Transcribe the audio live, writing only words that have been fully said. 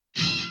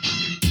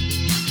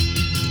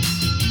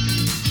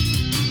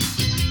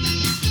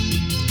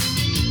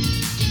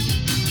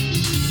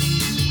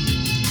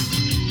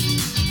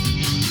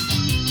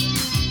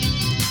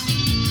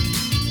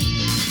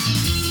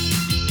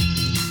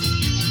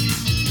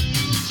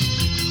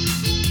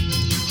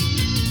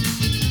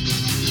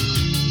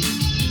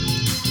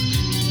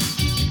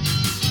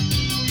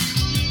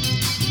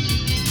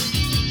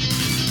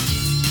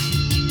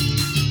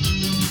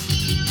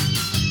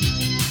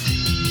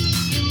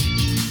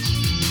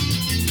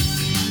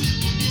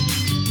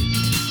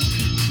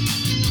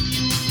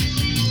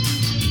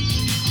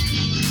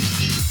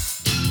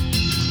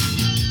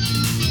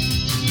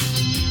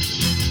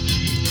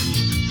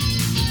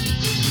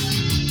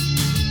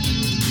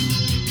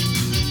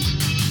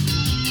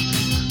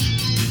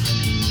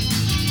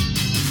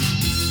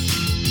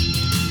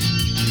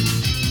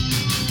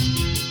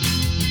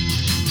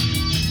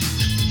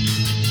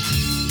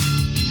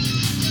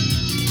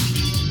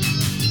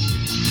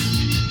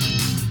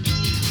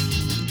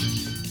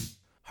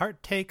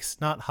Heart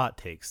takes, not hot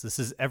takes. This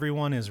is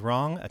Everyone is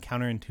Wrong, a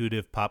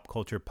counterintuitive pop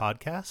culture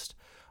podcast.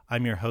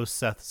 I'm your host,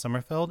 Seth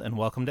Sommerfeld, and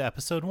welcome to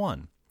episode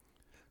 1.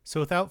 So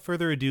without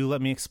further ado, let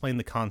me explain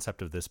the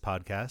concept of this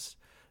podcast.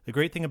 The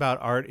great thing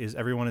about art is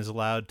everyone is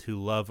allowed to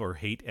love or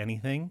hate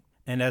anything.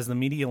 And as the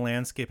media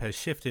landscape has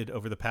shifted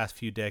over the past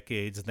few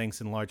decades,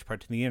 thanks in large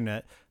part to the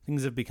internet,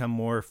 things have become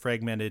more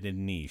fragmented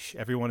and niche.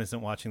 Everyone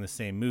isn't watching the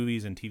same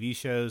movies and TV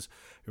shows.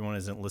 Everyone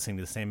isn't listening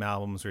to the same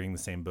albums, reading the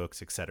same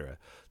books, etc.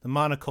 The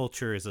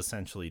monoculture is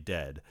essentially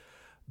dead.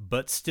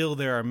 But still,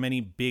 there are many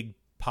big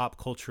pop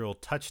cultural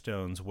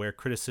touchstones where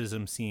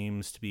criticism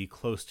seems to be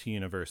close to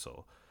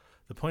universal.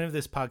 The point of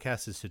this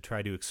podcast is to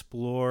try to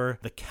explore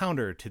the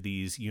counter to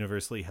these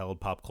universally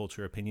held pop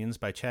culture opinions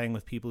by chatting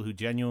with people who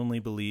genuinely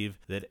believe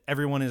that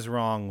everyone is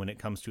wrong when it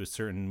comes to a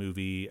certain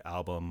movie,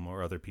 album,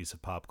 or other piece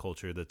of pop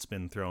culture that's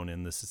been thrown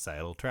in the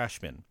societal trash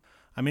bin.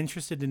 I'm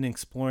interested in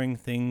exploring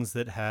things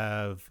that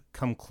have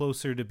come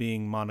closer to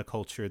being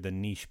monoculture than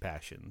niche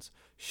passions.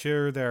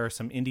 Sure, there are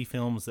some indie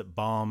films that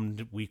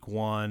bombed week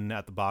one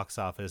at the box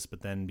office,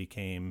 but then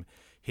became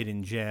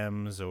hidden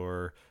gems,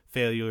 or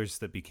failures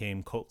that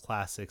became cult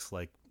classics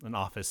like An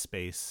Office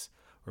Space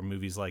or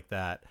movies like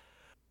that.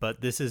 But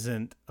this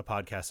isn't a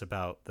podcast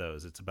about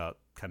those. It's about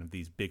kind of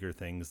these bigger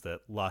things that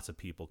lots of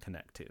people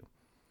connect to.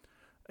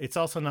 It's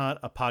also not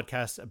a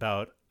podcast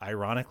about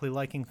ironically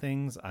liking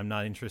things. I'm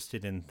not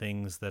interested in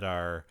things that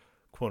are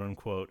quote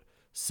unquote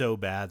so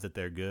bad that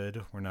they're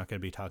good. We're not going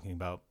to be talking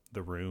about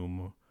The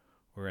Room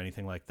or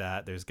anything like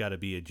that. There's got to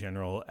be a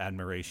general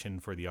admiration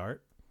for the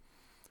art.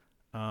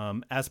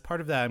 As part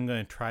of that, I'm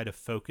going to try to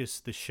focus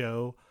the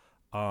show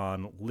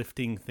on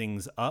lifting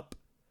things up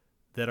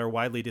that are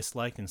widely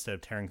disliked instead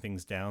of tearing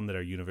things down that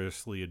are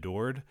universally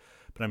adored.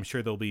 But I'm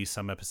sure there'll be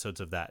some episodes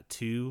of that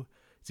too.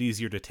 It's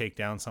easier to take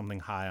down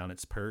something high on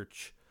its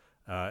perch,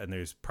 and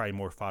there's probably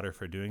more fodder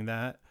for doing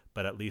that.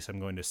 But at least I'm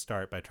going to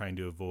start by trying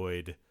to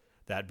avoid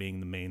that being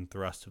the main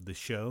thrust of the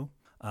show.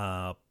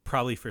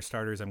 Probably for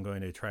starters, I'm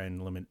going to try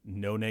and limit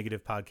no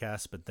negative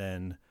podcasts, but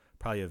then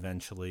probably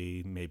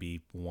eventually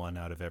maybe 1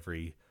 out of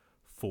every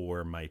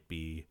 4 might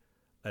be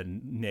a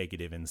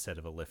negative instead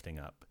of a lifting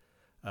up.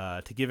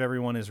 To give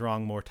Everyone is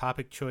Wrong more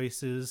topic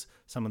choices,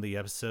 some of the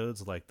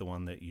episodes, like the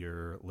one that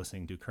you're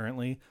listening to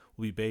currently,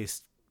 will be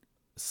based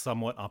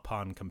somewhat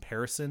upon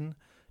comparison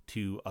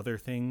to other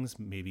things,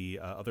 maybe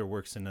other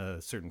works in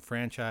a certain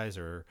franchise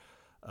or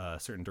a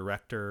certain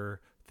director,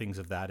 things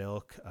of that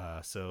ilk.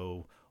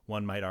 So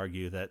one might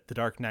argue that The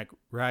Dark Knight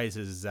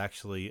Rises is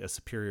actually a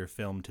superior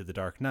film to The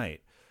Dark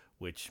Knight,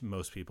 which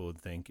most people would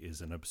think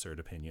is an absurd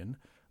opinion,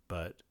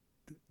 but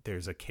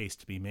there's a case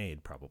to be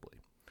made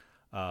probably.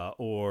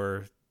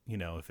 Or, you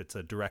know, if it's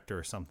a director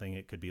or something,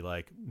 it could be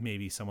like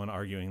maybe someone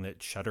arguing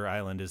that Shutter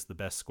Island is the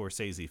best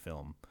Scorsese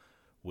film,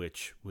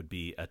 which would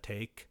be a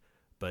take.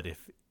 But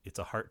if it's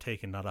a heart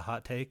take and not a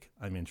hot take,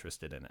 I'm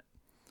interested in it.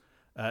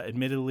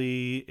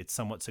 Admittedly, it's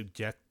somewhat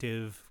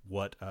subjective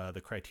what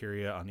the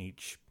criteria on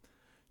each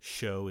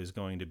show is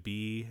going to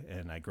be,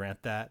 and I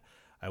grant that.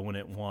 I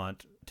wouldn't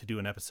want to do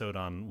an episode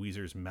on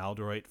Weezer's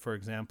Maldroit, for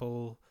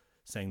example,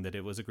 saying that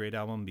it was a great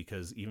album,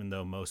 because even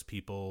though most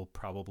people,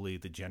 probably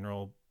the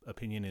general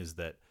opinion is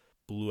that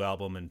Blue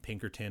Album and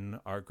Pinkerton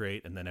are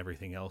great and then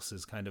everything else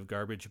is kind of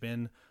garbage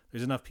bin,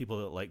 there's enough people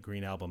that like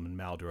Green Album and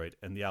Maldroit,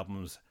 and the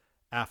albums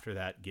after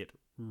that get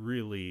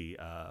really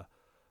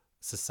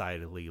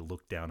societally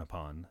looked down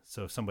upon.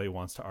 So if somebody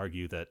wants to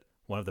argue that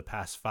one of the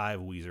past 5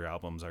 Weezer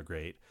albums are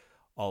great,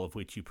 all of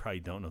which you probably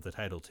don't know the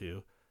title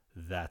to,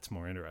 that's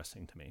more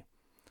interesting to me.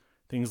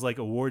 Things like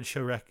award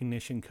show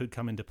recognition could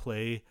come into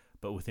play,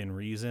 but within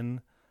reason.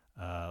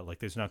 Like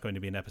there's not going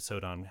to be an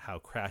episode on how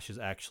Crash is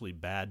actually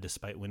bad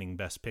despite winning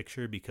Best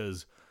Picture,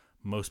 because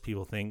most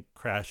people think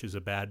Crash is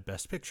a bad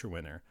Best Picture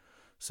winner.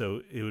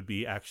 So it would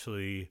be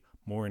actually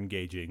more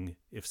engaging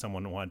if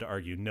someone wanted to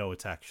argue, no,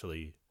 it's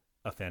actually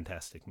a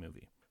fantastic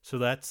movie. So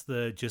that's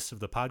the gist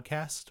of the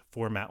podcast.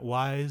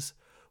 Format-wise,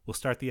 we'll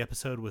start the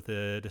episode with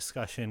a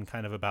discussion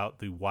kind of about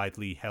the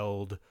widely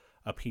held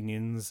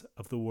opinions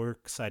of the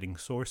work, citing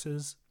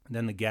sources. And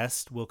then the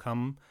guest will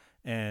come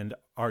and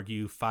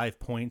argue 5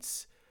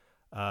 points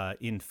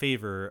in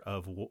favor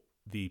of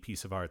the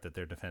piece of art that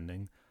they're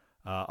defending.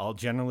 I'll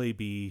generally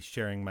be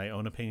sharing my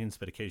own opinions,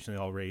 but occasionally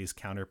I'll raise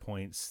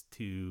counterpoints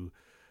to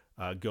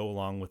go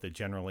along with the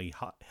generally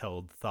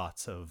held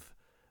thoughts of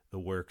the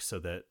work so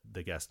that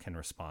the guest can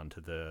respond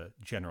to the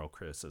general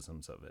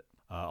criticisms of it.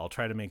 I'll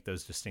try to make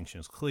those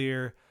distinctions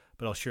clear,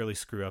 but I'll surely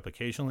screw up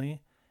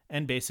occasionally.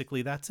 And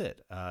basically, that's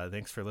it.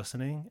 Thanks for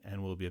listening,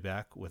 and we'll be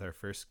back with our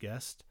first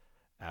guest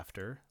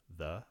after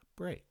the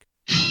break.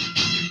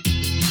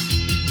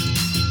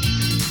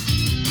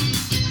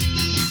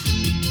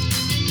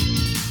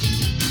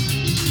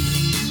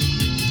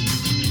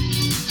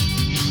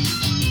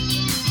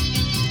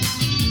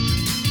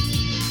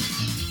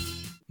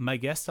 My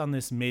guest on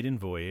this maiden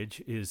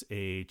voyage is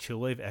a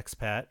Chillwave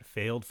expat,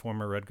 failed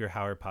former Rutger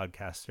Hauer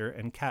podcaster,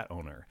 and cat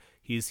owner.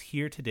 He is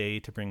here today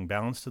to bring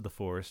balance to the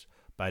Force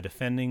by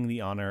defending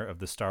the honor of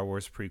the Star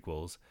Wars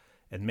prequels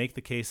and make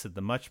the case that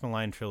the much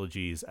maligned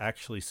trilogy is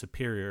actually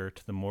superior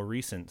to the more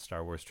recent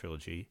Star Wars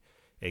trilogy,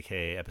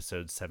 aka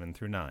episodes 7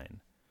 through 9.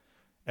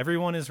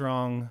 Everyone is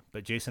wrong,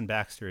 but Jason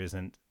Baxter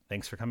isn't.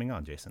 Thanks for coming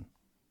on, Jason.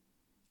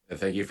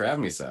 Thank you for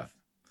having me, Seth.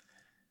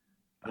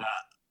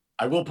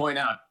 I will point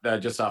out that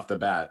just off the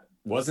bat,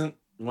 wasn't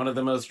one of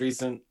the most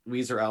recent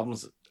Weezer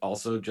albums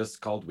also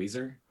just called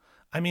Weezer?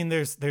 I mean,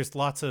 there's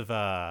lots of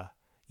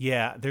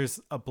there's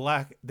a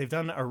black. They've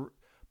done a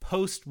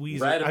post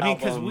Weezer. Red I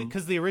mean, album.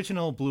 because the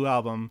original Blue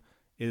album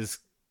is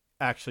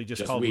actually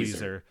just called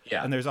Weezer.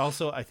 Yeah. And there's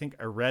also, I think,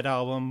 a red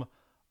album,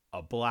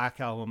 a black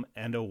album,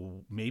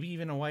 and maybe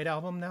even a white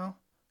album now,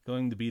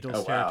 going the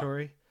Beatles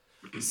territory.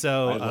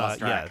 So I lost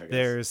track,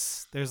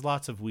 there's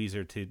lots of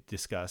Weezer to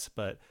discuss,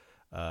 but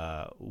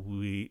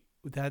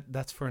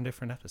that's for a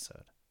different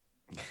episode.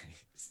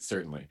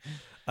 Certainly.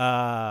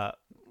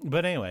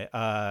 But anyway,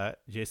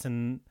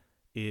 Jason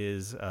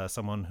is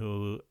someone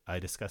who I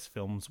discuss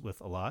films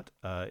with a lot.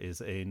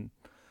 Is a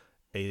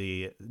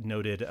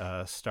noted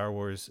Star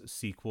Wars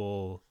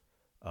sequel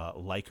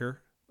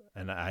liker,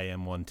 and I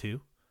am one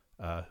too.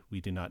 We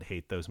do not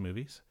hate those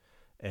movies,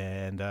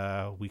 and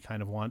we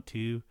kind of want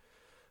to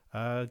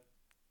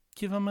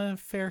give them a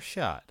fair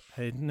shot.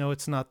 I know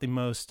it's not the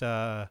most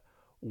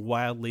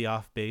wildly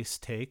off base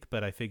take,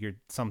 but I figured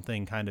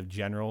something kind of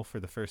general for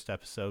the first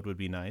episode would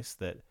be nice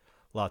that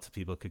lots of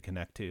people could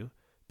connect to,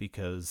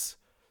 because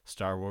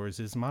Star Wars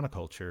is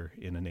monoculture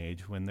in an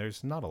age when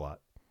there's not a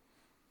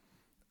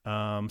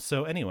lot.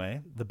 So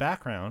anyway, the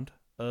background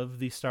of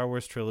the Star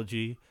Wars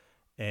trilogy,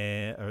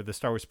 or the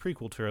Star Wars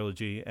prequel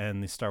trilogy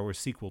and the Star Wars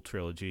sequel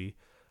trilogy.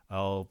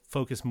 I'll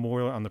focus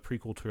more on the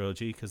prequel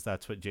trilogy because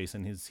that's what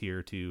Jason is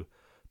here to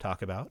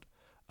talk about.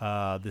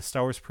 The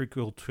Star Wars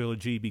prequel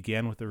trilogy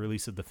began with the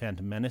release of The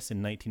Phantom Menace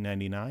in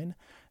 1999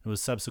 and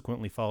was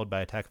subsequently followed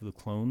by Attack of the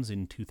Clones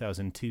in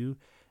 2002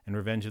 and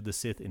Revenge of the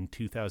Sith in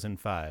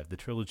 2005. The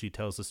trilogy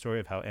tells the story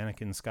of how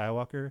Anakin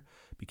Skywalker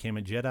became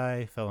a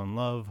Jedi, fell in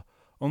love,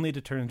 only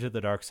to turn to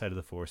the dark side of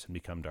the Force and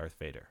become Darth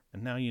Vader.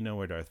 And now you know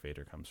where Darth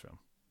Vader comes from.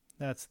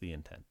 That's the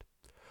intent.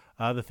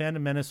 The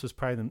Phantom Menace was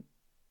probably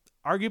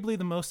arguably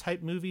the most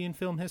hyped movie in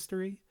film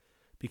history,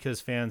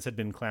 because fans had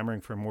been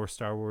clamoring for more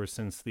Star Wars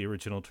since the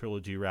original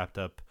trilogy wrapped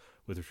up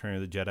with Return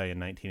of the Jedi in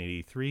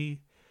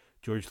 1983.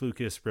 George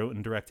Lucas wrote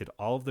and directed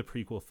all of the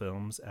prequel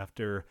films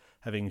after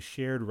having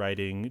shared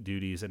writing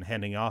duties and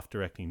handing off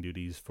directing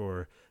duties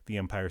for The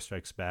Empire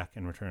Strikes Back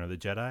and Return of the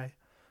Jedi.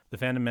 The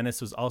Phantom Menace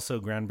was also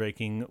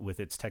groundbreaking with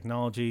its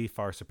technology,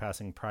 far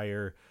surpassing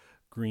prior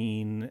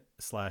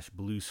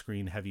green/blue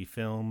screen heavy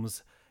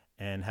films,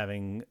 and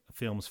having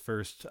film's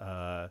first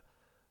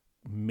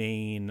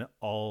main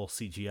all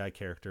CGI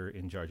character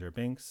in Jar Jar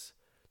Binks.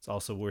 It's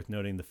also worth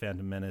noting The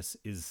Phantom Menace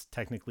is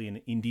technically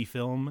an indie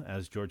film,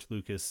 as George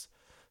Lucas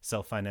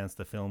self-financed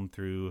the film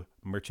through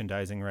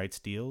merchandising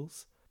rights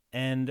deals.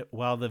 And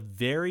while the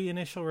very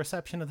initial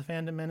reception of The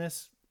Phantom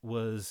Menace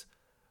was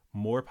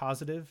more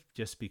positive,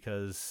 just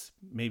because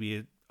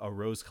maybe a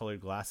rose-colored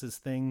glasses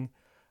thing,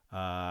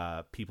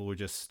 people were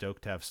just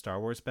stoked to have Star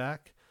Wars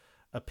back,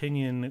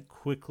 opinion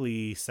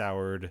quickly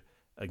soured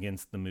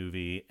against the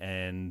movie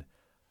and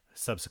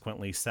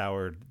subsequently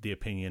soured the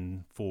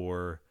opinion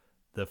for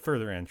the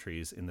further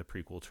entries in the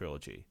prequel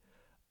trilogy.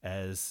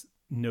 As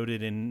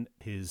noted in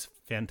his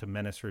Phantom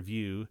Menace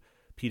review,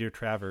 Peter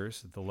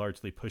Travers, the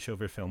largely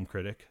pushover film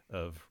critic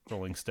of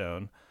Rolling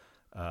Stone,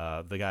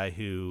 the guy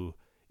who,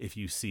 if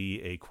you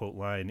see a quote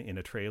line in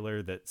a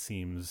trailer that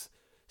seems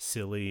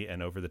silly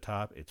and over the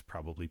top, it's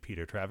probably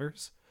Peter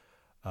Travers.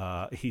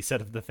 He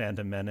said of The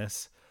Phantom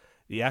Menace,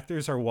 "The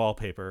actors are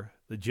wallpaper,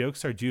 the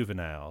jokes are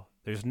juvenile,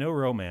 there's no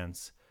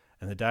romance,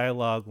 and the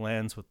dialogue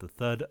lands with the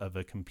thud of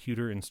a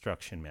computer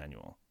instruction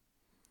manual."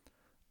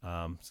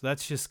 So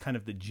that's just kind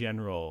of the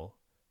general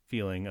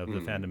feeling of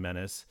The Phantom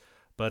Menace.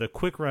 But a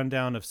quick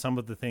rundown of some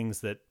of the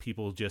things that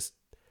people just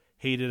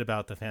hated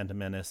about The Phantom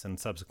Menace and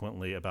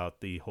subsequently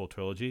about the whole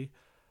trilogy.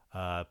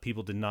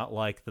 People did not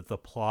like that the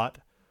plot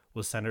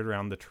was centered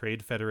around the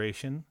Trade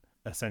Federation.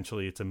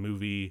 Essentially, it's a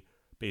movie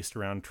based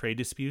around trade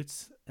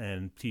disputes,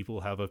 and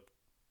people have a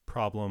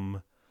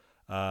problem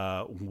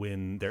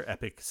when their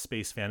epic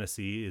space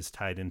fantasy is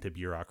tied into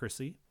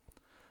bureaucracy.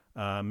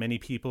 Many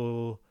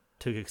people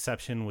took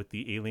exception with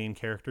the alien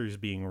characters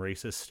being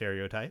racist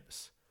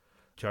stereotypes.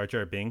 Jar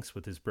Jar Binks,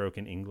 with his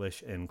broken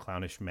English and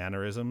clownish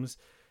mannerisms,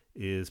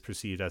 is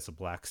perceived as a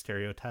black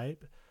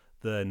stereotype.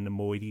 The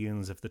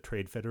Nemoidians of the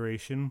Trade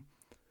Federation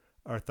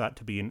are thought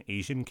to be an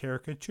Asian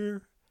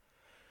caricature.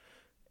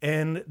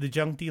 And the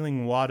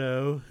junk-dealing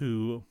Watto,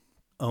 who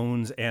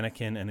owns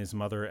Anakin and his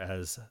mother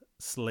as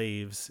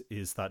slaves,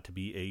 is thought to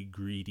be a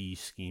greedy,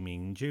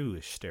 scheming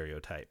Jewish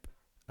stereotype.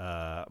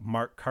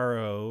 Mark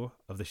Caro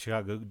of the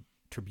Chicago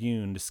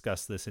Tribune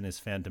discussed this in his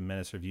Phantom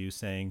Menace review,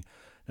 saying,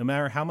 "No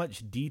matter how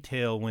much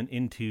detail went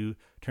into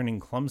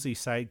turning clumsy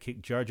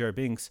sidekick Jar Jar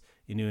Binks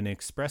into an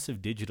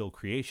expressive digital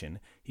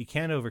creation, he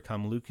can't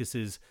overcome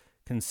Lucas's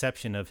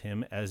conception of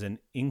him as an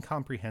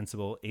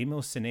incomprehensible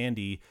Amos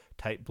Sanandy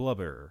type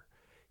blubberer.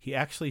 he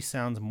actually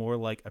sounds more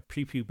like a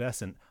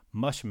prepubescent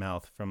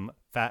mushmouth from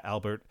Fat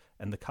Albert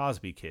and the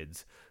Cosby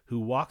Kids, who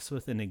walks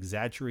with an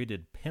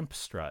exaggerated pimp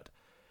strut.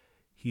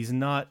 He's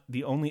not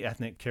the only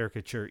ethnic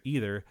caricature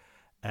either,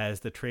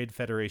 as the Trade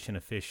Federation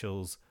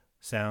officials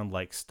sound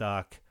like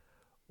stock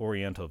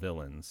Oriental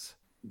villains.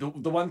 The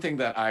one thing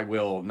that I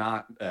will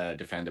not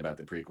defend about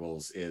the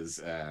prequels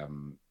is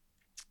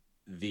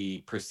the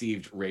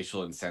perceived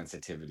racial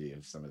insensitivity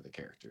of some of the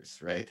characters,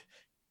 right?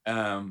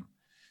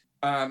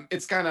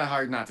 It's kind of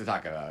hard not to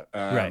talk about.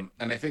 Right.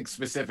 And I think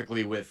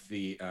specifically with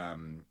the,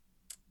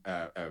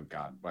 oh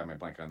God, why am I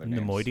blanking on their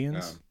names?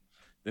 Neimoidians?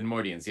 The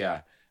Neimoidians,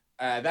 yeah.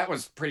 That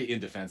was pretty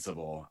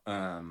indefensible.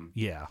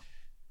 Yeah.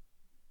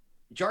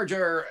 Jar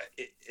Jar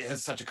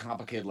has such a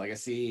complicated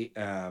legacy,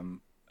 and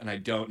I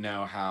don't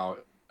know how.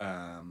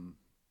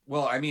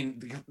 Well, I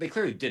mean, they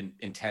clearly didn't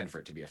intend for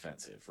it to be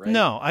offensive, right?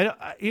 No,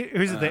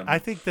 here's the thing. I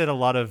think that a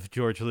lot of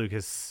George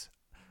Lucas,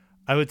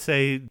 I would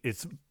say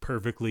it's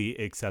perfectly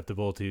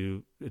acceptable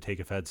to take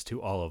offense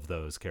to all of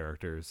those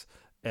characters.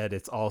 And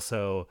it's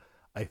also,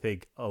 I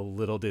think, a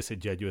little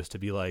disingenuous to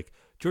be like,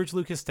 George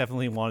Lucas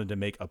definitely wanted to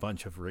make a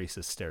bunch of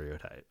racist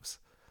stereotypes.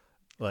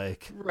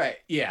 Like, right,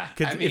 yeah.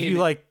 Because if you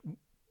like,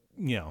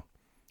 you know,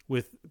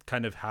 with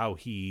kind of how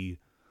he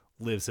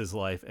lives his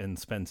life and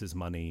spends his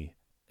money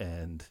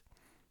and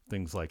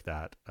things like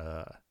that,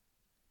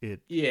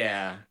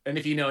 yeah. And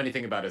if you know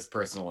anything about his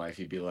personal life,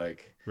 you'd be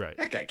like, right,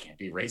 that guy can't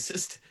be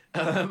racist.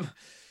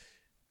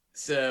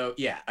 So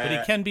yeah, but he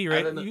can be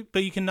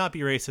but you cannot be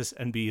racist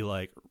and be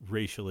like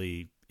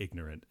racially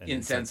ignorant and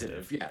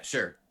insensitive. Yeah,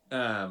 sure.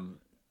 And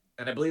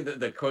I believe that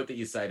the quote that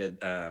you cited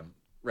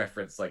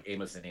referenced like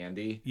Amos and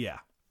Andy. Yeah.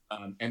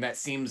 And that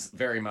seems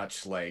very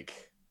much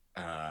like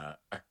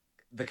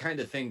the kind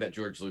of thing that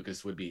George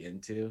Lucas would be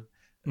into,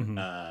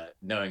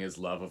 knowing his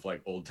love of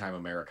like old time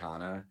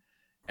Americana,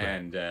 right.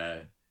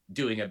 And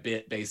doing a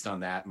bit based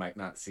on that might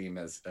not seem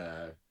as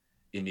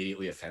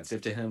immediately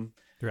offensive to him.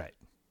 Right.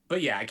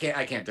 But yeah, I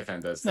can't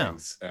defend those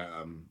things.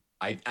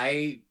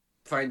 I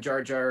find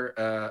Jar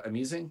Jar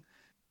amusing.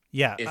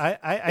 Yeah,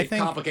 I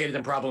think complicated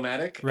and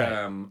problematic.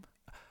 Right.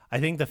 I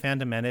think the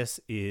Phantom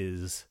Menace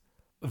is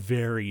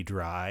very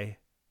dry,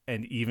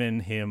 and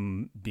even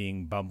him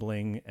being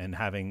bumbling and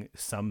having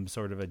some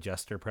sort of a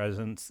jester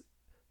presence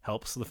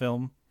helps the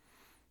film.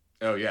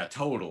 Oh yeah,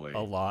 totally. A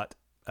lot.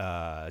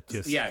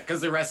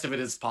 Because the rest of it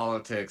is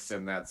politics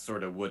and that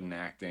sort of wooden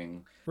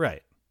acting.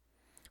 Right.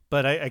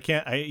 But I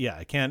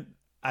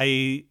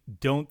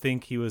don't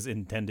think he was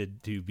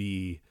intended to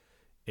be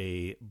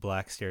a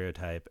black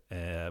stereotype,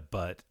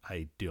 but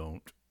I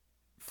don't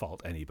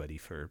fault anybody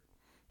for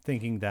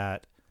thinking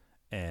that.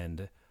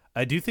 And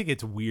I do think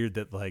it's weird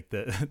that like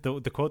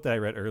the quote that I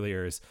read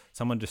earlier is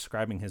someone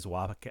describing his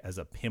walk as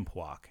a pimp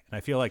walk, and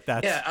I feel like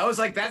that's I was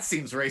like, that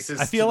seems racist.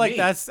 I feel like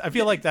that's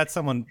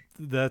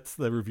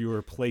the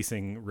reviewer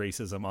placing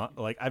racism on.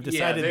 Like, I've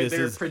decided this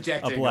is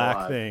a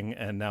black thing,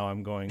 and now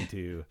I'm going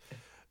to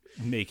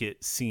make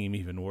it seem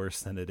even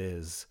worse than it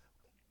is.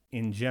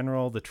 In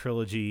general, the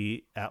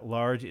trilogy at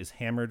large is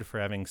hammered for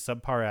having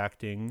subpar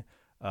acting,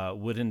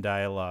 wooden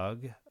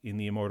dialogue, in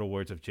the immortal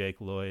words of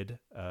Jake Lloyd,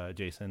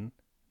 Jason.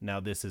 Now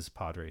this is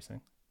pod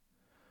racing.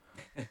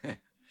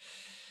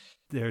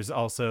 There's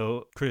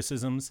also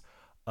criticisms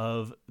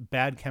of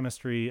bad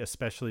chemistry,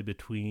 especially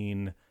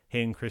between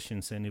Hayden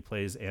Christensen, who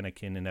plays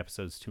Anakin in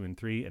episodes 2 and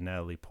 3, and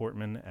Natalie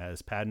Portman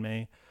as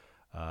Padme.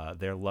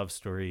 Their love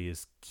story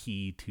is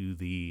key to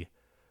the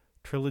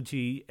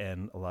trilogy,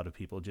 and a lot of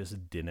people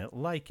just didn't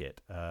like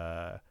it.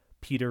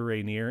 Peter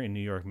Rainier in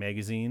New York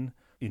Magazine,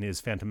 in his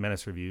Phantom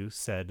Menace review,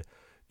 said,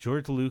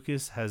 George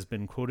Lucas has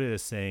been quoted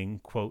as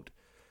saying, quote,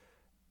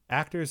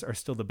 actors are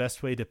still the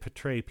best way to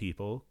portray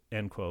people,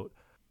 end quote.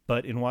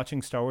 But in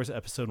watching Star Wars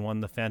Episode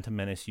 1, The Phantom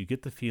Menace, you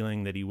get the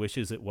feeling that he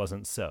wishes it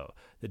wasn't so,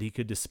 that he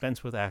could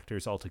dispense with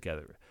actors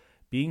altogether.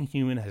 Being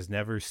human has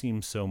never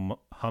seemed so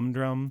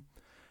humdrum,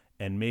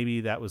 and maybe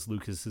that was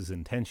Lucas's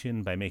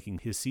intention by making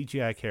his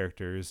CGI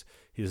characters,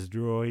 his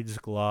droids,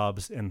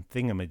 globs, and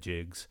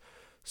thingamajigs,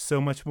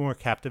 so much more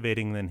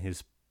captivating than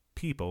his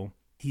people.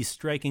 He's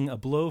striking a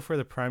blow for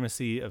the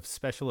primacy of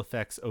special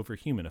effects over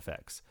human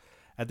effects.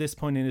 At this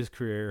point in his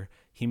career,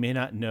 he may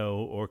not know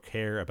or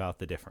care about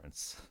the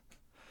difference.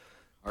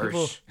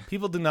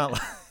 People do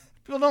not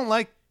people don't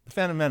like the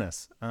Phantom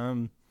Menace.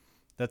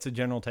 That's a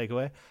general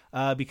takeaway.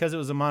 Because it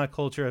was a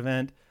monoculture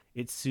event,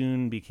 it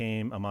soon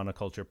became a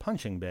monoculture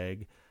punching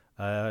bag.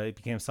 It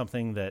became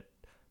something that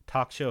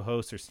talk show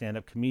hosts or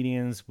stand-up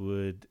comedians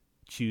would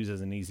choose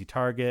as an easy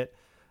target.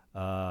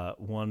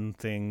 One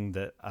thing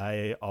that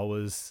I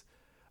always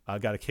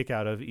got a kick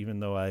out of, even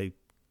though I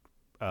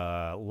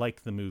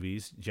liked the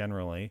movies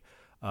generally,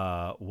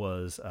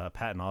 was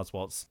Patton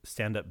Oswalt's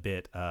stand-up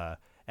bit,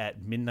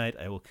 at midnight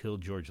I will kill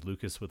George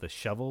Lucas with a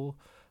shovel,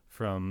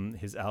 from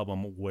his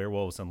album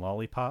Werewolves and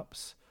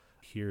Lollipops.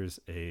 Here's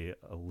a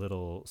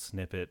little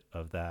snippet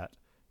of that.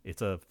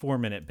 It's a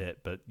 4-minute bit,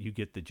 but you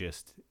get the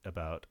gist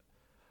about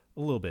a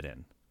little bit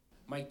in.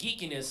 My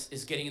geekiness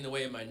is getting in the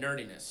way of my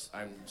nerdiness.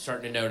 I'm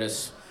starting to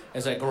notice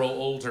as I grow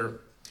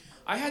older.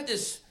 I had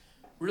this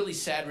really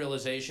sad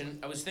realization.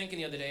 I was thinking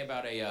the other day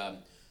about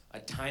a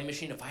time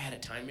machine. If I had a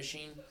time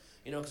machine,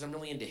 because I'm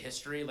really into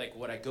history, like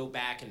would I go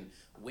back and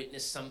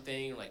witness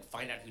something, or like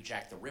find out who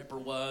Jack the Ripper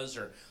was,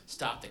 or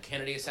stop the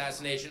Kennedy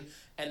assassination?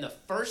 And the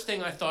first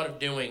thing I thought of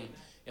doing,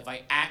 if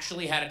I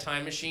actually had a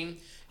time machine,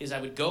 is I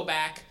would go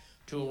back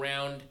to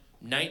around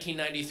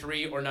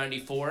 1993 or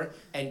 94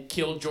 and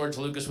kill George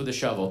Lucas with a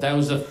shovel. That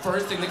was the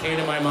first thing that came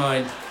to my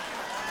mind.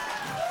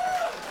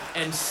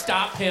 And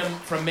stop him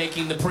from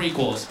making the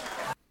prequels.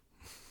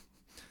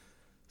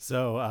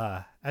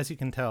 So, as you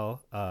can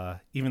tell,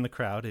 even the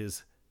crowd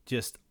is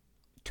just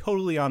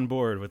totally on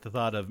board with the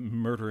thought of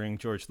murdering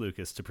George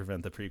Lucas to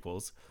prevent the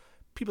prequels.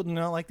 People do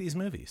not like these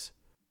movies.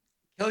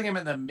 Killing him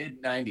in the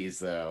mid-90s,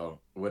 though,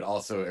 would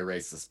also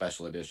erase the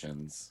special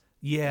editions.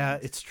 Yeah,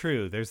 it's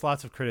true. There's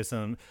lots of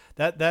criticism.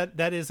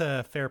 That is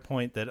a fair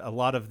point, that a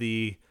lot of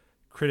the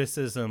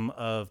criticism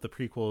of the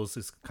prequels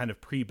is kind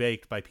of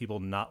pre-baked by people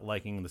not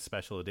liking the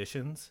special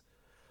editions,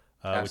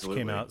 which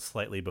came out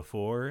slightly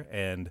before.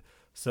 And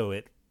so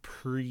it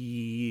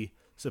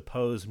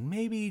presupposed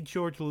maybe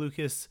George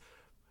Lucas,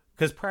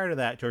 because prior to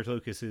that, George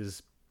Lucas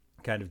is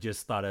kind of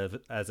just thought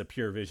of as a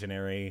pure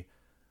visionary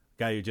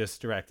guy who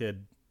just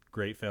directed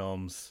great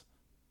films,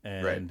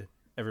 and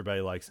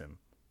everybody likes him.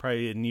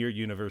 Probably a near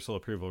universal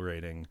approval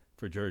rating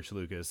for George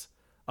Lucas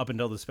up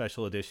until the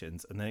special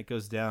editions. And then it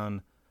goes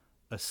down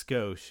a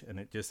skosh, and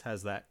it just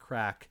has that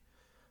crack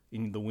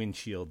in the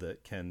windshield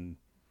that can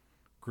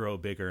grow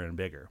bigger and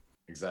bigger.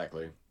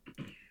 Exactly.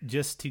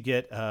 Just to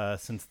get,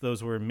 since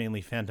those were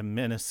mainly Phantom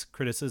Menace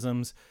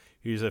criticisms,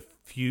 here's a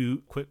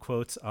few quick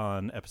quotes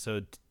on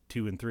episode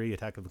 2 and 3,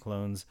 Attack of the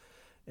Clones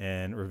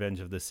and Revenge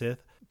of the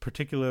Sith.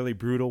 Particularly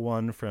brutal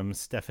one from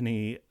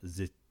Stephanie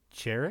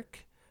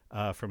Zicherick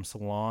from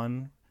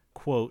Salon.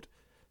 Quote,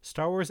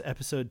 Star Wars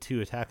Episode 2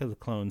 Attack of the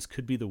Clones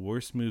could be the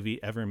worst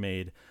movie ever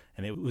made,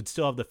 and it would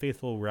still have the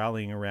faithful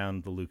rallying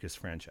around the Lucas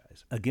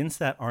franchise. Against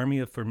that army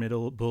of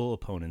formidable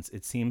opponents,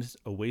 it seems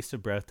a waste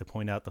of breath to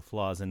point out the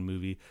flaws in a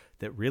movie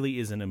that really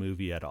isn't a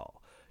movie at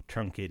all.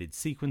 Truncated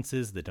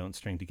sequences that don't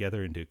string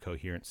together into a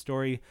coherent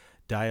story,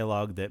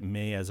 dialogue that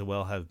may as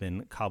well have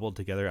been cobbled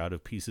together out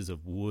of pieces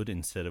of wood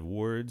instead of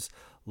words,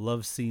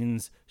 love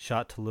scenes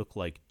shot to look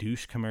like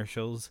douche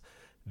commercials.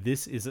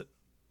 This is a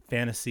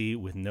fantasy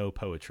with no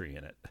poetry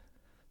in it.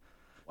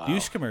 Wow.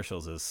 Douche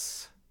commercials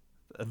is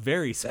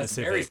very specific. That's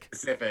very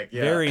specific,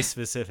 yeah. Very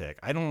specific.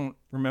 I don't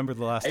remember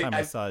the last time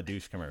I saw a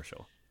douche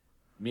commercial.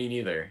 Me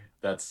neither.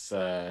 That's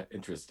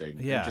interesting.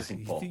 Yeah.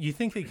 Interesting pull. You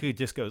think they could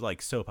just go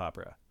like soap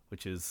opera,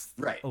 which is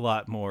right. a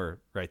lot more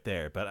right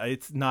there, but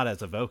it's not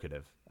as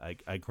evocative.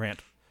 I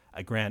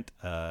grant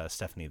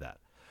Stephanie that.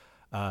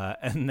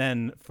 And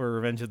then for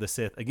Revenge of the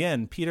Sith,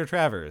 again, Peter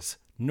Travers,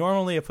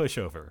 normally a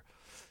pushover.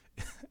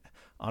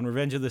 On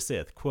Revenge of the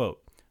Sith,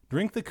 quote,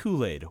 drink the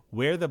Kool-Aid,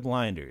 wear the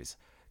blinders,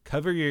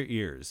 cover your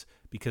ears,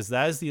 because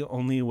that is the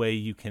only way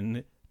you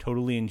can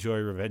totally enjoy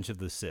Revenge of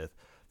the Sith,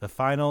 the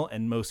final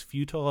and most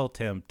futile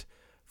attempt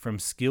from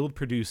skilled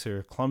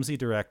producer, clumsy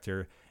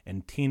director,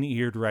 and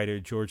tin-eared writer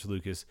George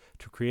Lucas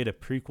to create a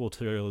prequel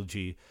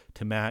trilogy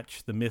to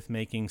match the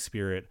myth-making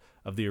spirit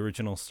of the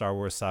original Star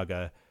Wars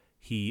saga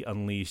he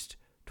unleashed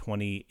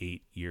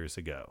 28 years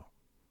ago.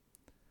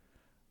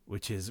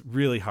 Which is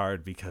really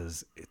hard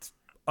because it's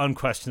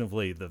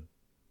unquestionably the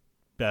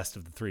best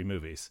of the three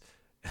movies.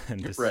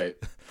 And just, right.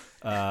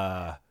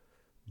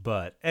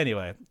 But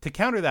anyway, to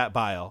counter that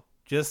bile,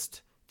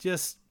 just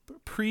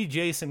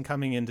pre-Jason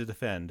coming in to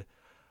defend,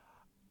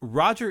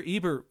 Roger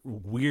Ebert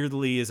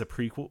weirdly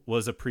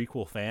was a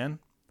prequel fan.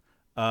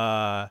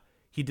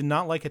 He did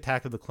not like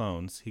Attack of the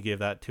Clones. He gave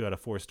that 2 out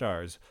of 4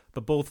 stars.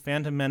 But both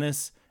Phantom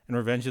Menace and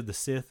Revenge of the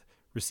Sith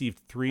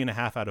received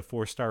 3.5 out of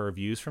 4-star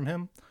reviews from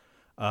him.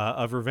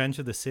 Of Revenge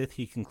of the Sith,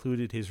 he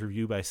concluded his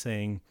review by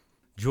saying,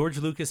 George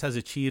Lucas has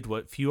achieved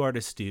what few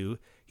artists do.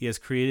 He has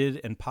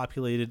created and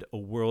populated a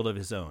world of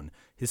his own.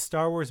 His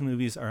Star Wars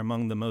movies are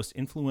among the most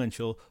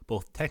influential,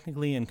 both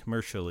technically and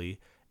commercially,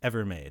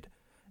 ever made.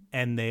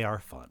 And they are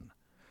fun.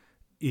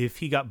 If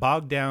he got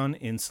bogged down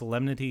in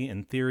solemnity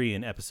and theory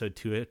in Episode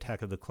 2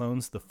 Attack of the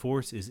Clones, the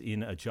Force is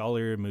in a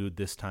jollier mood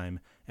this time,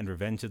 and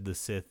Revenge of the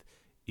Sith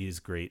is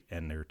great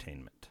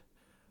entertainment.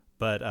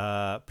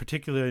 But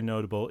particularly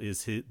notable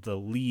is the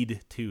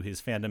lead to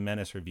his Phantom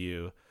Menace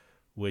review,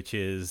 which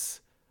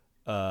is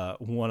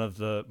one of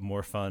the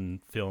more fun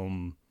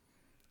film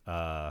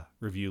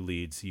review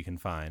leads you can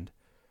find.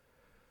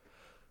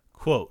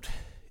 Quote,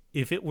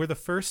 if it were the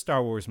first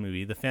Star Wars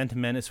movie, The Phantom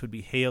Menace would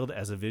be hailed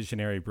as a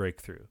visionary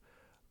breakthrough.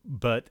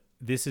 But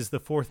this is the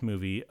 4th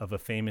movie of a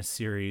famous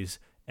series,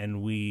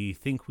 and we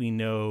think we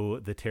know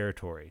the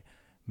territory.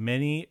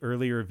 Many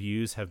early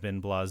reviews have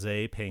been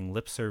blasé, paying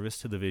lip service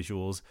to the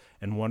visuals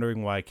and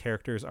wondering why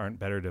characters aren't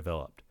better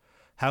developed.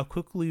 How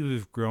quickly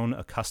we've grown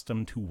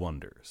accustomed to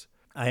wonders.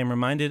 I am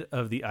reminded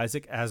of the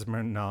Isaac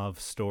Asimov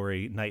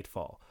story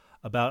Nightfall,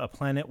 about a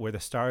planet where the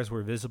stars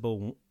were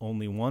visible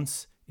only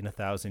once in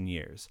 1,000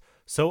 years.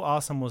 So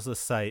awesome was the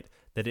sight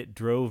that it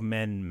drove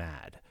men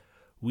mad.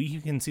 We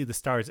who can see the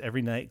stars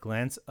every night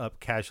glance up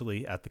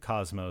casually at the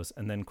cosmos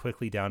and then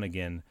quickly down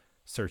again,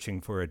 searching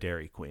for a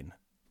Dairy Queen.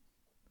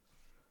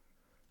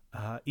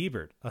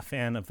 Ebert, a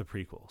fan of the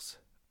prequels.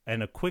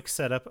 And a quick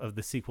setup of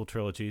the sequel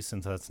trilogy,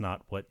 since that's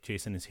not what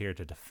Jason is here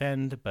to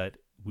defend, but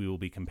we will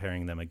be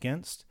comparing them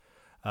against.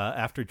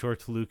 After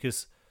George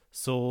Lucas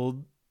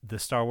sold the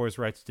Star Wars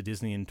rights to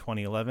Disney in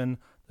 2011,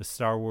 the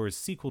Star Wars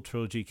sequel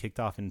trilogy kicked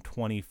off in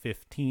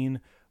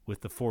 2015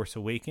 with The Force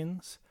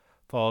Awakens,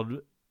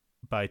 followed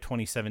by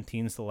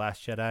 2017's The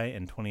Last Jedi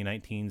and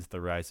 2019's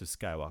The Rise of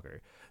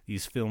Skywalker.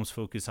 These films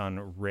focus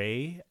on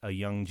Rey, a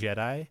young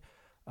Jedi,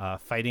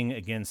 fighting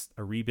against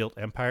a rebuilt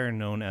empire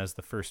known as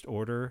the First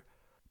Order,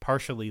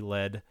 partially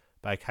led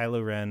by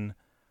Kylo Ren,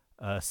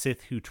 a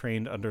Sith who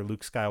trained under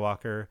Luke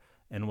Skywalker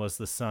and was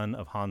the son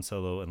of Han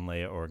Solo and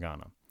Leia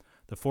Organa.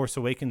 The Force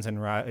Awakens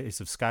and Rise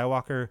of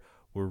Skywalker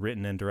were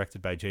written and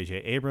directed by J.J.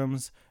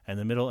 Abrams, and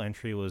the middle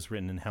entry was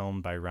written and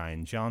helmed by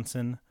Rian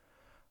Johnson.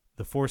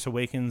 The Force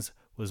Awakens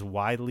was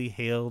widely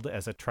hailed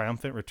as a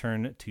triumphant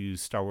return to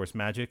Star Wars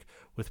magic,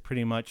 with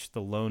pretty much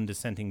the lone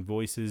dissenting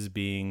voices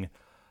being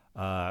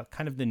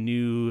kind of the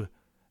new,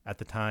 at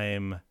the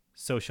time,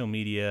 social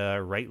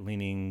media,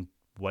 right-leaning,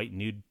 white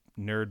nude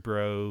nerd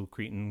bro,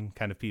 cretin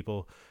kind of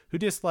people who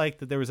disliked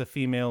that there was a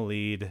female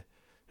lead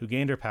who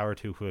gained her power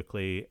too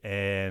quickly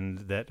and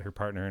that her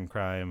partner in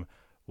crime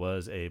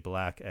was a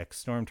black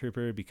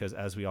ex-stormtrooper, because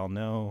as we all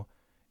know,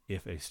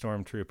 if a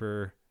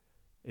stormtrooper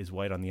is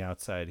white on the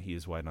outside, he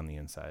is white on the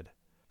inside.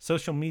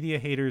 Social media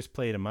haters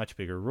played a much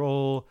bigger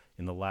role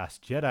in The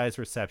Last Jedi's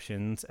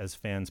receptions as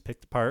fans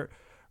picked apart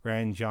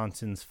Rian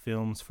Johnson's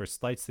films for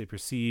slights they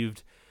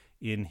perceived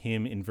in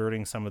him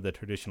inverting some of the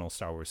traditional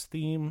Star Wars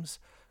themes.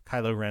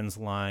 Kylo Ren's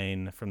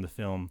line from the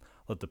film,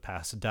 "Let the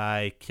past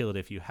die, kill it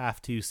if you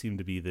have to," seemed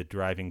to be the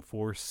driving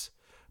force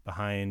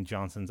behind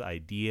Johnson's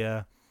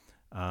idea,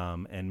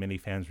 and many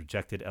fans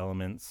rejected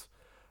elements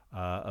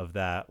of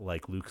that,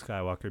 like Luke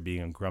Skywalker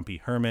being a grumpy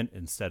hermit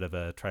instead of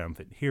a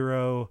triumphant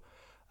hero,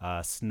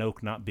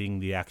 Snoke not being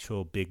the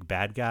actual big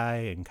bad guy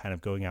and kind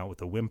of going out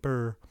with a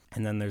whimper.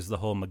 And then there's the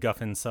whole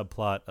MacGuffin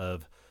subplot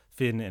of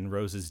Finn and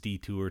Rose's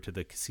detour to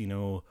the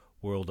casino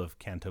world of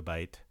Canto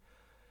Bight,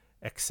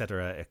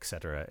 etc.,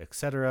 etc.,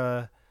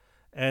 etc.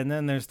 And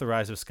then there's The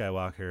Rise of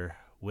Skywalker,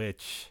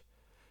 which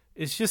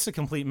is just a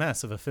complete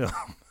mess of a film.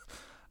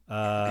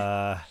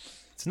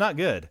 It's not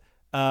good.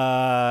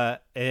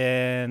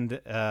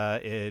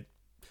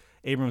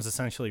 Abrams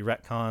essentially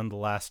retconned The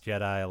Last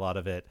Jedi, a lot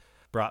of it,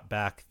 brought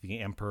back the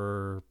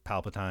Emperor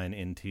Palpatine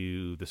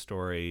into the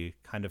story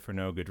kind of for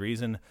no good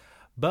reason.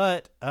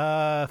 But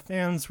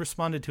fans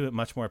responded to it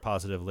much more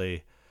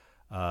positively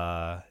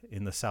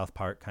in the South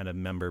Park kind of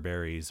member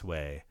berries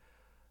way.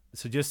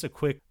 So just a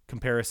quick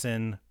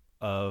comparison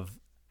of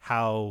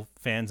how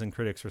fans and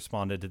critics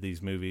responded to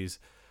these movies.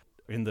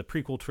 In the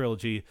prequel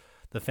trilogy,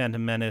 The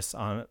Phantom Menace,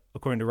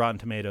 according to Rotten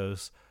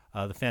Tomatoes,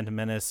 The Phantom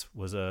Menace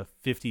was a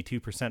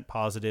 52%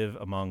 positive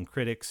among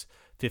critics,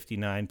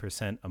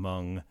 59%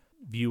 among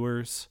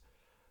viewers.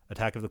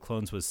 Attack of the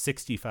Clones was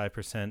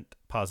 65%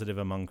 positive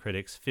among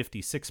critics,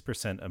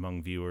 56%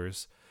 among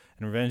viewers.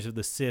 And Revenge of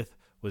the Sith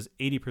was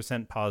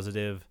 80%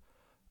 positive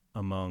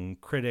among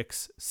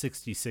critics,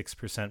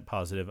 66%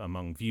 positive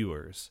among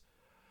viewers.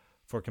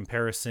 For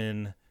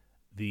comparison,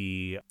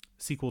 the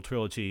sequel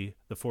trilogy,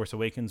 The Force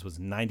Awakens, was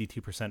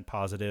 92%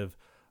 positive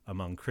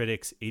among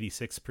critics,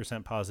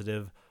 86%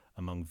 positive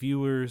among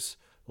viewers.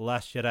 The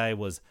Last Jedi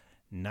was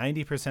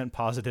 90%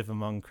 positive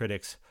among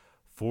critics,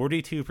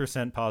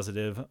 42%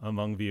 positive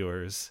among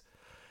viewers.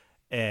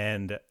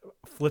 And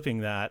flipping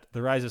that,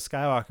 The Rise of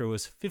Skywalker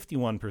was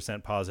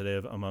 51%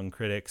 positive among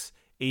critics,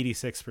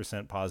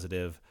 86%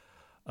 positive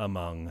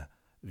among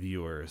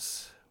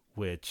viewers,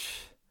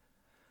 which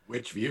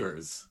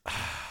viewers?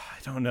 I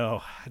don't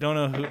know. I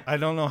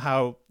don't know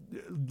how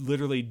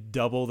literally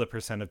double the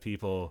percent of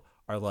people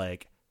are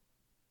like,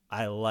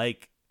 I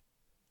like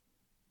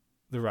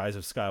The Rise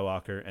of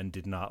Skywalker and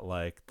did not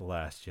like The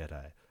Last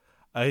Jedi.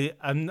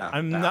 I'm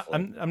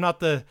not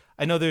the.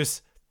 I know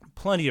there's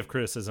plenty of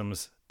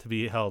criticisms to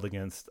be held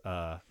against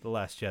The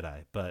Last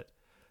Jedi, but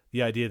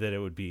the idea that it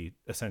would be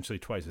essentially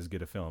twice as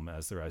good a film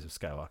as The Rise of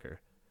Skywalker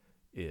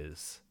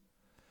is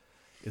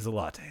a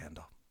lot to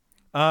handle.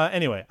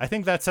 Anyway, I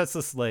think that sets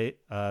the slate.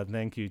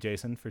 Thank you,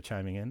 Jason, for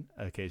chiming in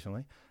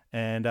occasionally.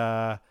 And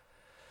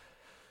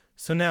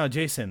so now,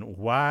 Jason,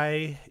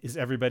 why is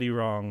everybody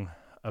wrong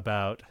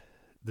about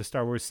the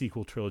Star Wars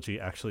sequel trilogy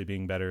actually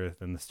being better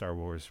than the Star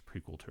Wars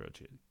prequel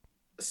trilogy?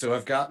 So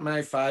I've got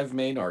my 5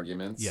 main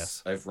arguments.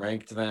 Yes. I've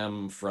ranked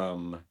them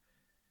from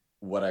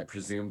what I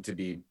presume to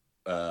be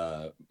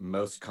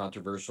most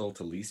controversial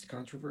to least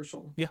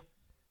controversial. Yeah.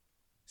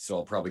 So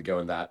I'll probably go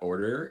in that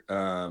order.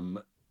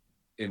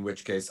 In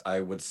which case I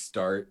would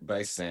start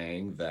by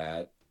saying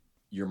that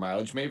your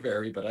mileage may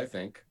vary, but I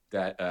think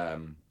that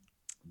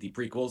the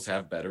prequels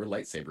have better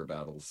lightsaber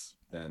battles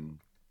than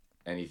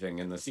anything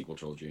in the sequel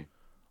trilogy.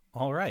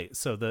 All right.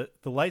 So the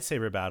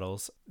lightsaber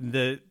battles,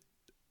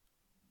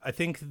 I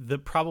think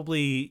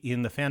probably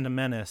in the Phantom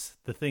Menace,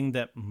 the thing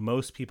that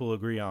most people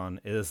agree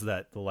on is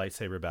that the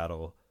lightsaber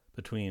battle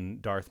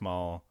between Darth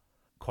Maul,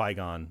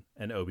 Qui-Gon,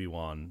 and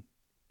Obi-Wan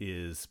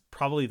is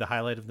probably the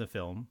highlight of the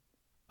film.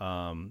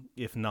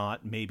 If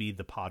not, maybe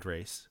the pod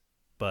race.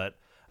 But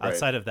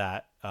outside of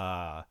that,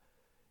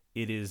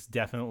 it is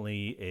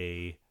definitely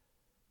a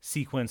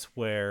sequence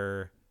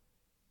where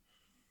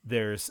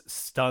there's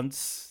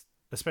stunts,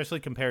 especially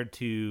compared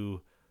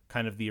to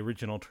kind of the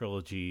original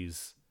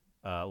trilogy's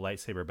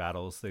lightsaber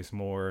battles. There's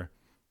more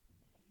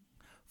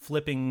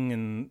flipping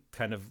and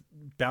kind of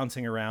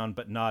bouncing around,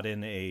 but not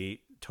in a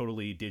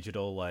totally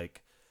digital,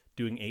 like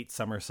doing 8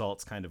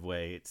 somersaults kind of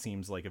way. It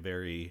seems like a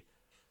very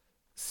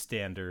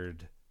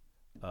standard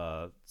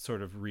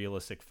sort of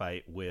realistic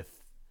fight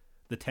with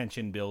the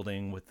tension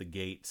building, with the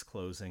gates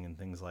closing and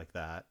things like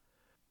that.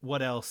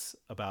 What else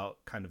about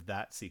kind of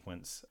that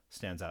sequence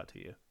stands out to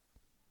you?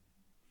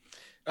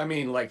 I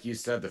mean, like you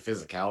said, the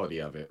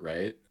physicality of it,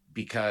 right?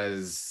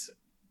 Because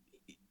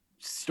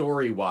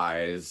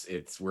story-wise,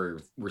 we're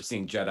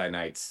seeing Jedi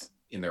Knights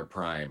in their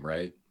prime,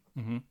 right?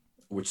 Mm-hmm.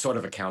 Which sort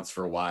of accounts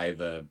for why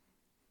the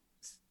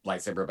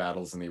lightsaber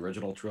battles in the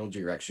original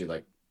trilogy are actually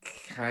like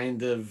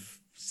kind of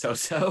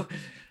so-so.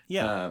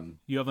 Yeah,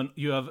 you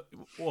have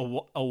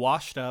a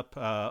washed up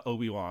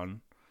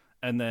Obi-Wan,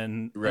 and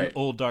then an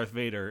old Darth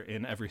Vader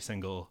in every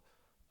single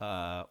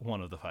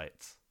one of the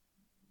fights.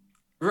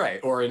 Right,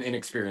 or an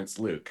inexperienced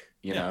Luke,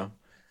 you know?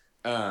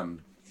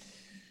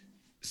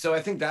 So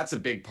I think that's a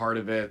big part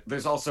of it.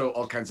 There's also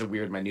all kinds of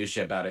weird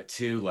minutiae about it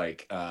too.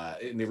 Like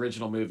in the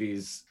original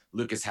movies,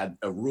 Lucas had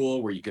a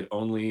rule where you could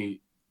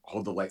only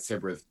hold the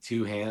lightsaber with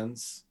 2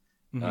 hands,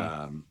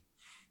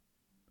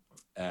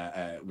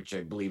 which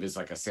I believe is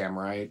like a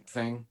samurai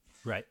thing.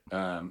 Right.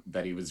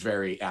 That he was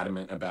very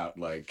adamant about,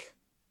 like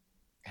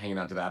hanging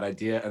on to that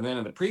idea. And then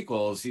in the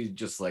prequels, he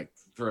just like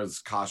throws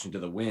caution to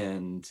the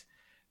wind,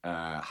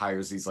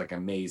 hires these like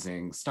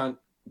amazing stunt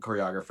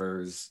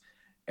choreographers,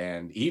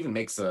 and he even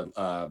makes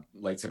a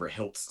lightsaber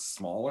hilts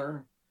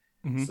smaller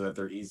so that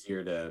they're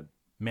easier to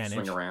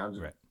swing around.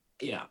 Right.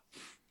 Yeah.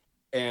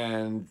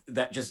 And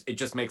it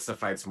just makes the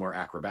fights more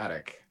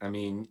acrobatic. I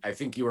mean, I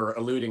think you were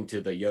alluding to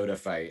the Yoda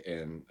fight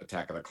in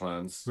Attack of the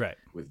Clones, right,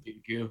 with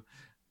Dooku.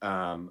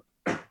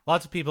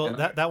 Lots of people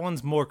that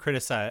one's more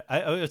criticized.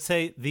 I would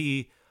say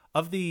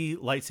of the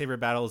lightsaber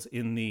battles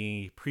in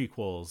the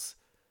prequels,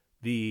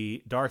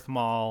 the Darth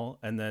Maul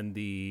and then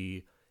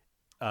the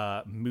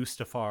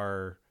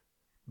Mustafar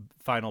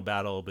final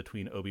battle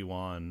between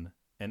Obi-Wan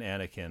and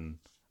Anakin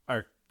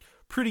are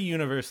pretty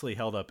universally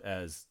held up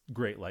as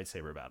great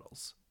lightsaber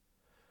battles.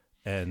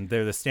 And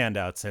they're the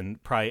standouts,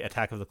 and probably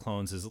Attack of the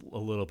Clones is a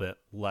little bit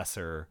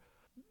lesser.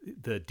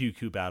 The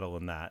Dooku battle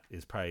in that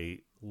is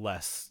probably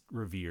less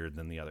revered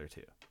than the other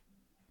two.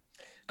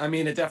 I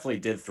mean, it definitely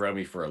did throw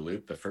me for a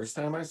loop the first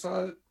time I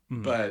saw it,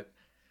 but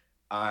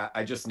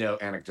I just know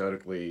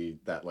anecdotally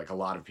that like a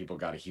lot of people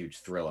got a huge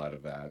thrill out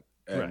of that.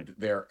 And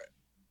there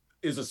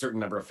is a certain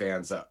number of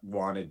fans that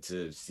wanted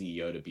to see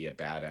Yoda be a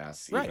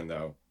badass, even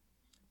though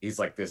he's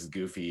like this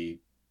goofy,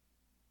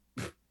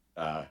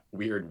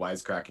 weird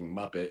wisecracking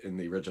Muppet in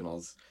the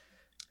originals.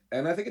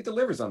 And I think it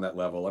delivers on that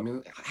level. I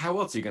mean, how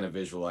else are you going to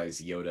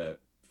visualize Yoda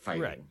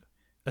fighting? Right.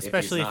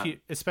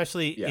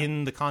 Especially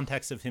in the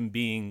context of him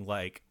being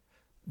like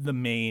the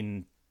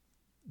main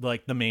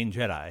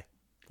Jedi.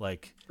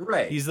 Like,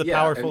 he's the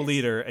powerful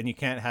leader, and you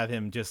can't have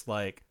him just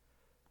like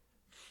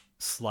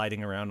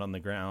sliding around on the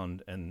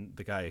ground and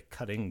the guy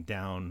cutting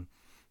down,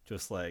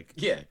 just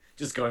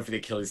going for the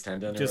Achilles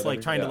tendon, just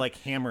like trying to like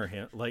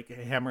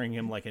hammering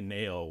him like a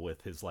nail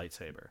with his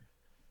lightsaber.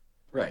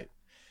 Right.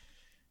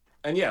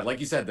 And like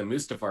you said, the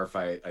Mustafar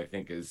fight I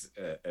think is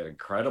an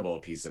incredible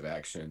piece of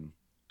action,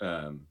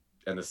 and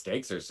the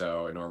stakes are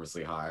so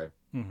enormously high.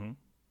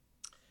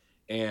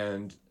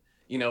 And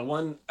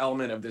one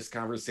element of this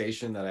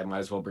conversation that I might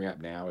as well bring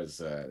up now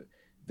is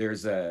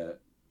there's a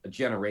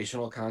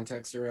generational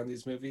context around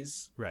these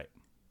movies. Right.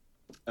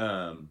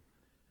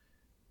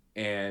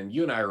 And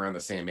you and I are around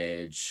the same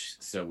age,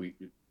 so we,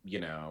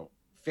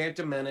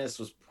 Phantom Menace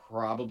was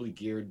probably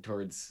geared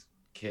towards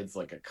kids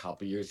like a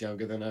couple years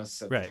younger than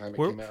us at the time it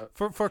came out.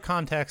 For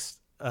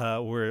context,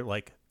 we're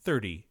like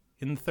 30,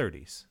 in the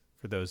 30s,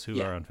 for those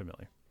who are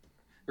unfamiliar.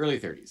 Early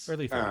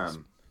 30s.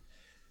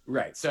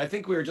 Right. So I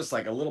think we were just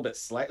like a little bit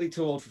slightly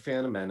too old for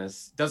Phantom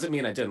Menace. Doesn't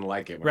mean I didn't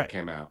like it when it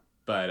came out,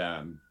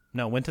 but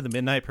no, went to the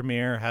midnight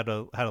premiere, had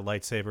a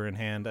lightsaber in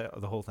hand,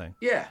 the whole thing.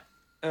 Yeah.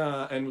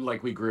 And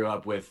like we grew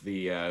up with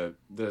the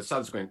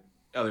subsequent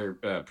other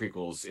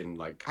prequels in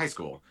like high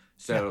school.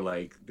 So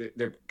like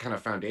they're kind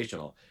of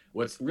foundational.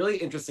 What's really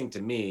interesting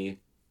to me,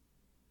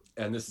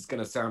 and this is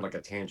going to sound like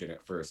a tangent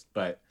at first,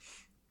 but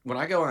when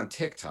I go on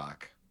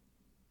TikTok,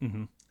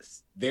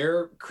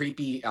 their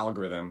creepy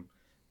algorithm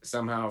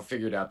somehow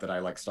figured out that I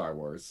like Star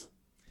Wars.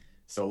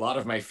 So a lot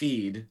of my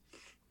feed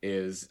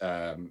is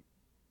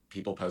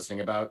people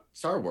posting about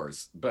Star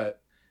Wars,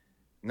 but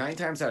 9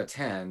 times out of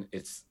 10,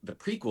 it's the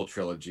prequel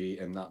trilogy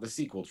and not the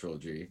sequel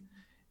trilogy.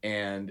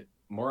 And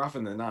more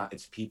often than not,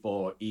 it's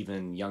people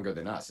even younger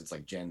than us. It's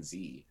like Gen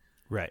Z.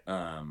 Right.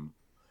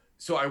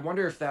 So I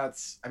wonder if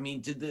that's, I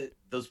mean, did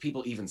those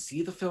people even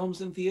see the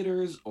films in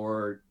theaters,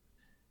 or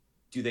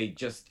do they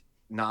just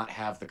not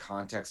have the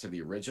context of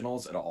the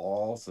originals at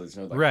all? So there's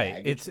no like right.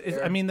 baggage It's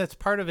there? I mean, that's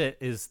part of it.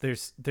 Is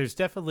there's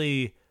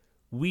definitely,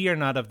 we are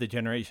not of the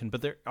generation,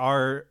 but there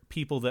are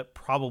people that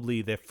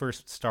probably the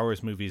first Star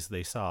Wars movies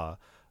they saw,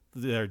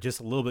 they're just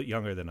a little bit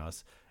younger than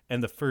us,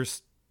 and the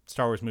first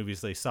Star Wars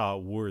movies they saw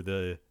were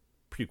the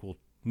prequel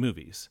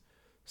movies.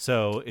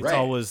 So it's Right.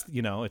 always,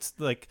 it's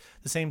like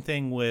the same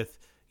thing with,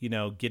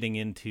 getting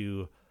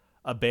into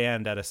a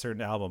band at a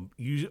certain album.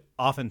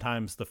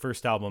 Oftentimes the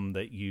first album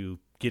that you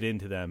get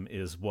into them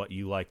is what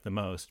you like the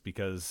most,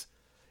 because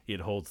it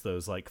holds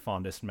those like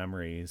fondest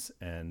memories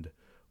and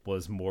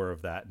was more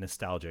of that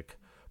nostalgic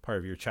part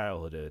of your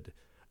childhood.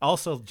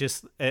 Also,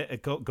 just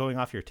going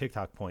off your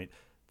TikTok point,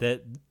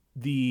 that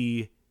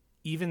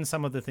even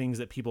some of the things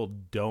that people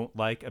don't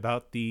like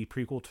about the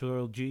prequel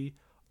trilogy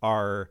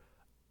are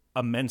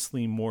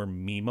immensely more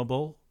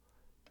memeable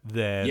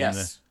than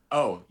Yes.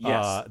 Oh,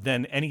 yes.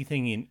 than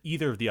anything in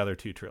either of the other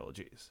two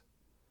trilogies.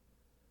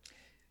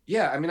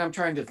 Yeah, I mean, I'm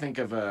trying to think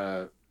of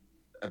a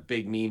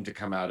big meme to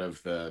come out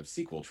of the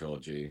sequel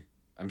trilogy.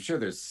 I'm sure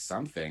there's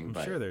something, I'm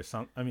but sure there's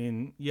some. I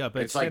mean, yeah,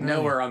 but it's like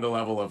generally- nowhere on the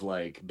level of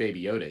like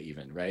Baby Yoda,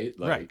 even, right?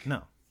 Like, right.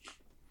 No,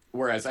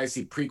 Whereas I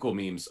see prequel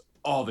memes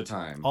all the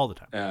time. all the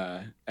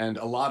time. And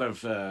a lot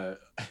of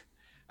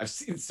I've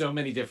seen so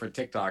many different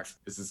TikToks.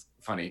 This is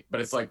funny,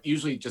 but it's like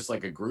usually just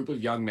like a group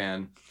of young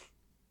men,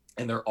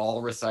 and they're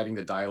all reciting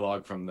the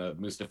dialogue from the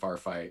Mustafar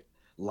fight,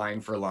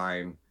 line for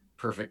line,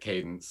 perfect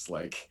cadence.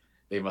 Like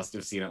they must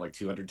have seen it like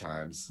 200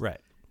 times, Right.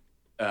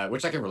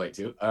 Which I can relate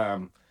to.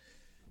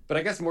 But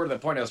I guess more to the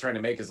point I was trying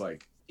to make is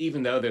like,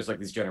 even though there's like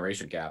these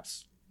generation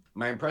gaps,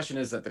 my impression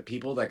is that the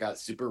people that got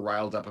super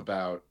riled up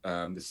about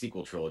the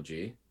sequel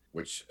trilogy,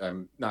 which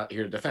I'm not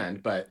here to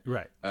defend, but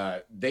Right.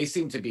 they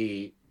seem to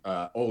be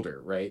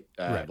older, right?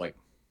 Right. Like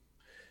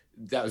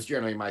that was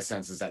generally my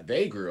sense, is that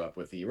they grew up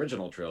with the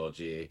original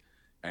trilogy,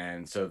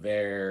 and so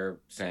they're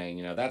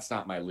saying, that's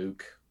not my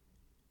Luke,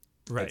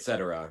 Right.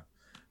 etc.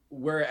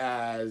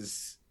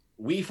 Whereas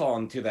we fall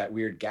into that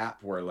weird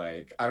gap where,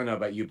 like, I don't know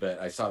about you, but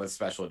I saw the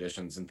special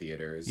editions in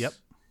theaters.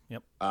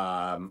 Yep.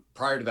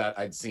 Prior to that,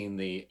 I'd seen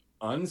the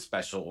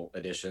unspecial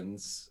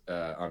editions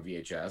on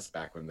VHS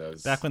back when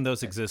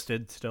those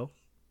existed still.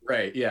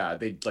 Right, yeah,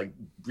 they like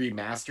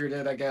remastered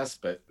it, I guess,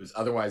 but it was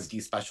otherwise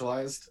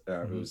despecialized.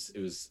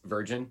 It was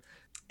Virgin,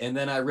 and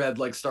then I read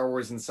like Star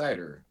Wars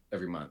Insider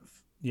every month.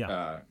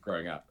 Yeah.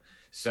 Growing up,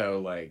 so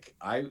like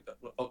I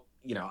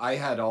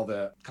had all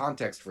the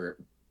context for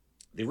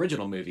the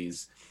original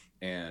movies,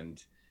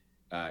 and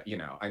I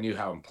knew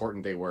how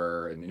important they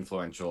were and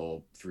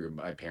influential through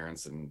my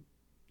parents, and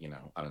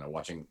I don't know,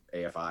 watching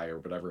AFI or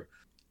whatever.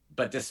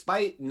 But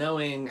despite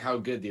knowing how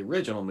good the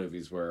original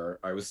movies were,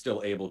 I was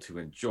still able to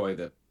enjoy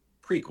the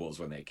prequels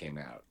when they came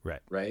out.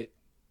 Right.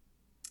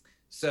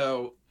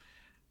 So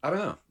I don't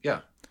know.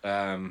 Yeah.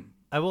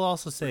 I will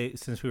also say,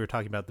 since we were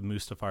talking about the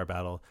Mustafar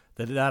battle,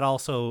 that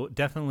also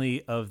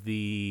definitely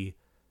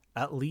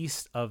at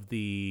least of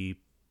the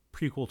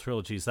prequel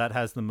trilogies, that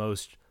has the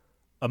most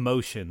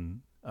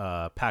emotion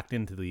packed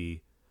into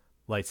the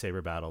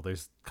lightsaber battle.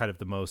 There's kind of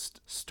the most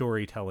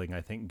storytelling,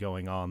 I think,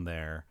 going on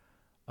there.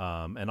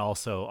 And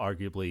also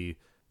arguably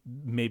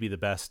maybe the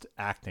best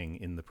acting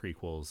in the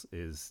prequels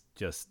is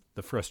just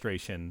the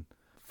frustration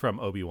from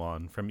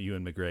Obi-Wan, from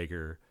Ewan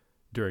McGregor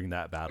during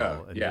that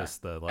battle, and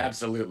just the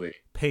absolutely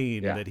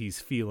pain that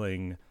he's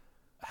feeling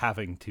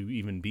having to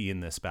even be in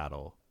this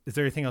battle. Is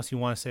there anything else you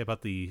want to say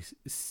about the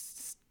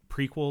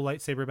prequel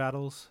lightsaber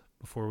battles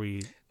before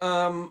we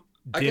I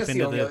guess dip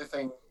into only the other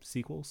thing,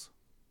 sequels?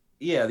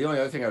 Yeah, the only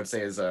other thing I would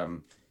say is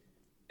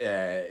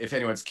if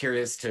anyone's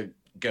curious to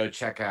go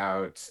check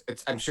out,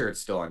 I'm sure it's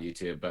still on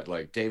YouTube, but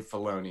like Dave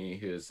Filoni,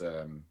 who's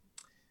the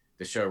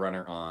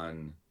showrunner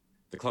on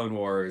the Clone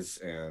Wars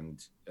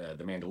and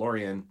the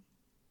Mandalorian,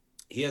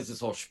 he has this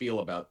whole spiel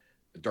about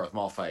the Darth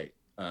Maul fight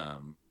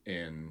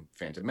in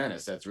Phantom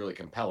Menace that's really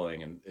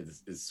compelling, and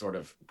is sort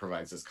of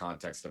provides this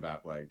context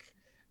about like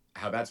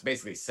how that's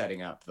basically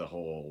setting up the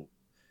whole,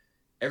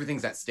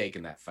 everything's at stake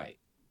in that fight.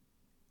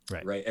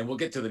 Right. And we'll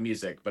get to the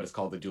music, but it's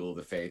called the Duel of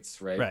the Fates,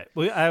 right? Right.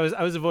 Well, I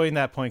was avoiding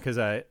that point because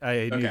I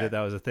knew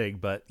that was a thing.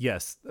 But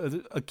yes,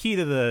 a key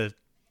to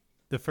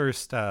the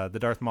first the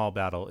Darth Maul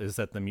battle is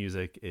that the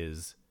music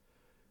is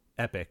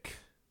epic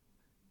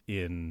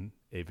in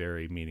a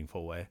very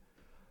meaningful way.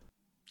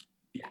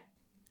 Yeah.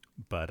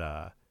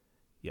 But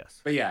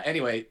yes. But yeah,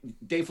 anyway,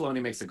 Dave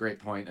Filoni makes a great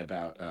point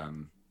about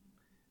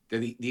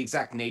the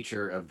exact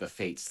nature of the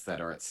fates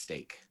that are at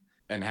stake,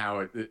 and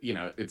how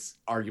it's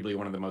arguably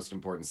one of the most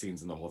important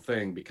scenes in the whole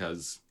thing,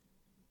 because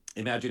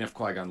imagine if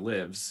Qui-Gon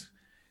lives,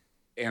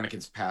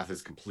 Anakin's path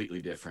is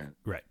completely different.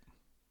 Right.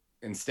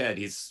 Instead,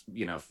 he's,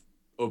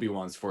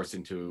 Obi-Wan's forced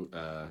into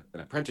an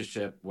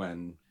apprenticeship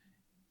when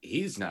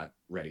he's not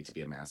ready to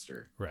be a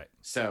master. Right.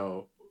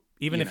 So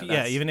even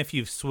if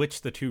you've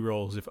switched the two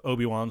roles, if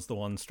Obi-Wan's the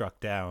one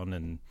struck down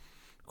and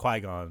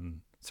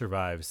Qui-Gon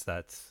survives,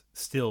 that's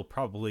still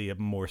probably a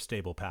more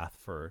stable path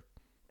for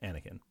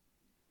Anakin.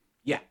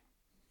 Yeah.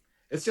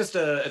 It's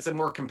a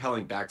more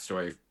compelling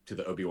backstory to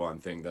the Obi-Wan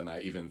thing than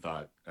I even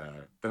thought,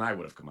 than I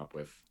would have come up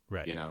with.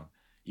 Right. You know,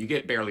 you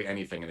get barely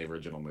anything in the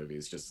original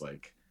movies. Just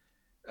like,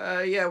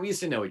 yeah, we used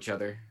to know each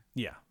other.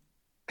 Yeah.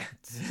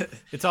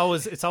 It's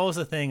always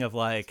a thing of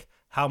like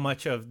how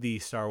much of the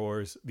Star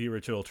Wars, the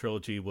original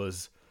trilogy,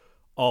 was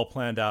all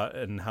planned out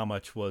and how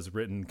much was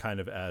written kind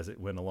of as it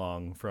went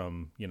along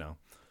from, you know,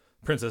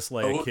 Princess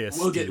Leia kiss.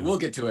 We'll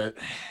get to it.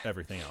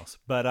 Everything else.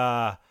 But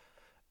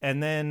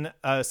and then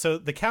so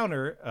the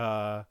counter,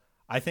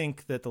 I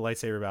think that the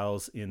lightsaber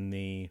battles in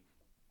the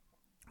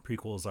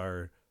prequels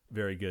are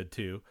very good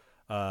too.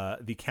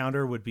 The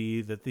counter would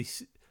be that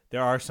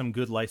there are some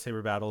good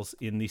lightsaber battles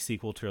in the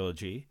sequel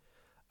trilogy.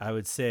 I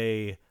would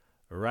say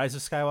Rise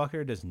of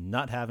Skywalker does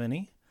not have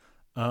any.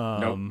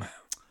 Nope.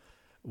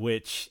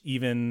 Which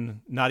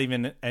not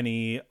even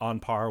any on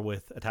par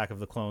with Attack of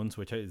the Clones,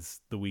 which is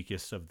the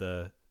weakest of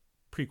the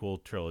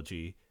prequel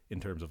trilogy in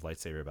terms of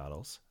lightsaber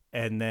battles.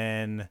 And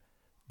then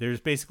there's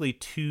basically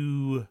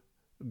two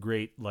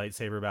great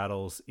lightsaber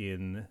battles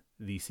in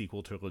the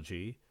sequel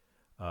trilogy,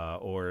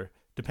 or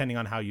depending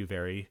on how you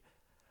vary.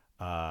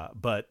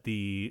 But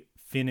the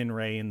Finn and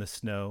Rey in the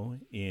snow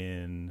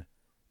in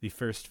the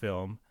first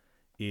film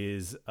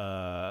is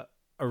a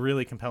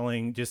really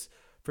compelling, just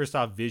first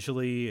off,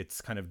 visually, it's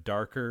kind of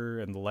darker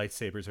and the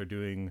lightsabers are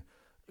doing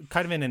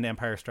kind of in an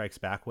Empire Strikes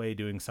Back way,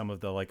 doing some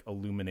of the like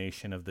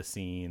illumination of the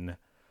scene.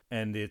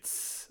 And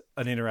it's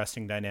an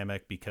interesting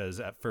dynamic because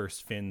at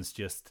first Finn's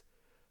just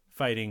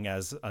fighting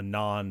as a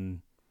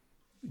non-Jedi,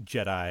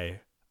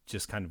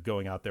 just kind of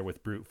going out there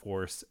with brute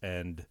force,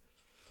 and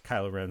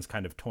Kylo Ren's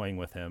kind of toying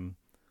with him.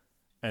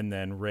 And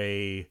then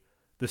Rey,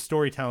 the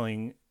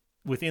storytelling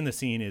within the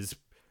scene is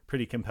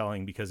pretty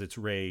compelling because it's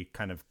Rey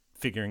kind of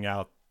figuring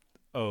out,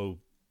 oh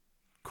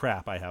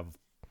crap,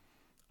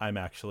 I'm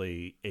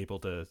actually able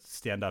to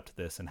stand up to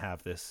this and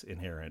have this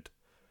inherent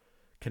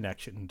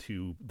connection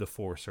to the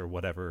Force or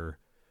whatever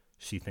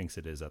she thinks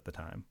it is at the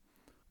time.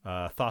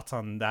 Thoughts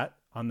on that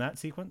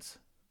sequence?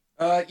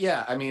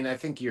 Yeah, I mean, I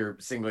think you're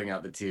singling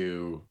out the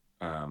two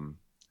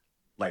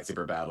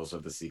lightsaber battles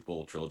of the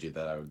sequel trilogy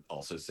that I would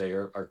also say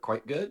are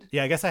quite good.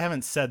 Yeah, I guess I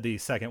haven't said the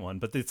second one,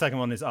 but the second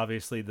one is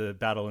obviously the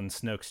battle in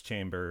Snoke's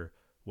chamber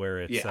where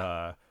it's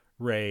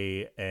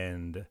Rey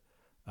and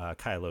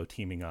Kylo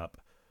teaming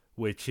up,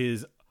 which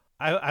is,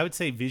 I would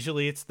say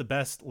visually it's the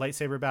best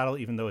lightsaber battle,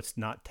 even though it's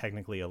not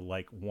technically a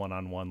like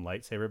one-on-one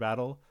lightsaber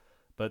battle.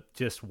 But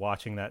just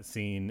watching that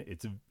scene,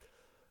 it's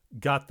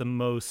got the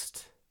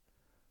most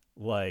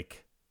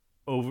like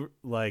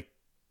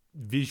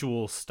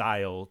visual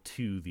style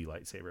to the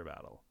lightsaber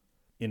battle,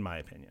 in my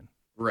opinion.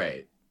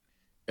 Right.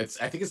 I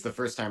think it's the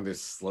first time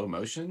there's slow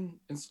motion.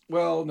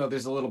 Well, no,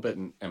 there's a little bit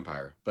in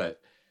Empire,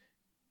 but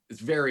it's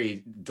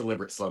very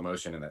deliberate slow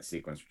motion in that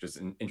sequence, which is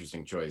an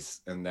interesting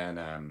choice. And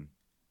then,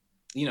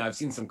 you know, I've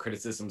seen some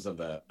criticisms of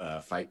the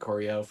fight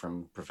choreo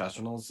from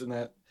professionals in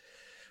that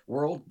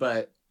world,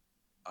 but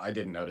I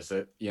didn't notice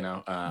it. You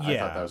know, I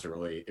thought that was a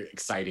really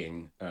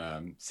exciting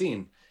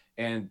scene.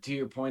 And to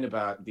your point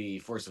about the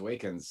Force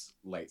Awakens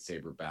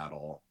lightsaber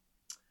battle,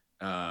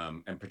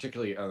 and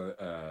particularly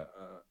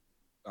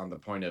on the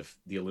point of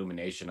the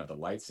illumination of the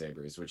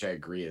lightsabers, which I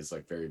agree is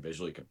like very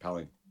visually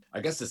compelling. I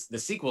guess the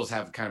sequels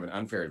have kind of an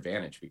unfair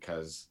advantage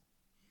because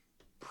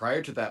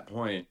prior to that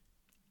point,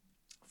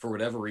 for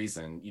whatever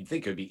reason, you'd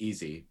think it would be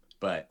easy,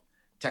 but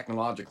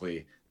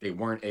technologically, they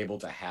weren't able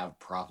to have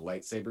prop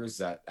lightsabers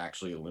that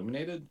actually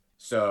illuminated.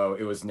 So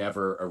it was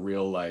never a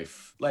real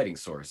life lighting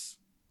source,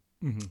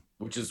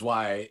 which is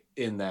why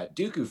in that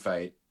Dooku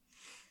fight,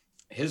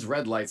 his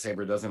red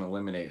lightsaber doesn't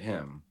illuminate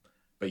him,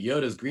 but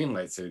Yoda's green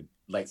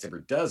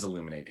lightsaber does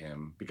illuminate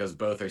him because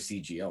both are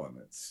CG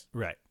elements.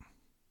 Right.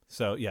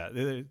 So yeah,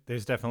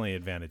 there's definitely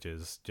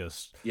advantages.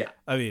 Just yeah,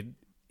 I mean,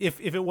 if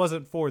it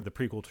wasn't for the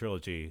prequel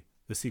trilogy,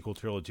 the sequel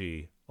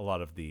trilogy, a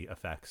lot of the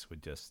effects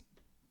would just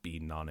be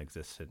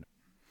non-existent.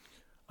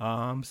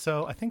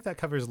 So I think that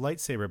covers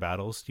lightsaber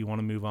battles. Do you want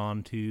to move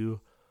on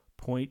to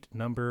ranked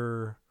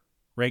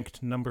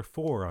number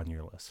 4 on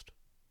your list?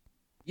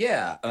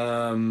 Yeah.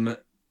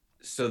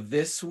 So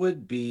this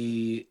would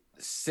be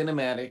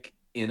cinematic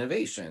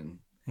innovation,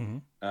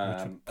 which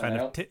kind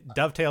of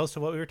dovetails to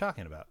what we were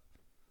talking about.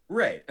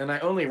 Right. And I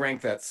only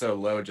rank that so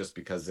low just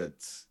because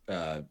it's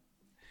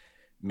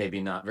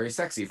maybe not very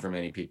sexy for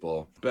many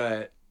people,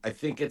 but I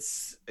think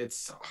it's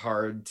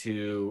hard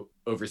to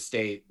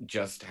overstate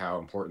just how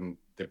important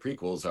the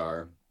prequels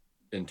are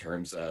in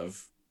terms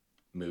of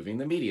moving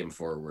the medium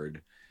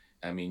forward.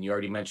 I mean, you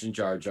already mentioned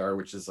Jar Jar,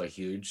 which is a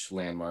huge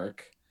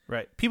landmark.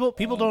 Right. People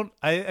don't,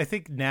 I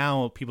think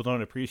now people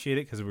don't appreciate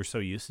it because we're so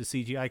used to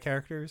CGI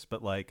characters,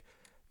 but like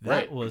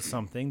that was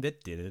something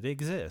that didn't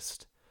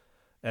exist.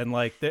 And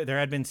like there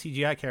had been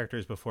CGI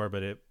characters before,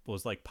 but it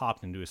was like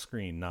popped into a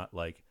screen, not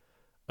like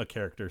a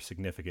character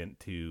significant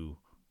to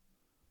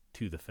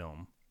the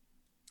film.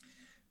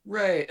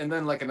 Right. And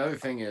then like another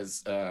thing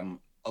is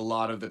a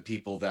lot of the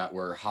people that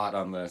were hot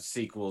on the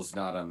sequels,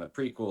 not on the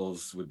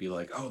prequels, would be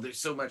like, oh, there's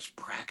so much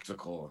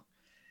practical.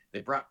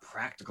 They brought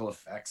practical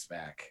effects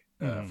back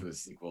for the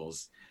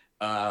sequels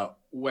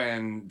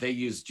when they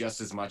used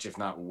just as much, if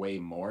not way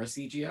more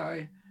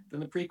CGI than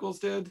the prequels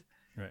did.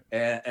 Right.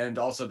 And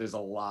also there's a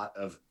lot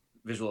of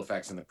visual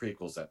effects in the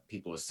prequels that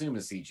people assume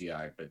is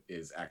CGI, but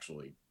is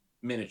actually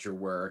miniature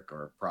work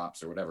or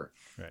props or whatever.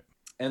 Right.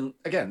 And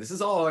again, this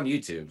is all on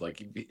YouTube.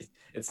 Like,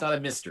 it's not a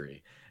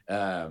mystery.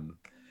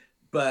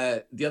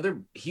 But the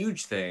other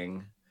huge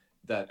thing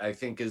that I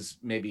think is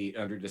maybe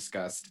under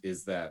discussed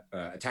is that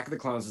Attack of the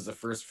Clones is the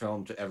first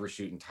film to ever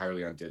shoot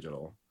entirely on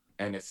digital.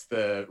 And it's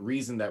the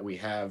reason that we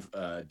have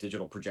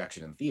digital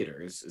projection in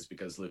theaters is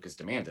because Lucas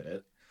demanded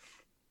it.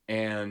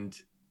 And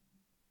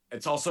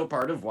it's also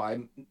part of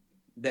why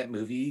that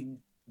movie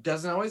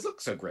doesn't always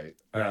look so great.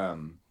 Right.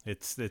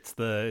 It's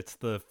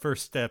the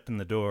first step in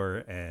the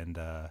door, and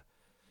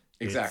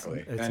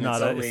exactly.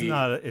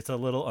 It's a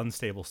little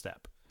unstable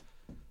step.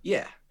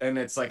 Yeah, and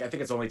it's like I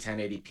think it's only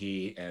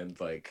 1080p, and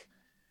like,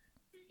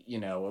 you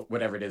know,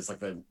 whatever it is, like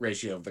the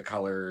ratio of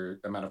the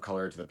amount of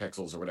color to the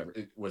pixels or whatever,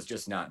 it was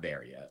just not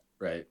there yet,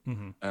 right?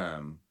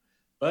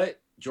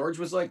 But George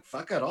was like,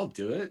 "Fuck it, I'll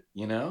do it,"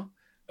 you know,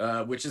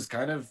 which is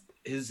kind of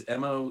his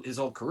MO, his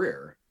whole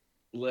career.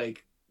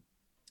 Like,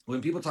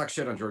 when people talk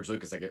shit on George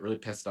Lucas, I get really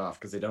pissed off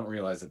because they don't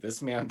realize that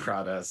this man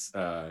brought us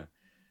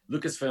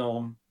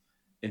Lucasfilm,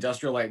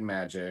 Industrial Light and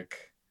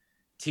Magic,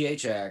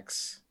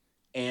 THX,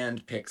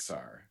 and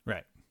Pixar.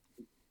 Right.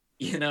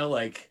 You know,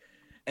 like,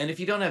 and if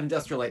you don't have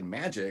Industrial Light and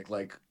Magic,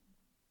 like,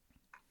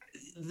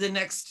 the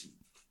next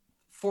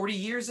 40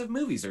 years of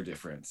movies are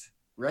different,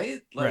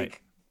 right? Like, right.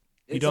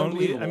 You don't.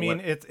 I mean,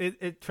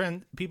 it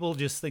trend. People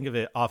just think of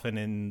it often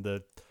in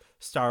the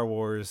Star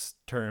Wars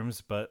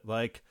terms, but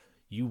like,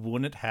 you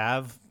wouldn't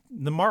have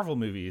the Marvel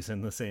movies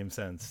in the same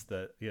sense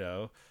that, you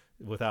know,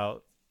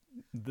 without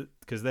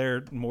because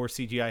they're more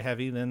CGI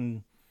heavy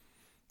than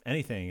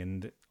anything,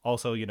 and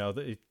also, you know,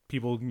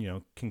 people, you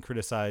know, can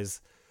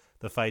criticize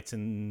the fights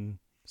in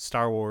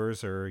Star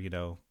Wars or, you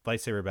know,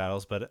 lightsaber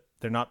battles, but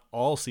they're not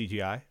all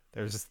CGI.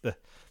 There's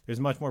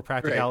much more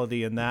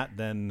practicality in that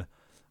than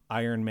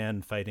Iron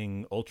Man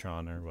fighting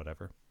Ultron or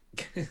whatever.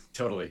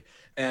 Totally.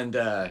 And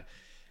I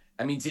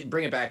mean, to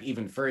bring it back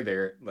even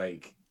further,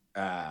 like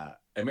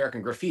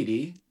American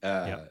Graffiti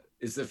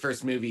is the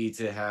first movie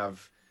to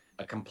have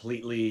a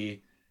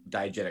completely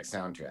diegetic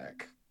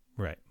soundtrack.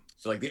 Right.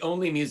 So like the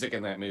only music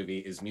in that movie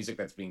is music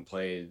that's being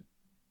played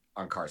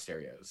on car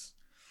stereos.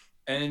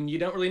 And you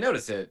don't really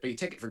notice it, but you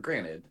take it for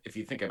granted if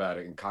you think about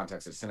it in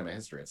context of cinema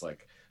history. It's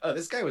like, oh,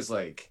 this guy was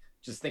like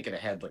just thinking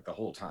ahead like the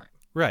whole time.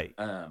 Right.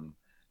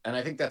 And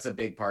I think that's a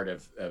big part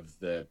of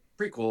the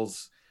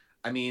prequels.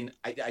 I mean,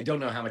 I don't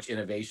know how much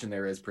innovation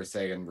there is per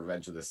se in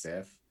Revenge of the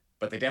Sith,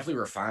 but they definitely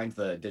refined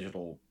the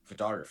digital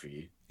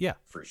photography. Yeah,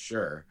 for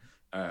sure.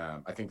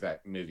 I think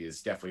that movie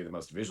is definitely the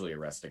most visually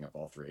arresting of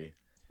all three.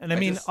 And I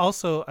mean,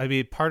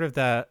 part of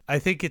that, I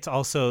think it's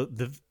also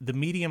the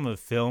medium of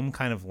film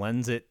kind of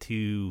lends it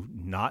to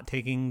not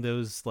taking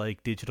those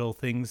like digital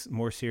things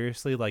more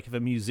seriously. Like if a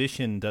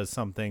musician does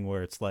something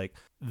where it's like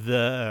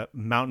the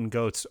Mountain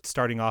Goats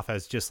starting off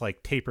as just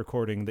like tape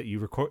recording that he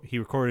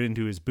recorded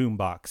into his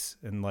boombox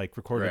and like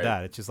recorded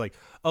that. It's just like,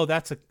 oh,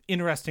 that's an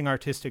interesting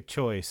artistic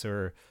choice,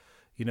 or,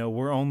 you know,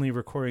 we're only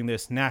recording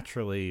this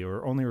naturally,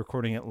 or only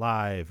recording it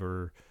live,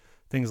 or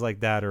things like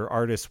that, or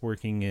artists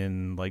working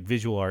in like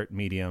visual art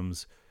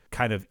mediums.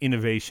 Kind of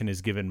innovation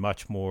is given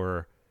much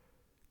more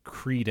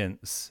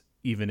credence,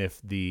 even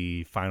if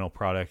the final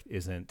product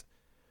isn't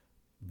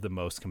the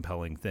most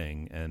compelling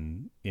thing.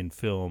 And in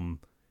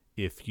film,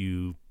 if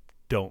you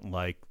don't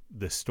like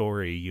the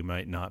story, you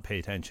might not pay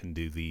attention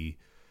to the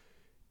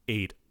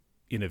 8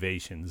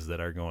 innovations that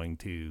are going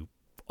to,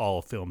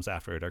 all films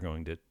after it are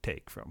going to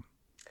take from.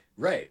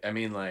 Right. I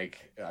mean,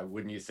 like,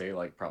 wouldn't you say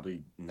like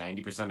probably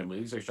 90% of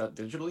movies are shot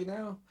digitally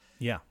now?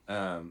 Yeah.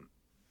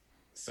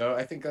 So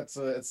I think it's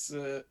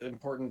an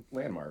important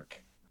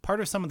landmark. Part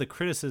of some of the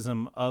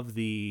criticism of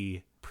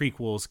the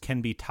prequels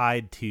can be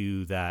tied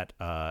to that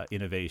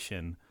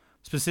innovation.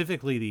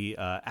 Specifically, the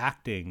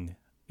acting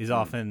is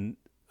often,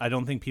 I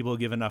don't think people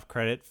give enough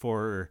credit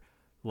for,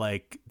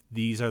 like,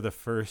 these are the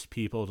first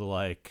people to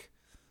like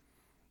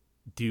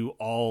do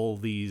all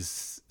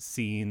these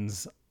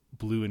scenes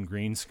blue and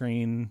green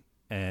screen,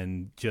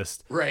 and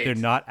just they're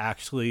not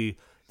actually,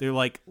 they're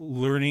like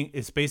learning.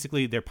 It's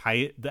basically the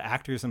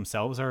actors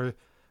themselves are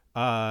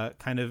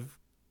kind of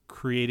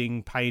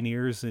creating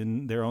pioneers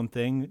in their own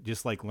thing,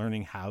 just like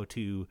learning how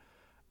to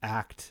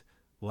act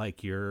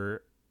like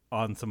you're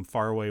on some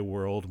faraway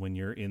world when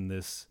you're in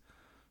this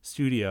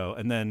studio.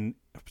 And then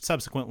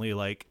subsequently,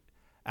 like,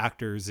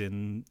 actors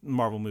in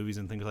Marvel movies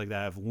and things like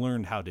that have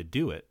learned how to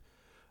do it.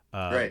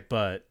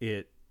 But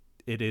it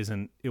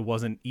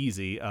wasn't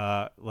easy.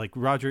 Like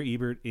Roger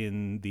Ebert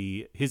in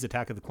his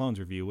Attack of the Clones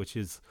review, which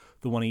is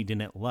the one he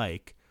didn't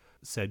like,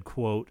 said,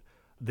 quote,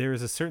 "There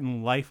is a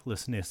certain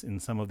lifelessness in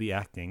some of the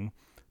acting,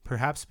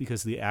 perhaps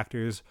because the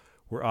actors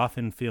were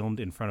often filmed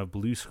in front of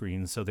blue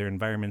screens, so their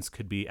environments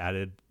could be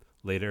added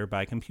later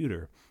by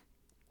computer.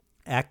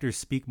 Actors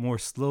speak more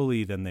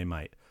slowly than they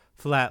might,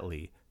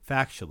 flatly,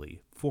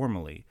 factually,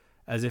 formally,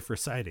 as if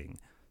reciting.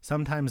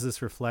 Sometimes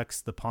this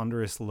reflects the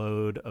ponderous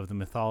load of the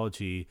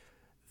mythology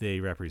they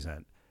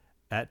represent.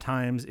 At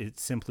times, it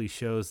simply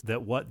shows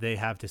that what they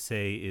have to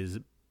say is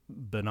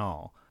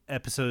banal.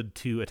 Episode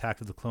 2,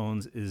 Attack of the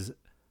Clones, is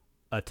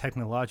a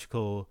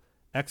technological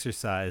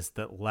exercise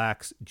that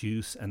lacks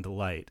juice and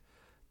delight.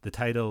 The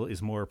title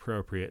is more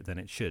appropriate than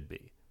it should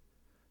be.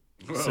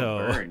 Whoa, So,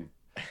 burn.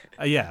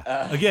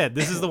 Again,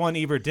 this is the one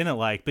Ebert didn't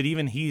like, but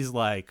even he's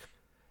like,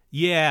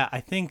 yeah,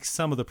 I think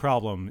some of the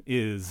problem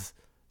is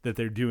that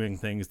they're doing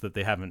things that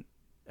they haven't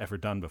ever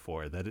done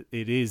before, that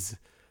it is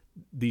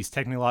these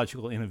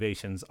technological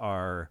innovations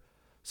are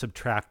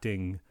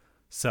subtracting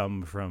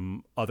some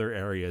from other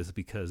areas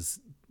because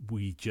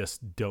we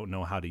just don't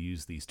know how to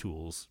use these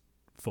tools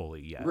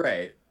fully yet.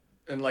 Right.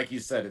 And like you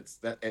said,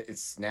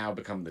 it's now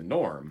become the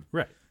norm.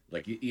 Right.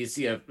 Like you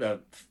see a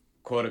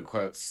quote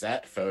unquote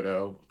set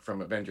photo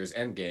from Avengers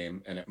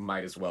Endgame, and it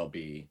might as well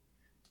be,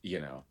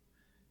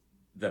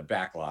 the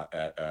backlot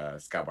at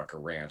Skywalker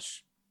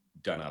Ranch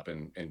done up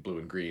in blue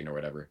and green or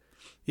whatever.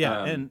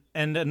 Yeah,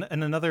 and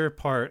another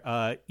part,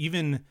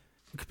 even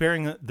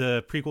comparing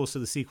the prequels to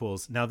the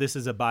sequels. Now, this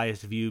is a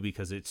biased view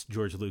because it's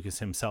George Lucas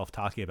himself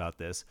talking about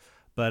this,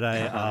 but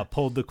I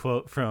pulled the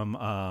quote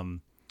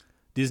from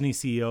Disney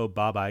CEO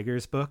Bob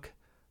Iger's book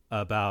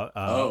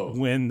about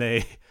when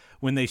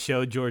they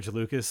showed George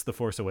Lucas The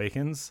Force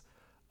Awakens.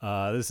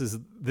 This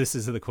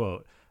is the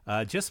quote.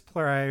 Just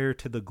prior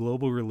to the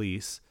global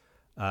release,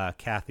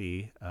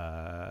 Kathleen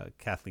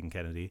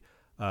Kennedy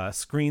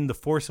screened The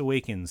Force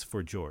Awakens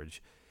for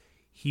George.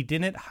 He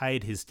didn't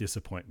hide his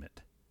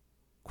disappointment.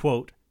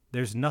 Quote,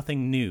 "There's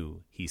nothing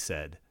new," he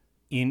said.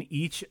 In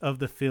each of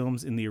the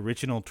films in the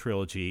original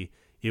trilogy,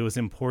 it was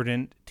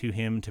important to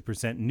him to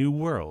present new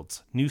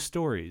worlds, new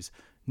stories,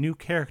 new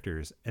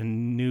characters,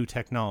 and new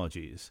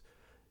technologies.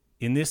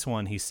 In this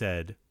one, he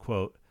said,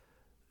 quote,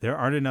 "There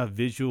aren't enough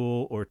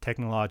visual or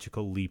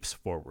technological leaps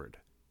forward."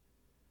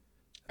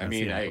 I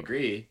mean, I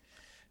agree.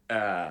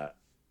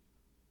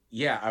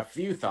 Yeah, a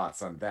few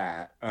thoughts on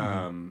that.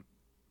 I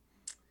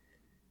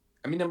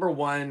mean, number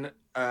one,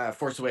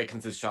 Force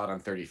Awakens is shot on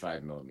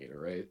 35 millimeter,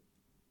 right?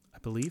 I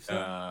believe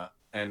so.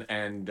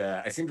 And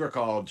I seem to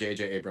recall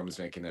J.J. Abrams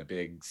making a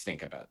big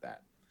stink about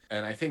that.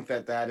 And I think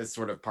that is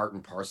sort of part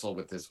and parcel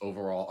with this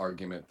overall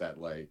argument that,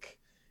 like,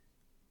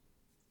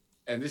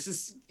 and this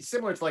is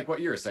similar to like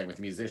what you were saying with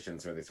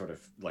musicians, where they sort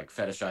of like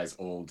fetishize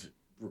old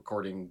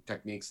recording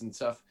techniques and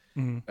stuff,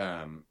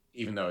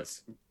 even though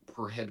it's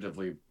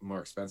prohibitively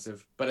more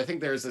expensive. But I think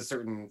there's a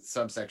certain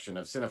subsection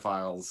of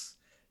cinephiles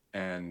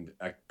and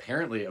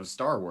apparently of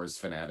Star Wars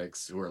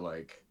fanatics who are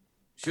like,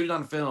 shoot it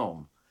on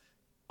film,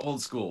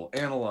 old school,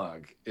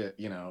 analog,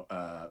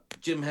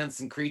 Jim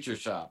Henson Creature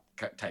Shop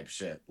type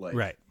shit, like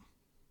right.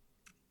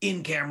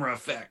 In-camera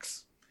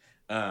effects,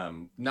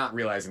 not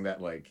realizing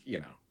that, like,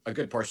 a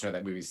good portion of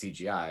that movie is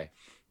CGI.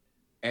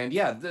 And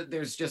yeah,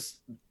 there's just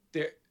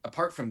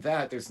apart from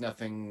that, there's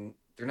nothing.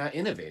 They're not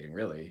innovating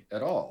really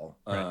at all.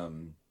 Right.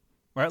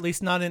 Or at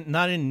least not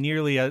in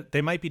nearly.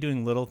 They might be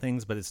doing little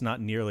things, but it's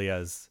not nearly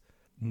as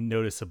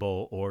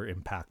noticeable or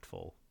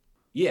impactful.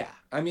 Yeah,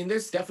 I mean,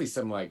 there's definitely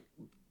some like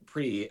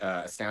pretty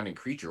astounding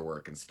creature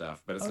work and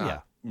stuff, but it's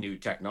not new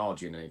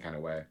technology in any kind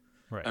of way.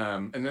 Right.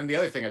 And then the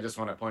other thing I just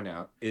want to point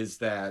out is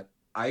that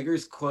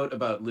Iger's quote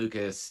about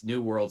Lucas,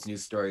 new worlds, new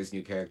stories,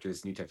 new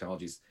characters, new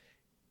technologies.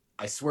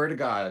 I swear to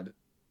God,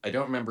 I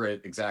don't remember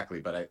it exactly,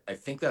 but I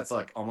think that's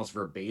like almost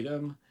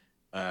verbatim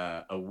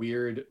a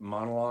weird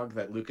monologue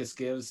that Lucas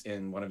gives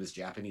in one of his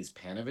Japanese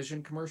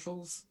Panavision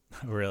commercials.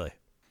 Really?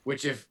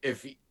 Which if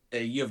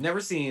you have never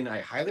seen,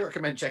 I highly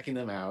recommend checking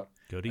them out.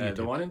 Go to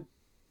YouTube.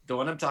 The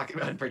one I'm talking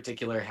about in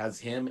particular has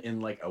him in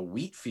like a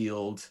wheat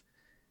field,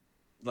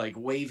 like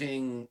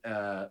waving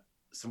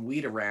some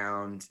wheat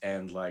around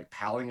and like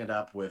palling it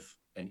up with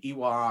an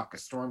Ewok, a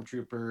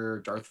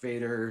stormtrooper, Darth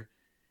Vader,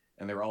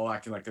 and they're all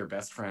acting like they're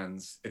best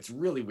friends. It's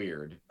really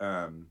weird.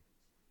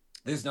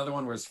 There's another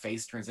one where his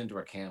face turns into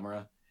a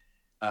camera.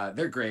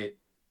 They're great.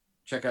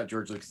 Check out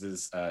George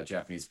Lucas's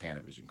Japanese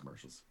Panavision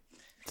commercials.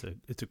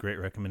 It's a great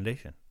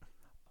recommendation.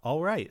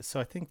 All right, so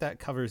I think that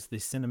covers the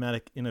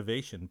cinematic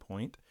innovation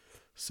point.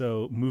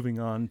 So moving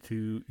on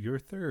to your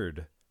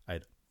third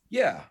item.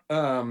 Yeah.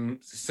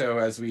 So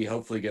as we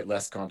hopefully get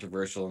less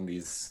controversial in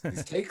these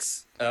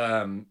takes,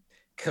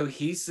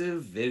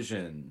 cohesive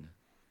vision.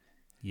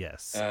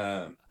 Yes.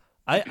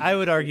 I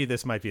would argue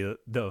this might be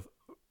the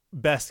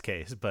best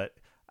case, but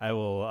I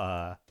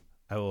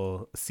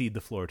will cede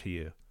the floor to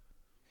you.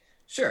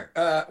 Sure.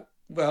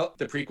 Well,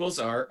 the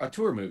prequels are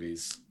auteur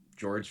movies.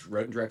 George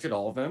wrote and directed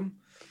all of them.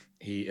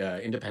 He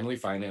independently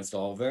financed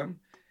all of them,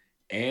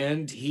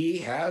 and he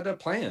had a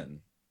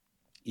plan.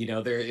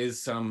 There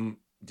is some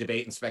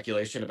debate and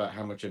speculation about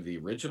how much of the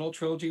original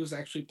trilogy was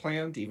actually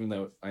planned, even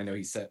though I know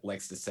he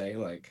likes to say,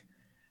 like,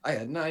 I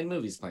had 9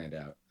 movies planned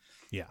out.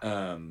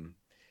 Yeah.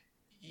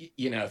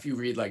 If you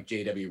read like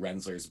J.W.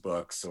 Rensler's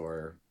books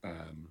or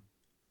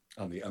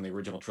on the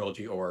original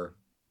trilogy, or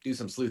do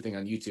some sleuthing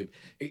on YouTube,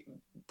 it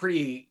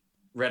pretty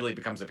readily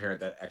becomes apparent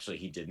that actually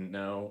he didn't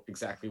know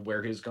exactly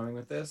where he was going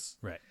with this.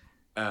 Right.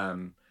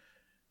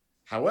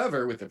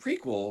 However, with the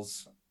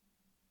prequels,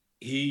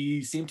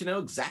 he seemed to know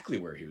exactly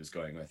where he was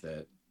going with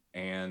it.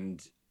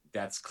 And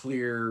that's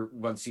clear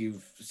once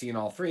you've seen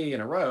all three in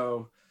a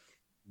row,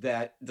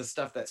 that the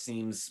stuff that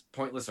seems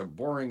pointless or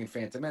boring in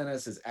Phantom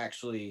Menace is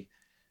actually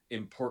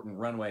important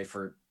runway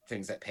for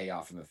things that pay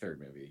off in the third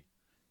movie.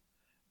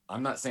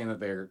 I'm not saying that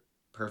they're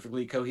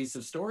perfectly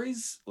cohesive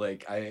stories.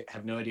 Like, I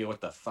have no idea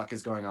what the fuck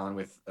is going on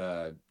with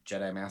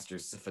Jedi Master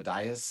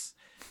Sifo-Dyas.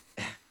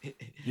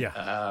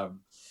 Yeah.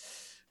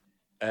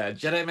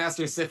 Jedi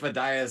Master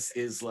Sifo-Dyas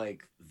is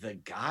like the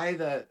guy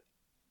that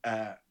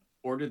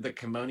ordered the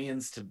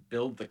Kamonians to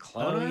build the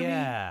clone army.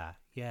 Yeah.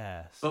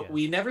 Yes. But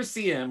we never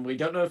see him. We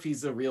don't know if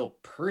he's a real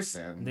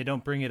person. They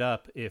don't bring it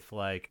up if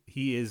like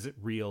he is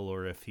real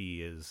or if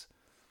he is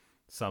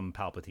some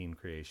Palpatine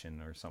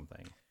creation or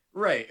something.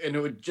 Right. And it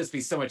would just be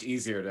so much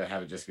easier to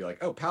have it just be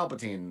like, oh,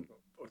 Palpatine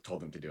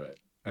told him to do it.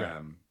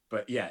 Right.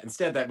 But yeah,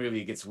 instead that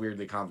movie gets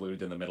weirdly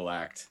convoluted in the middle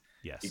act.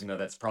 Yes. Even though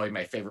that's probably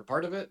my favorite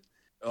part of it.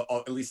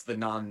 At least the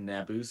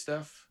non-Naboo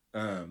stuff.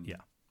 Yeah.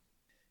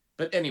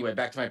 But anyway,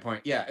 back to my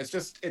point. Yeah, it's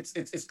just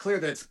it's clear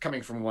that it's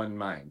coming from one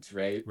mind,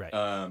 right? Right.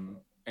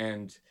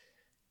 And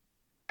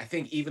I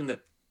think even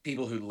the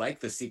people who like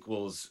the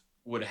sequels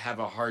would have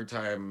a hard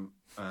time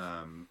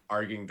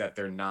arguing that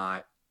they're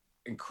not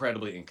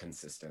incredibly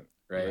inconsistent,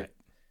 right?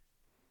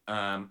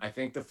 I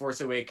think The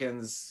Force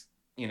Awakens,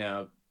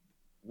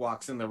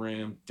 walks in the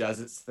room, does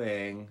its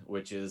thing,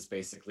 which is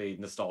basically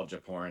nostalgia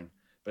porn,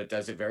 but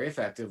does it very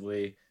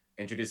effectively,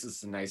 introduces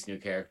some nice new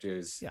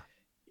characters. Yeah.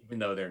 Even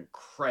though they're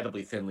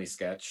incredibly thinly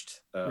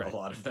sketched, a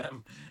lot of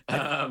them.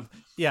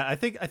 Yeah, I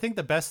think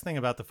the best thing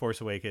about The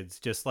Force Awakens,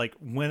 just like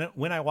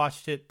when I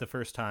watched it the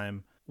first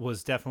time,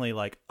 was definitely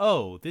like,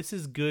 oh, this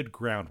is good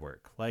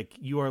groundwork. Like,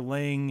 you are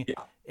laying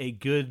a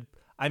good.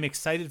 I'm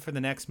excited for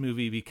the next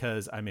movie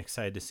because I'm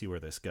excited to see where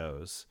this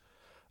goes,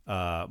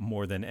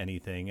 more than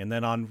anything. And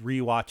then on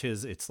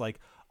rewatches, it's like,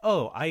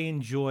 oh, I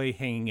enjoy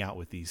hanging out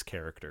with these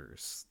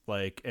characters,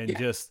 like, and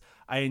just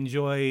I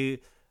enjoy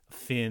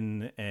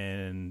Finn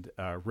and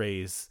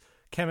Rey's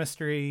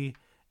chemistry,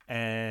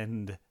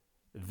 and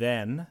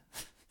then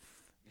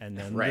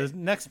the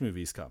next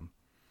movies come.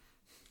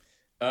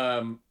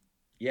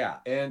 Yeah,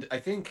 and I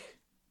think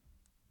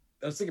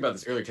I was thinking about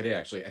this earlier today.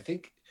 Actually, I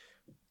think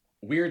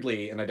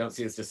weirdly, and I don't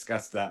see this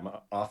discussed that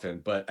often,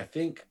 but I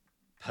think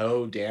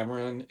Poe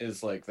Dameron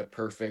is like the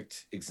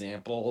perfect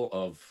example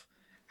of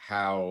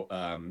how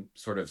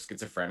sort of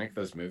schizophrenic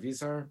those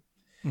movies are.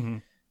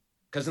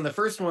 Because in the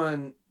first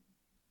one,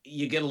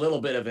 you get a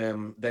little bit of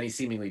him, then he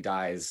seemingly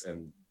dies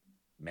and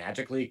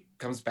magically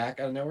comes back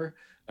out of nowhere,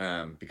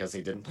 because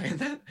he didn't plan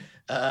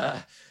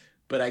that.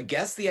 But I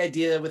guess the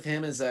idea with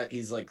him is that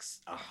he's like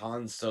a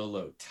Han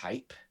Solo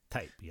type.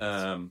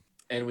 Yes.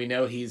 And we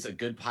know he's a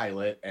good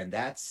pilot, and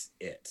that's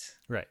it.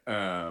 Right.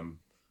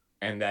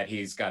 And that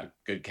he's got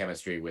good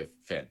chemistry with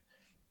Finn.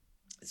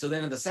 So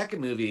then in the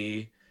second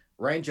movie,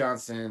 Rian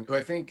Johnson, who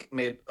I think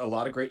made a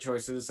lot of great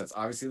choices, that's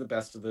obviously the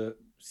best of the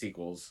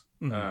sequels.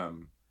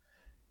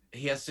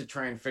 He has to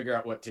try and figure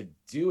out what to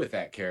do with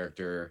that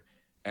character,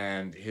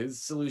 and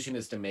his solution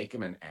is to make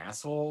him an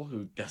asshole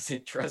who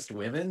doesn't trust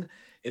women.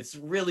 It's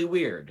really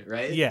weird,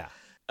 right? Yeah.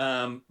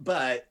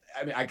 But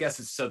I mean, I guess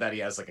it's so that he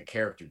has like a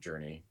character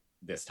journey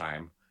this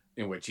time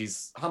in which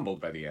he's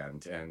humbled by the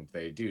end, and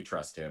they do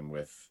trust him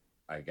with,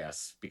 I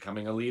guess,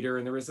 becoming a leader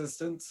in the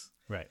Resistance.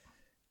 Right.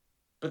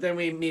 But then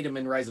we meet him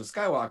in Rise of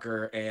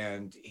Skywalker,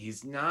 and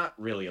he's not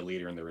really a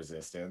leader in the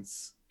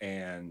Resistance,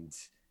 and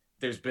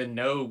there's been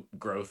no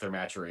growth or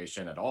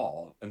maturation at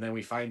all. And then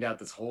we find out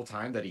this whole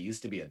time that he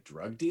used to be a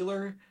drug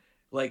dealer.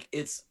 Like,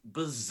 it's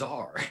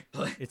bizarre.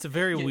 It's a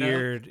very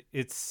weird.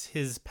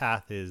 His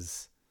path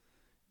is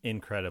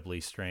incredibly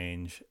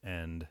strange,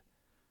 and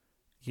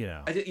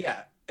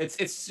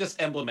it's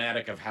just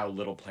emblematic of how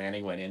little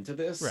planning went into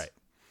this. Right.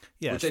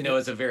 Yeah. Which I know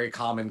is a very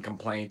common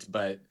complaint,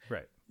 but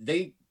right.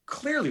 They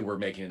clearly were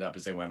making it up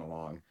as they went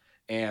along.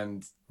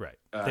 And right.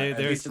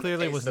 There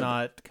clearly was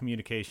not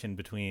communication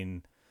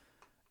between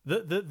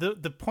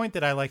the point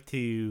that I like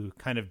to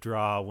kind of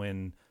draw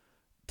when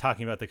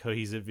talking about the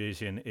cohesive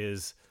vision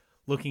is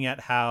looking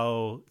at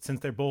how,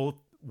 since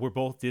were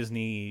both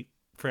Disney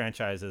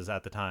franchises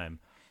at the time,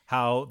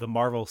 how the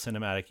Marvel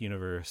Cinematic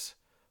Universe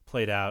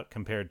played out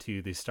compared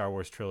to the Star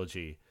Wars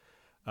trilogy,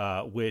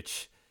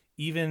 which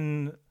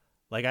even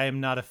like I am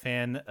not a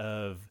fan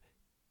of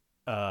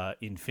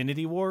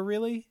Infinity War,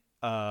 really,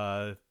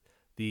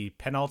 the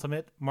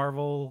penultimate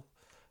Marvel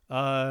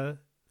kind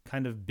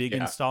of big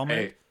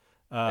installment.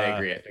 I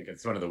agree. I think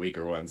it's one of the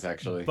weaker ones,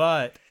 actually.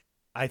 But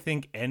I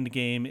think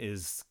Endgame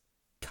is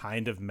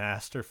kind of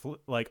masterful,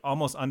 like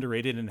almost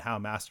underrated in how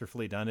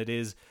masterfully done it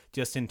is,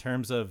 just in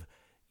terms of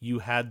you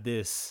had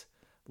this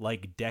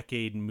like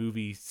decade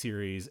movie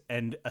series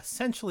and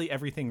essentially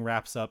everything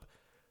wraps up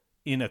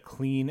in a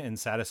clean and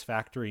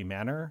satisfactory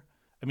manner.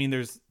 I mean,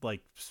 there's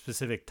like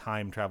specific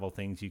time travel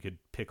things you could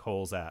pick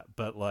holes at,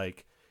 but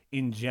like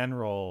in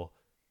general,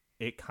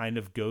 it kind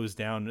of goes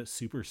down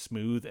super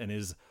smooth and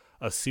is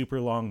a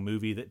super long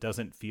movie that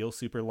doesn't feel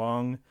super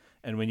long.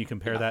 And when you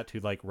compare that to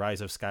like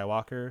Rise of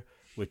Skywalker,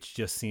 which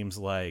just seems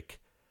like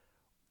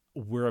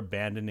we're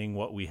abandoning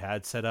what we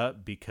had set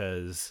up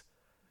because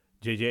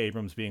J.J.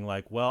 Abrams being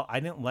like, well, I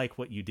didn't like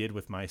what you did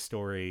with my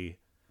story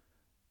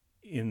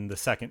in the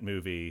second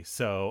movie,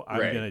 so I'm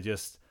going to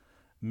just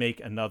make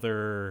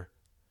another...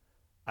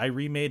 I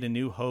remade A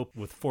New Hope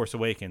with Force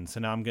Awakens,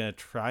 so now I'm going to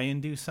try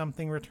and do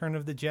something Return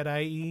of the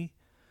Jedi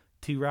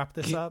to wrap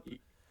this up.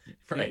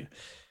 Right.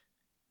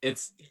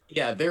 It's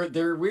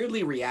they're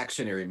weirdly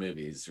reactionary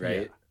movies,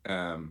 right?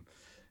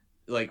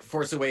 Like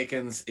Force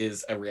Awakens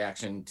is a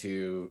reaction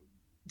to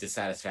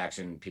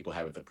dissatisfaction people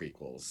had with the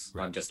prequels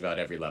on just about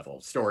every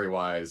level,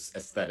 story-wise,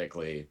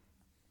 aesthetically,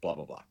 blah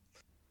blah blah.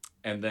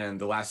 And then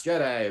The Last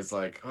Jedi is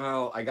like,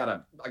 well, I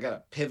gotta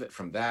pivot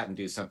from that and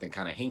do something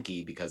kind of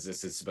hinky because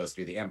this is supposed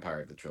to be the Empire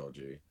of the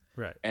trilogy,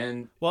 right?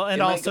 And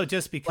also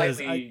just because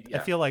slightly, I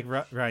feel like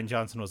Rian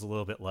Johnson was a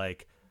little bit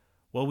like,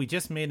 well, we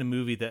just made a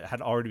movie that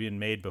had already been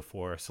made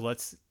before, so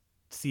let's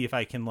see if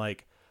I can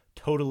like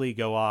totally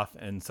go off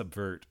and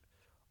subvert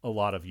a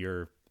lot of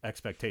your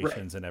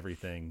expectations and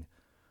everything.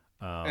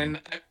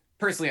 And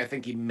personally, I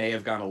think he may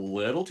have gone a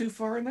little too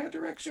far in that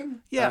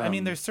direction. Yeah, I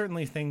mean, there's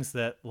certainly things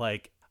that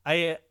like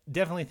I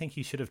definitely think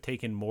he should have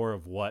taken more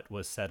of what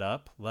was set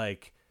up.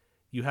 Like,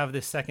 you have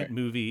this second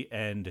movie,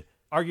 and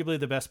arguably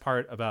the best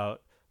part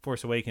about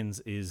Force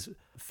Awakens is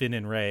Finn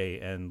and Rey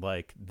and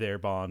like their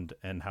bond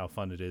and how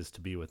fun it is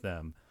to be with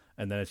them.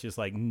 And then it's just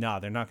like, nah,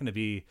 they're not going to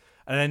be.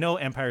 And I know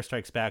Empire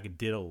Strikes Back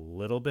did a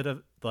little bit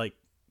of like,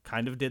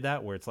 kind of did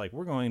that, where it's like,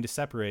 we're going to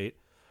separate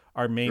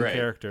our main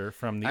character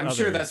from the other. I'm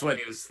sure that's what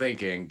he was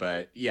thinking,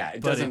 but yeah,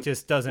 it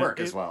just doesn't work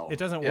as well. It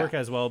doesn't work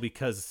as well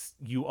because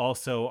you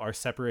also are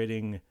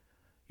separating.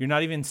 You're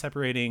not even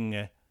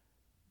separating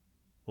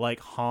like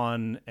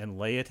Han and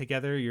Leia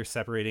together. You're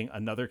separating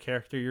another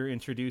character you're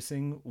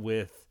introducing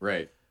with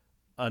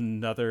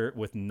another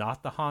with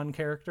not the Han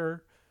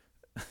character.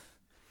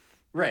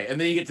 Right,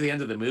 and then you get to the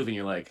end of the movie and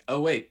you're like,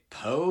 oh wait,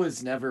 Poe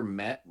has never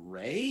met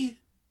Rey?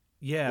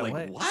 Yeah,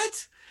 like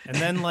what? And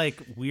then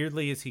like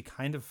weirdly, is he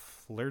kind of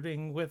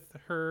flirting with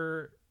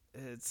her?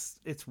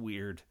 It's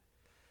weird.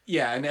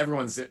 Yeah, and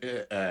everyone's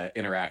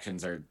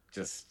interactions are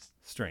just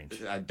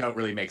strange. Don't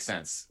really make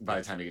sense by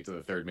the time you get to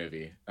the third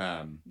movie.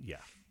 Yeah,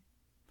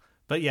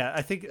 but yeah,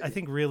 I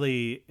think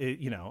really,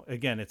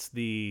 again, it's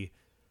the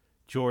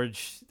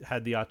George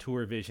had the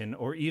auteur vision,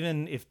 or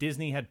even if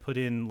Disney had put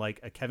in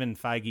like a Kevin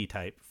Feige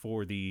type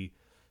for the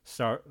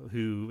Star,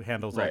 who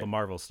handles all the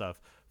Marvel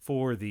stuff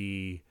for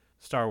the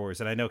Star Wars,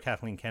 and I know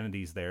Kathleen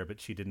Kennedy's there,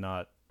 but she did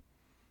not.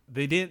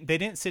 They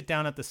didn't sit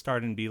down at the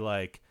start and be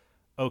like,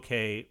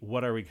 okay,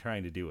 what are we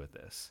trying to do with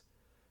this?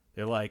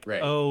 They're like,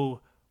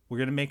 oh, we're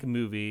going to make a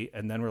movie.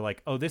 And then we're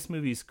like, oh, this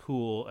movie's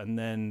cool. And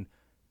then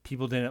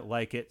people didn't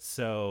like it.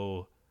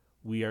 So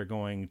we are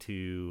going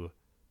to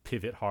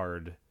pivot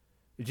hard.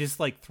 Just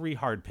like 3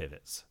 hard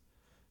pivots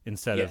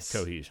instead of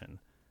cohesion.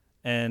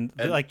 And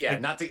like,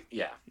 not to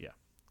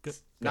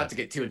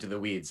get too into the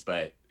weeds,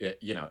 but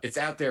it's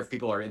out there if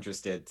people are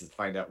interested to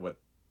find out what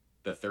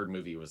the third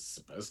movie was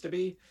supposed to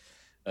be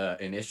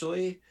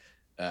initially,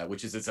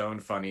 which is its own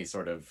funny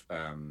sort of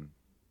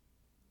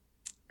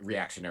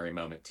reactionary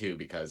moment too,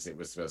 because it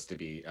was supposed to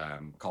be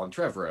Colin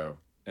Trevorrow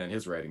and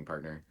his writing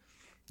partner.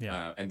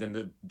 And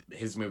then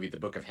his movie, The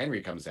Book of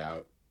Henry, comes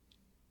out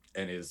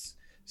and is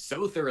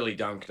so thoroughly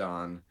dunked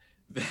on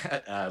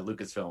that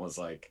Lucasfilm was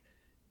like,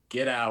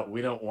 get out,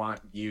 we don't want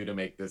you to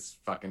make this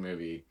fucking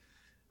movie.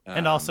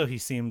 And also he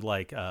seemed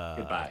like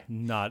goodbye.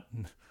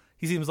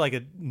 He seems like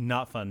a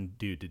not fun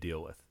dude to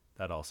deal with.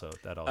 That also.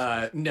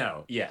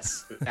 No,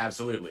 yes,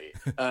 absolutely.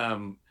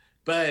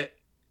 But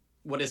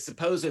what is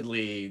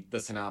supposedly the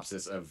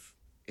synopsis of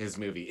his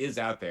movie is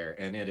out there,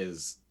 and it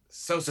is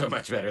so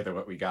much better than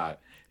what we got.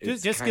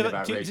 It's just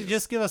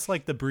give us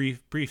like the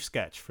brief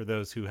sketch for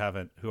those who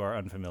are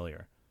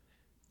unfamiliar.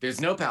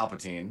 There's no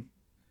Palpatine.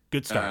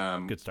 Good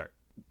start. Good start.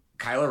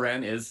 Kylo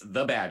Ren is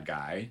the bad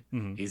guy.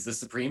 Mm-hmm. He's the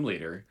supreme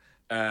leader.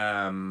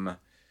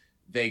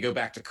 They go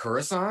back to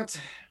Coruscant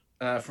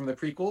from the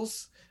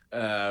prequels,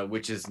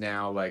 which is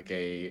now like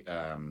a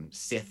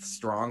Sith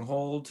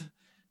stronghold.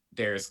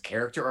 There's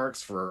character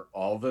arcs for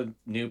all the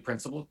new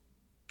principal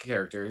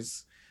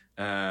characters.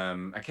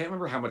 I can't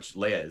remember how much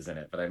Leia is in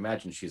it, but I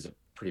imagine she's a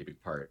pretty big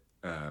part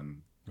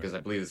because I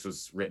believe this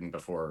was written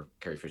before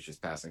Carrie Fisher's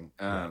passing.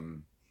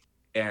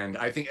 And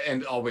I think,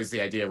 and always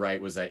the idea,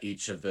 was that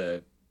each of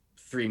the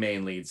 3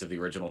 main leads of the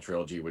original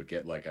trilogy would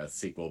get like a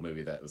sequel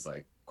movie that was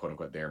like quote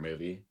unquote their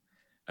movie.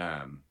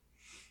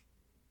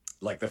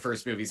 Like the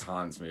first movie's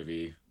Han's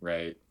movie,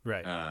 right?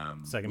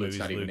 Second movie's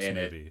Luke's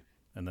movie,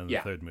 and then the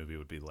third movie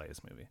would be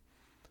Leia's movie.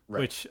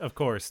 Which, of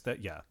course,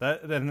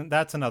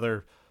 that's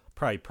another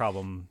probably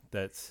problem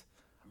that's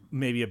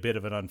maybe a bit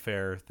of an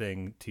unfair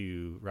thing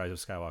to Rise of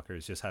Skywalker,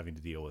 is just having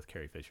to deal with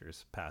Carrie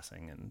Fisher's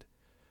passing and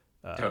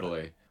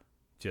totally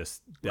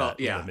just that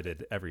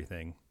limited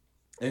everything.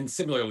 And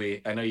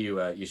similarly, I know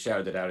you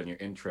shouted it out in your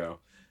intro,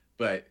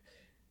 but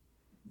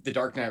The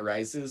Dark Knight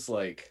Rises,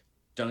 like,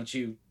 don't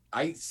you?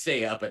 I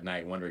stay up at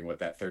night wondering what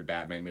that third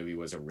Batman movie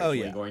was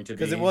originally going to be.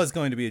 Because it was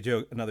going to be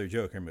another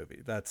Joker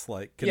movie. That's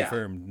like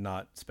confirmed,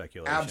 not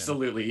speculation.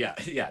 Absolutely,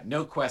 yeah,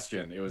 no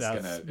question. It was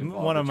going to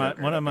involve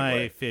one of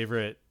my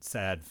favorite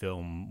sad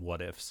film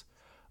what ifs.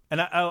 And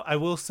I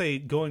will say,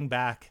 going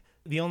back,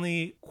 the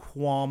only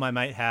qualm I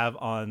might have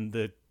on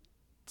the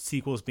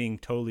sequels being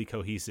totally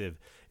cohesive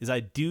is I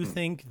do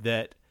think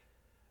that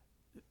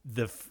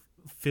the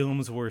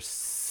films were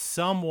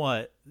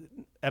somewhat,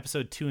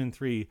 episode 2 and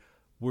 3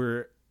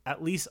 were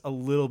at least a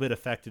little bit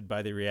affected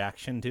by the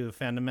reaction to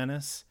Phantom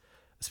Menace.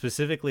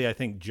 Specifically, I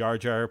think Jar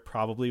Jar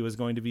probably was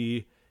going to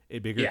be a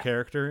bigger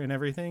character in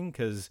everything,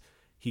 because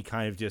he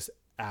kind of just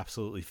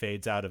absolutely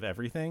fades out of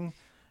everything.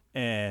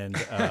 And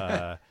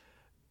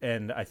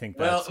and I think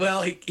that's...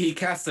 Well, he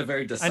casts a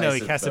very decisive... I know,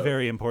 he casts a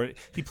very important...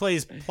 He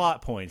plays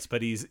plot points,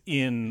 but he's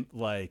in,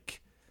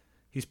 like...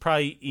 He's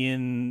probably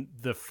in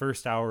the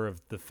first hour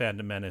of the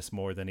Phantom Menace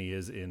more than he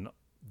is in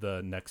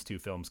the next two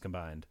films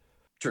combined.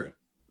 True.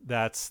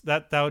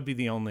 That would be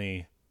the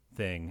only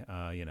thing,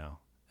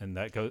 and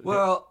that goes...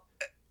 Well,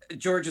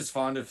 George is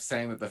fond of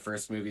saying that the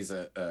first movie's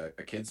a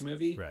kid's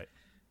movie. Right.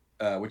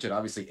 Which it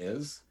obviously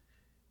is.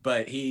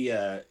 But he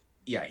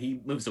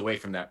moves away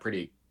from that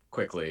pretty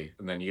quickly,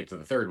 and then you get to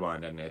the third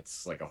one, and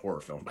it's like a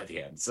horror film by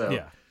the end. So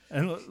yeah.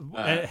 And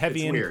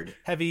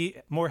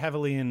more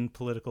heavily in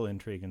political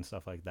intrigue and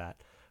stuff like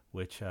that,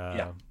 which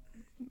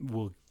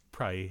we'll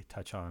probably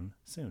touch on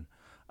soon.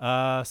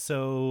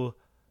 So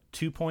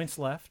 2 points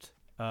left.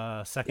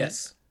 Second,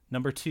 yes.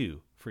 Number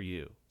 2 for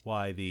you.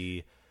 Why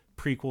the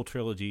prequel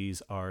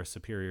trilogies are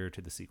superior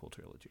to the sequel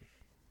trilogy.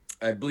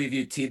 I believe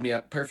you teed me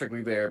up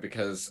perfectly there,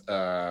 because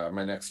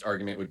my next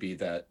argument would be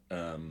that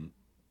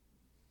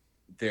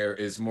there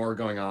is more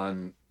going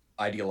on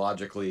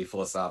ideologically,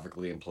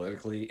 philosophically, and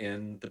politically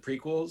in the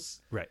prequels,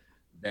 right,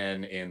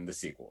 than in the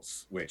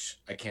sequels, which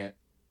I can't.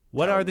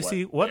 What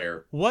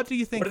do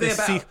you think?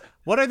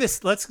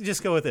 Let's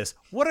just go with this.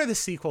 What are the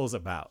sequels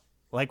about?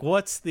 Like,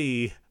 what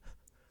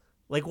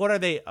are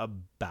they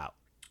about?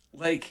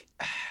 Like,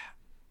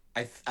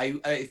 I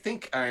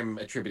think I'm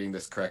attributing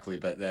this correctly,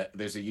 but that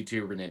there's a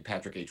YouTuber named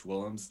Patrick H.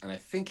 Willems, and I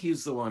think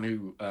he's the one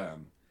who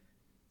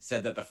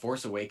said that The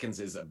Force Awakens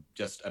is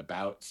just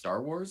about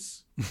Star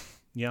Wars.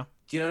 Yeah.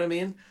 Do you know what I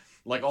mean?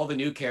 Like, all the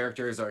new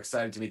characters are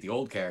excited to meet the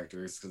old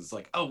characters, because it's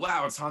like, oh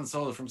wow, it's Han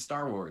Solo from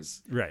Star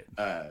Wars, right?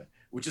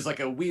 Which is like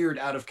a weird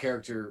out of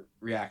character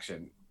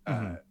reaction.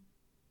 Mm-hmm.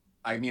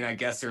 I mean, I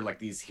guess they're like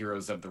these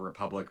heroes of the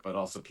Republic, but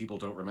also people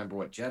don't remember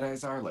what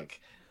Jedis are.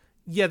 Like,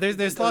 yeah,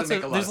 there's lots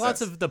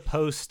of the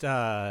post,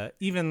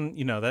 even,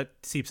 that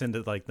seeps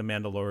into like the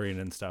Mandalorian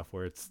and stuff,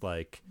 where it's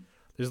like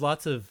there's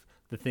lots of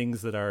the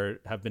things that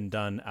have been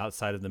done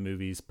outside of the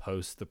movies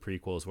post the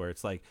prequels, where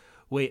it's like,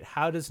 wait,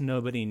 how does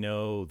nobody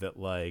know that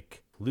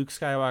like Luke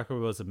Skywalker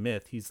was a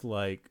myth? He's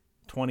like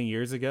 20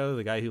 years ago,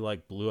 the guy who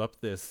like blew up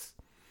this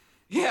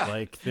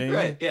thing.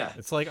 Right, yeah.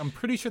 It's like, I'm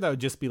pretty sure that would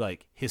just be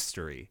like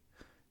history.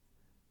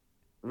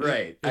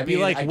 Right. It'd be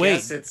like,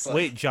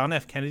 wait, John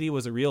F. Kennedy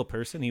was a real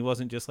person? He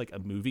wasn't just like a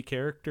movie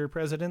character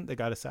president that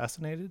got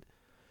assassinated?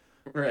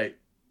 Right.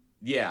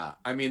 Yeah.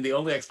 I mean, the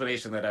only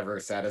explanation that ever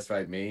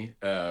satisfied me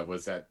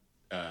was that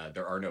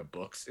there are no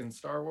books in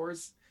Star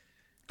Wars.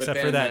 But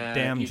except for that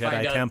damn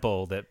Jedi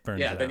temple that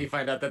burned down. Then you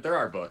find out that there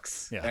are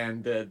books. Yeah.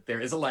 And there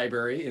is a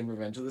library in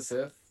Revenge of the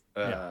Sith.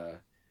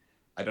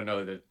 I don't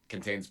know that it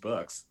contains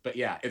books. But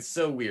yeah, it's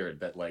so weird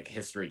that like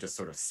history just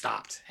sort of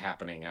stopped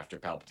happening after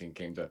Palpatine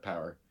came to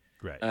power.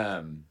 Right.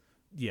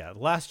 The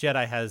Last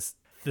Jedi has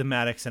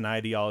thematics and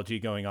ideology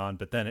going on,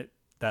 but then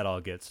that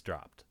all gets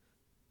dropped.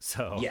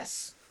 So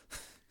yes.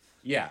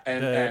 Yeah,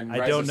 and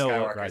I don't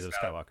know what Rise of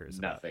Skywalker is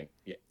about. Nothing.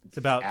 Yeah, it's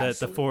about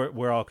the Force.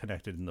 We're all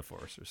connected in the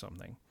Force or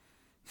something.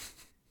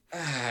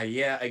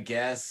 Yeah, I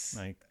guess.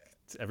 Like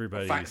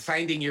everybody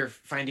finding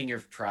your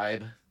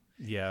tribe.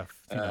 Yeah,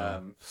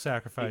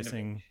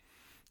 sacrificing.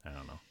 I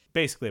don't know.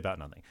 Basically about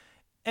nothing.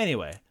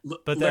 Anyway,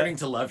 but learning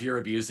to love your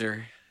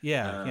abuser.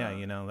 Yeah,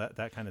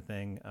 that kind of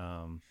thing.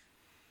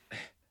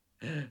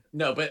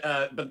 No, but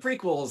the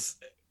prequels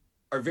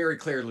are very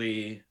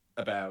clearly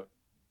about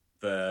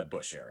the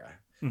Bush era.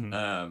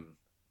 Mm-hmm.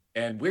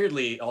 And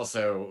weirdly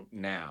also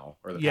now,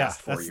 or the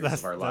past 4 years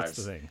of our lives.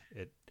 That's the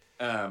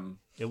thing.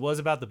 It was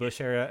about the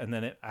Bush era, and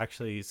then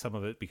some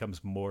of it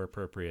becomes more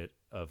appropriate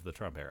of the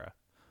Trump era.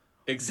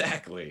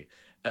 Exactly.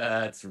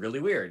 It's really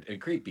weird and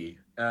creepy.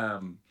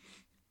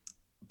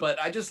 But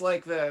I just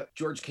like that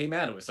George came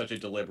at it with such a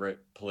deliberate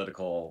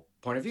political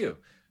point of view,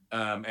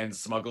 and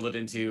smuggled it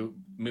into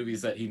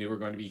movies that he knew were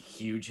going to be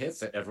huge hits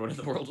that everyone in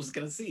the world was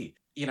going to see.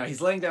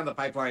 He's laying down the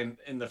pipeline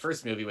in the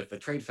first movie with the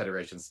Trade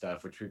Federation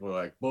stuff, which people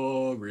are like,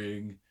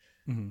 boring.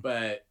 Mm-hmm.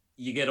 But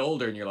you get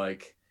older and you're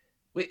like,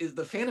 wait, is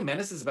the Phantom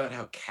Menace is about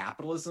how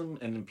capitalism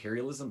and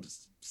imperialism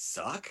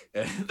suck?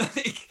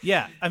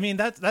 Yeah, I mean,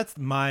 that's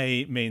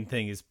my main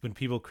thing is when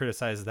people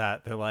criticize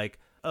that, they're like,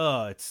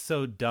 oh, it's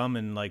so dumb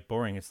and like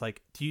boring. It's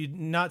like, do you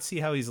not see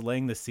how he's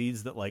laying the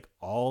seeds that like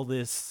all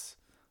this,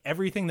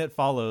 everything that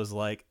follows,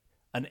 like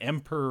an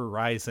emperor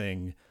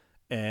rising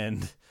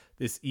and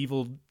this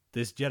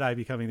Jedi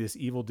becoming this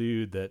evil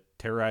dude that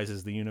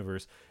terrorizes the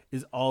universe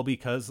is all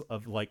because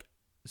of like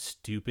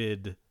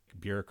stupid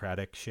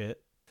bureaucratic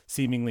shit,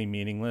 seemingly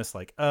meaningless.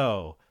 Like,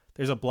 oh,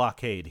 there's a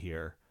blockade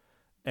here,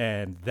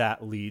 and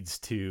that leads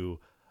to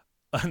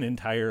an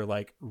entire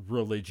like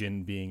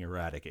religion being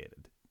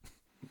eradicated.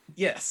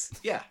 Yes.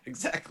 Yeah,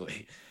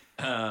 exactly.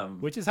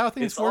 Which is how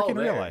things work in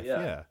real life.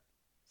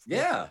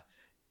 Yeah.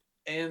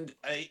 And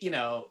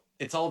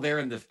it's all there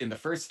in the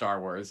first Star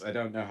Wars. I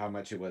don't know how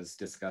much it was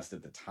discussed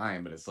at the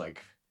time, but it's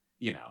like,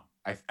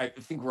 I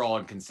think we're all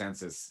in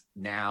consensus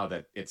now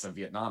that it's a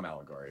Vietnam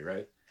allegory,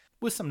 right?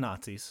 With some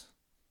Nazis.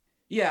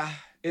 Yeah,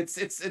 it's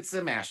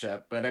a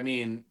mashup, but I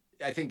mean,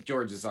 I think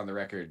George is on the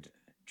record.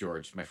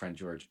 George, my friend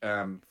George,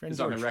 on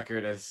the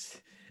record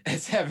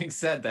as having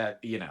said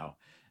that,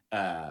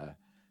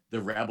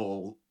 the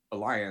Rebel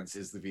Alliance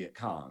is the Viet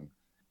Cong.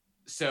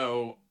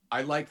 So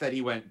I like that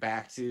he went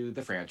back to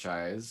the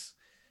franchise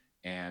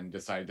and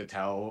decided to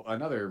tell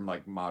another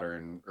like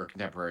modern or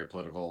contemporary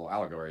political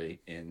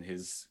allegory in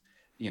his,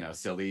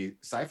 silly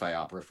sci-fi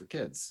opera for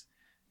kids.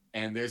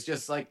 And there's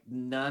just like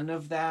none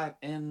of that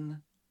in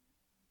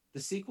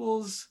the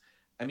sequels.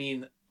 I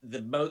mean,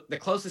 the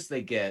closest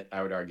they get,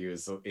 I would argue,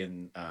 is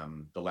in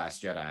The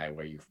Last Jedi,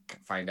 where you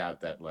find out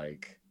that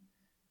like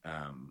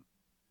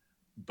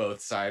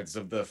both sides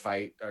of the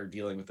fight are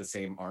dealing with the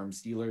same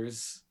arms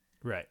dealers.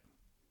 Right.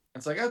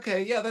 It's like,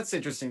 okay, yeah, that's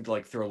interesting to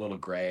like throw a little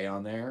gray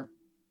on there.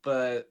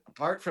 But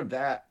apart from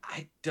that,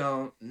 I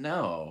don't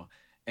know.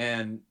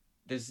 And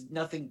there's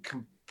nothing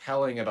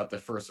compelling about the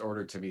First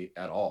Order to me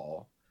at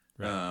all.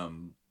 Right.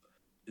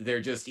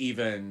 They're just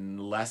even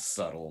less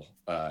subtle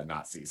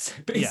Nazis,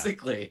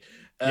 basically.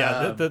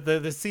 Yeah,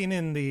 the scene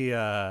in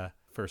the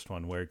first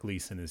one where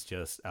Gleason is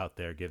just out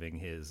there giving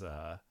his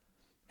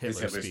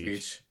Hitler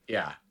speech.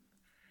 Yeah.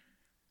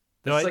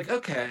 Though it's like,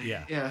 okay.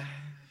 Yeah.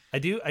 I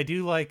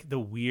do like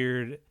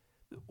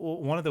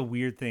one of the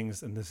weird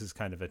things, and this is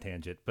kind of a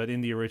tangent, but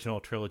in the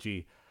original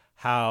trilogy,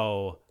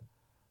 how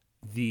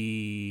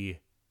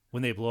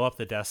when they blow up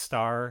the Death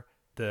Star,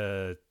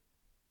 the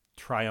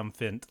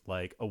triumphant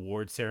like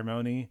award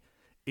ceremony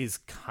is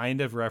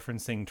kind of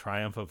referencing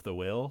Triumph of the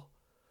Will.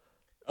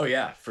 Oh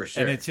yeah, for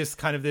sure. And it's just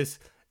kind of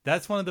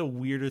that's one of the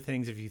weirder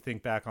things if you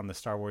think back on the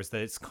Star Wars,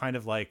 that it's kind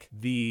of like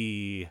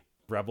the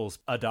rebels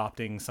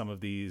adopting some of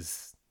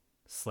these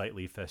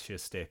slightly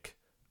fascistic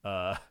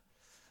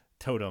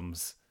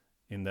totems,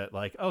 in that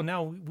like, oh,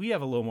 now we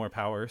have a little more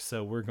power,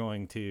 so we're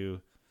going to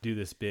do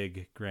this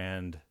big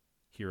grand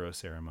hero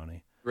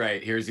ceremony.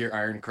 Right, here's your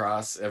Iron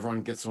Cross.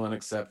 Everyone gets one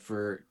except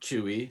for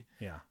Chewie.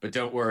 Yeah, but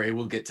don't worry,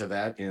 we'll get to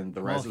that in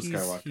the Rise of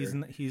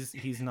Skywalker.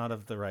 He's not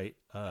of the right.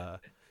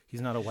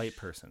 He's not a white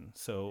person,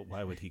 so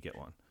why would he get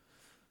one?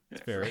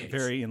 It's very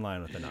very in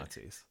line with the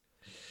Nazis.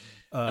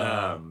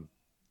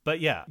 But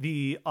yeah,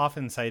 the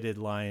often cited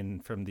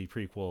line from the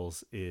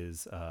prequels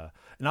is,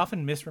 and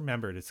often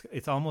misremembered,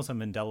 it's almost a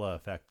Mandela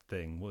effect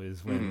thing,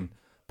 was when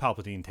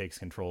Palpatine takes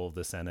control of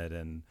the Senate,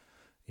 and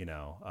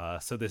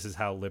so this is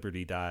how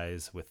liberty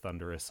dies with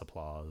thunderous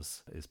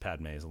applause is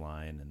Padme's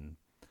line. And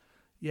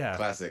yeah,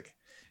 classic.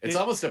 It's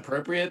almost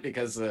appropriate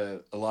because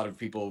a lot of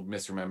people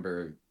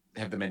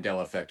have the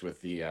Mandela effect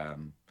with the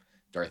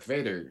Darth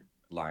Vader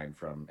line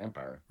from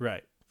Empire.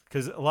 Right.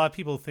 Because a lot of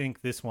people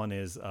think this one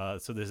is,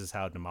 so this is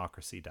how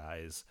democracy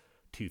dies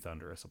to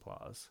thunderous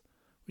applause,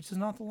 which is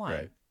not the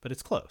line, but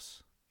it's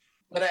close.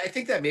 But I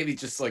think that maybe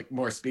just like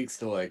more speaks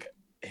to like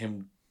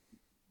him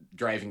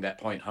driving that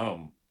point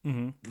home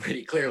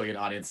pretty clearly in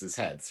audiences'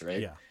 heads,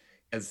 right? Yeah.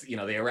 As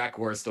the Iraq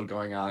War is still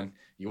going on.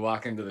 You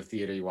walk into the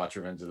theater, you watch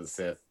Revenge of the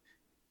Sith.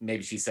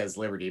 Maybe she says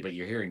liberty, but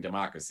you're hearing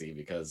democracy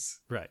because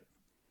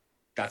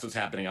that's what's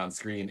happening on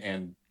screen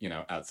and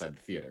outside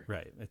the theater.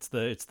 Right. It's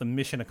the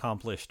mission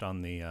accomplished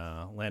on the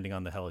landing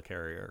on the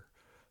helicarrier.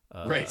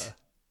 Right.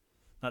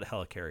 Not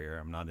helicarrier.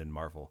 I'm not in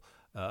Marvel.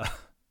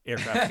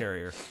 Aircraft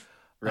carrier.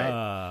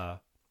 Right.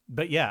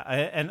 But yeah,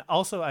 and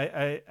also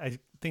I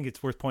think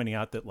it's worth pointing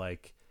out that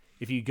like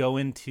if you go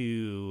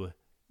into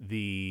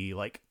the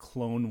like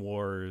Clone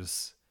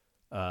Wars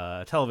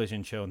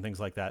television show and things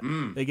like that,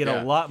 they get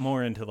a lot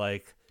more into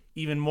like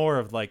even more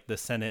of like the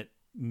Senate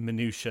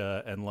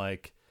minutia and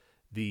like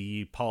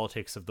the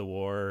politics of the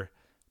war.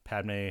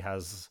 Padme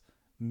has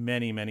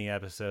many, many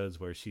episodes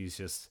where she's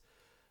just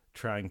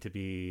trying to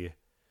be,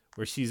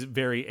 where she's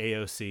very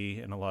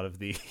AOC in a lot of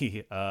the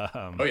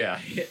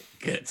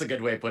it's a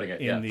good way of putting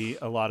it.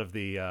 A lot of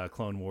the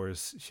Clone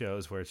Wars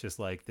shows, where it's just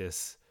like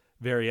this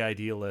very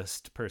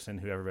idealist person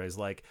who everybody's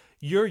like,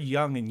 you're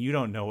young and you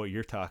don't know what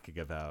you're talking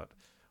about.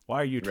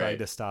 Why are you trying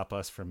to stop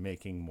us from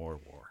making more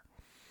war?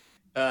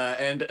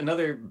 And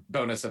another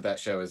bonus of that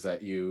show is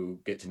that you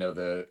get to know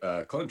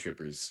the clone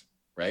troopers,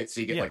 right?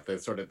 So you get like the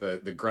sort of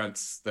the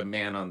grunts, the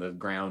man on the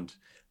ground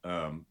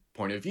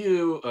point of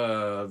view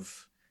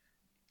of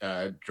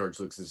George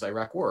Lucas's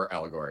Iraq War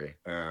allegory,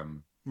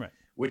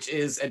 which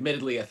is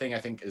admittedly a thing I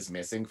think is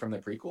missing from the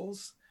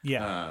prequels.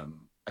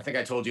 I think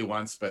I told you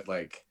once, but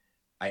like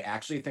I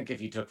actually think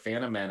if you took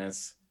Phantom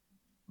Menace,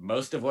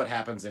 most of what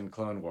happens in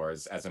Clone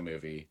Wars as a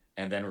movie,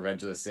 and then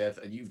Revenge of the Sith,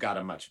 you've got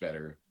a much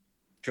better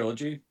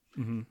trilogy.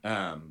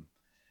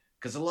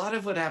 Because a lot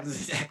of what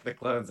happens in Attack of the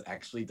Clones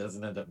actually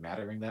doesn't end up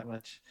mattering that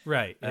much.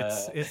 Right.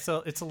 It's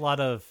a lot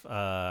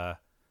of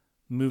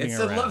moving it's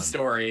around. A love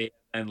story,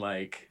 and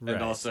like, Right.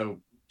 and also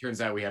turns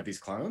out we have these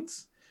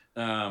clones.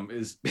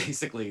 Is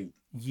basically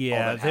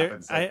yeah. all that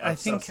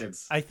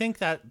happens. I think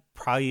that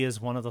probably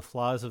is one of the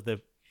flaws of the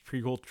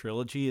prequel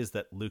trilogy is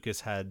that Lucas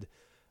had.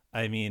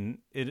 I mean,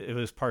 it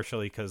was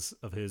partially because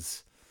of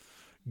his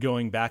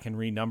going back and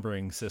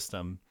renumbering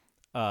system.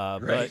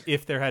 But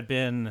if there had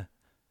been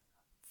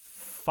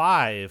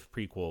 5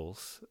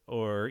 prequels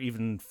or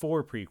even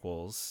 4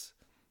 prequels,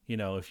 you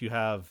know, if you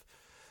have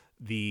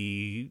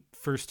the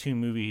first 2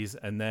 movies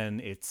and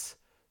then it's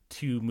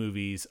 2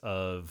 movies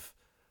of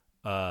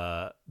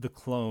the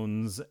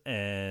clones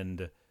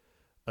and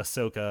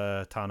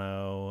Ahsoka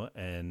Tano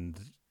and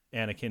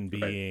Anakin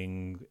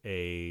being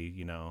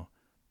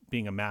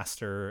being a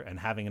master and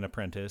having an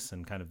apprentice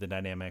and kind of the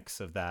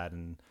dynamics of that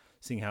and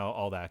seeing how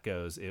all that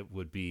goes, it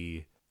would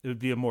be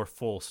a more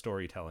full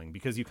storytelling,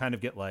 because you kind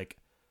of get like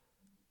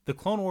the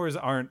Clone Wars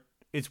aren't.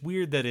 It's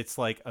weird that it's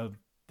like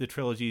the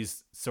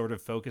trilogy's sort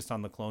of focused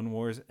on the Clone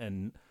Wars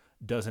and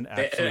doesn't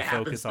actually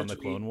focus on the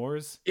Clone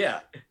Wars.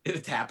 Yeah,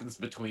 it happens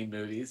between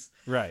movies.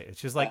 Right.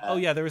 It's just like, oh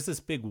yeah, there was this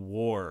big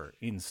war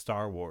in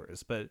Star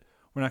Wars, but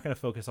we're not going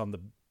to focus on the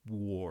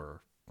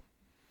war.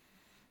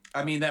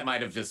 I mean, that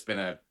might have just been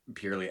a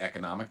purely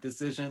economic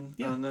decision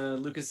on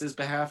Lucas's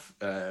behalf,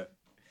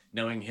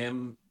 knowing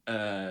him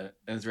and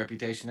his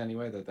reputation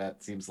anyway.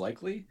 That seems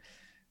likely.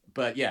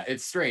 But yeah,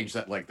 it's strange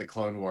that like the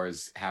Clone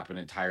Wars happen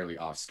entirely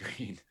off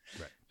screen.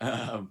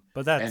 Right.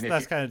 But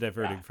that's kind of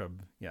diverting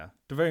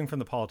from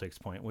the politics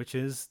point, which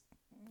is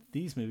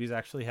these movies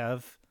actually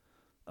have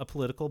a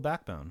political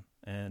backbone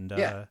and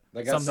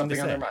they got something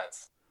on their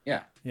minds.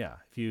 Yeah. Yeah.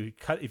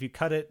 If you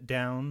cut it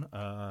down,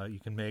 you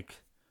can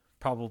make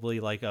probably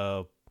like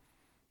a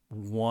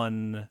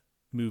 1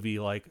 movie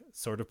like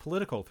sort of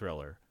political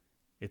thriller.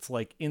 It's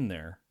like in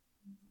there.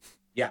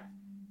 Yeah.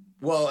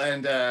 Well,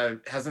 and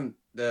hasn't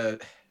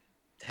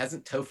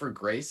Topher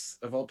Grace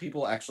of all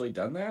people actually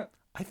done that?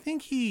 I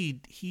think he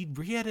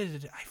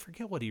re-edited. I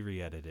forget what he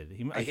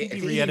re-edited. I think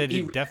he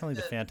re-edited definitely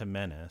the Phantom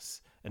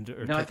Menace.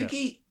 I think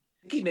he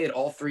made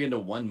all 3 into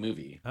 1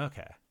 movie.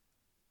 Okay.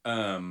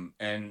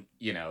 And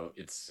you know,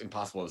 it's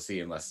impossible to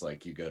see unless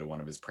like you go to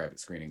one of his private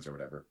screenings or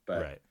whatever.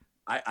 But right.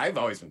 I've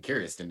always been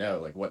curious to know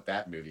like what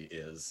that movie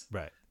is.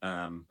 Right.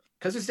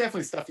 Because there's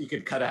definitely stuff you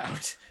could cut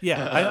out.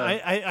 Yeah,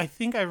 I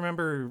think I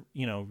remember,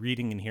 you know,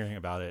 reading and hearing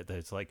about it, that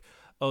it's like,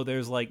 oh,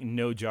 there's like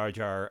no Jar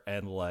Jar,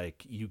 and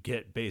like you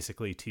get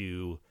basically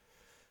to,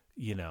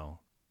 you know,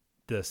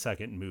 the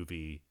second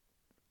movie,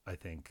 I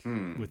think,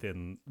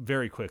 within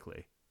very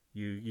quickly.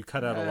 You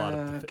cut out a lot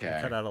of you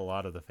cut out a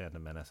lot of the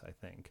Phantom Menace, I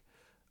think.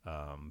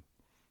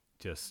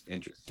 Just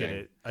interesting. Get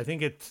it. I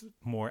think it's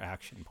more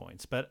action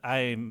points, but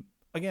I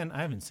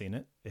haven't seen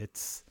it.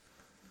 It's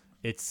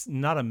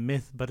not a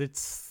myth, but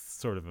it's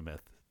sort of a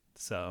myth.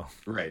 So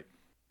right.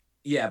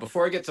 Yeah.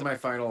 Before I get to my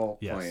final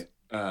point,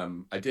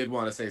 I did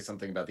want to say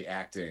something about the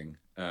acting,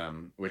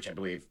 which I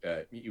believe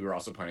you were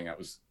also pointing out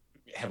was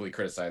heavily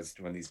criticized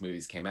when these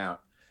movies came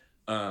out.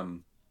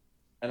 And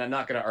I'm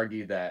not going to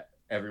argue that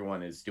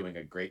everyone is doing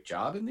a great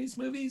job in these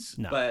movies,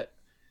 but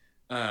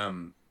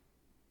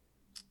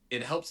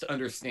it helps to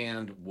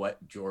understand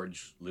what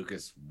George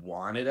Lucas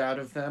wanted out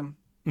of them,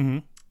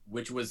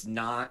 which was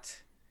not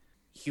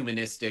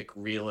humanistic,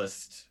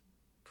 realist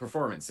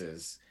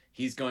performances.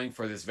 He's going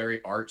for this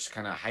very arch,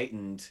 kind of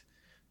heightened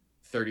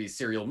 30s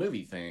serial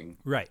movie thing.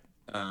 Right.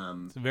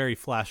 It's very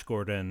Flash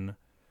Gordon.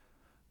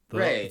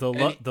 Right.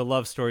 The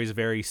love story is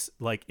very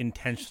like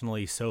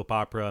intentionally soap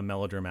opera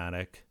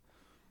melodramatic.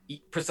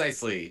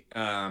 Precisely.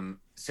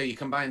 So you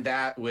combine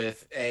that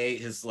with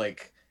his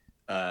like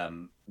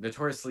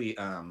notoriously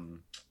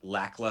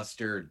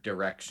lackluster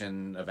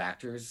direction of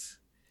actors.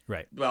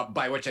 Right. Well,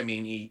 by which I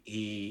mean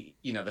he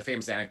you know, the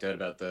famous anecdote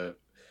about the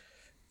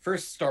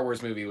first Star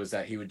Wars movie was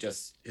that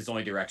his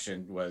only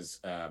direction was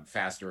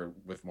faster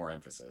with more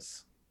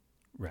emphasis.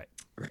 Right.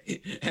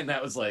 Right. And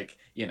that was like,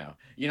 you know,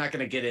 you're not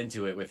going to get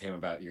into it with him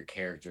about your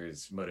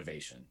character's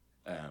motivation.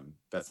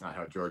 That's not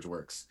how George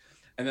works.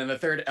 And then the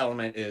third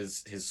element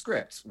is his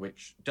script,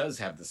 which does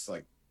have this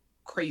like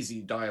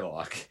crazy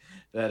dialogue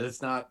that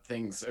it's not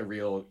things a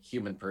real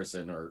human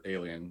person or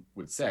alien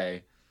would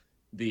say.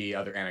 The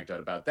other anecdote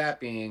about that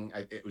being,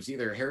 it was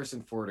either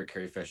Harrison Ford or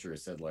Carrie Fisher who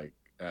said like,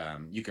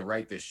 you can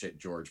write this shit,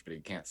 George, but he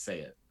can't say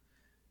it.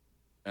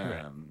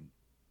 Right.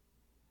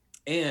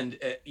 And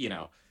you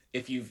know,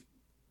 if you've,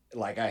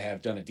 like I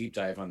have, done a deep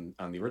dive on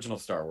the original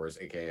Star Wars,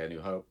 aka A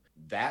New Hope,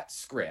 that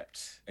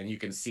script, and you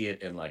can see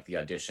it in like the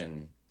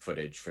audition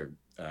footage for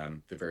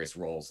the various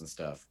roles and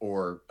stuff,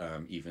 or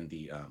even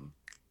the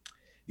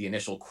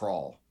initial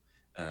crawl,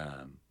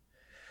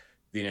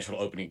 the initial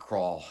opening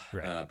crawl,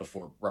 right.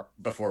 before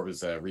it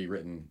was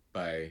rewritten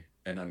by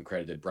an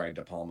uncredited Brian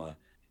De Palma.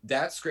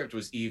 That script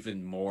was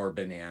even more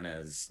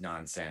bananas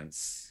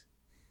nonsense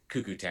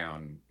cuckoo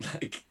town,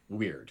 like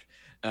weird.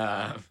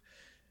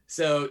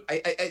 So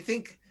I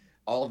think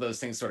all of those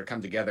things sort of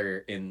come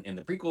together in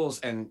the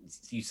prequels, and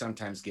you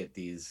sometimes get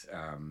these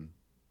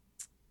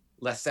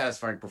less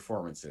satisfying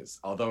performances.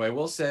 Although I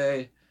will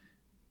say,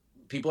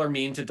 people are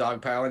mean to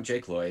Dogpile and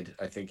Jake Lloyd.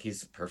 I think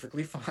he's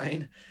perfectly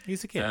fine.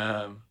 He's a kid.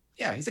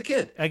 Yeah, he's a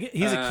kid.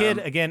 He's a kid,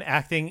 again,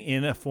 acting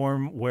in a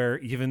form where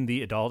even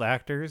the adult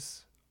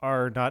actors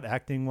are not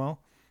acting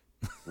well.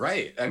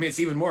 Right. I mean, it's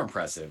even more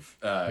impressive,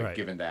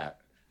 given that.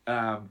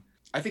 I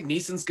think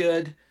Neeson's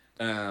good.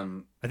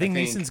 I think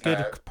Neeson's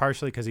good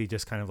partially because he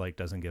just kind of like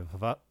doesn't give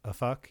a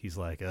fuck. He's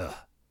like, ugh.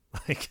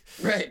 Like,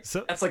 right.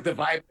 So that's like the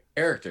vibe of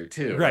the character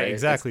too. Right,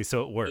 exactly.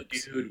 So it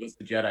works. The dude was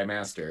the Jedi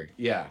Master.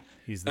 Yeah.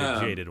 He's the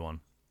jaded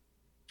one.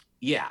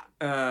 Yeah.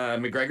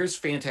 McGregor's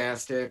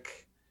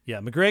fantastic. Yeah,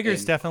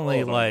 McGregor's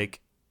definitely like,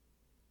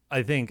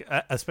 I think,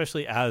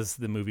 especially as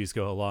the movies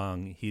go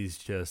along, he's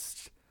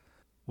just,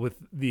 with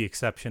the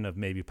exception of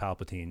maybe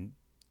Palpatine,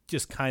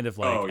 just kind of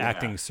like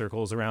acting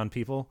circles around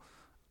people.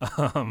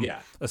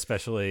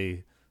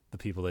 Especially the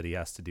people that he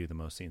has to do the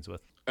most scenes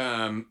with.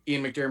 Ian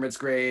McDermott's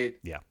great.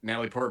 Yeah.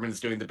 Natalie Portman's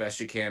doing the best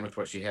she can with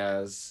what she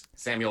has.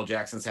 Samuel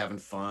Jackson's having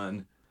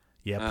fun.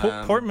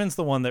 Yeah, Portman's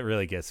the one that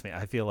really gets me.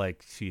 I feel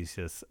like she's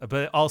just,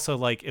 but also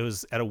like it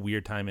was at a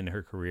weird time in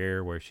her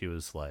career where she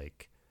was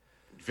like,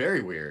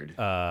 very weird.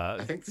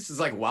 I think this is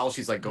like while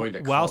she's like going to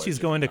college. While she's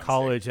going to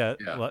college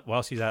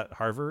while she's at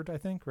Harvard, I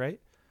think,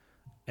 right?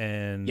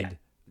 And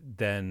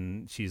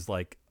then she's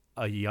like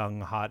a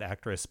young hot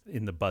actress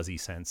in the buzzy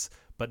sense,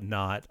 but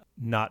not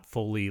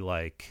fully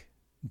like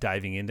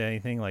diving into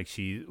anything. Like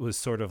she was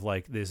sort of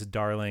like this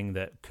darling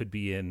that could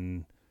be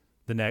in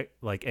the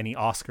like any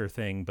Oscar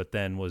thing, but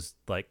then was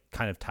like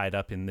kind of tied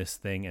up in this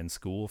thing and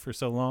school for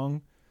so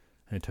long,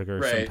 and it took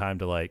her some time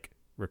to like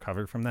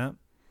recover from that.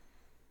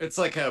 It's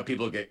like how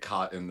people get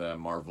caught in the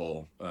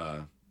Marvel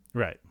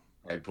right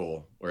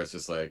pool, where it's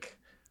just like,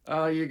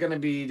 oh, you're gonna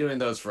be doing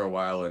those for a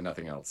while and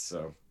nothing else.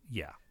 So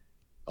yeah,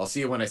 I'll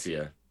see you when I see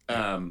you.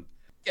 And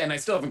I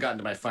still haven't gotten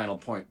to my final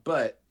point,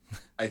 but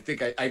I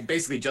think I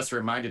basically just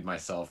reminded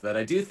myself that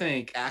I do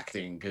think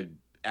acting could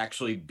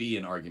actually be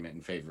an argument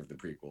in favor of the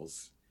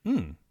prequels.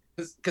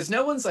 Because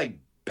no one's like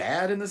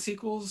bad in the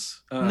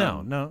sequels.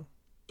 No.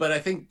 But I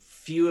think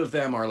few of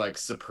them are like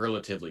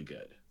superlatively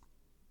good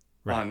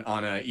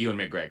on a Ewan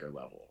McGregor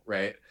level,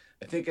 right?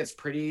 I think it's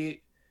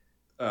pretty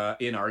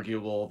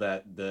inarguable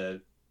that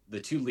the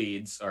two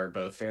leads are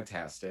both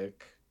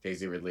fantastic,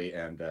 Daisy Ridley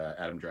and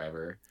Adam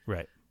Driver.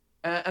 Right.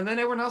 And then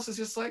everyone else is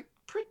just like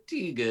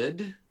pretty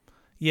good.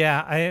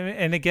 Yeah,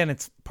 and again,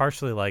 it's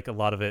partially like a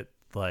lot of it,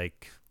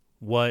 like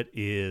what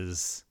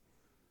is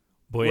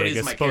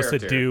Boyega supposed to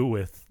do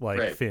with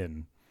like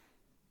Finn?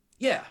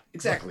 Yeah,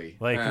 exactly.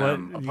 Like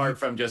what apart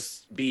from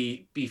just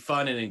be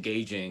fun and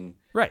engaging,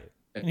 right?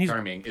 And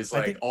charming is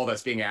like all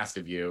that's being asked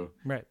of you,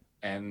 right?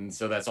 And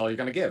so that's all you're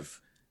gonna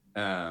give.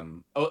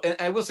 And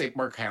I will say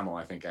Mark Hamill,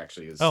 I think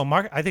actually is.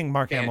 I think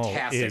Mark Hamill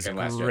is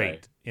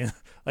great. Yeah.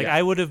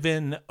 I would have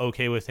been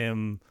okay with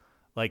him,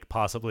 like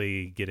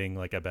possibly getting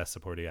like a best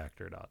supporting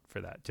actor nod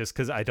for that, just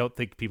because I don't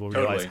think people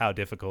realize how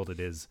difficult it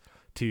is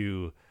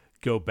to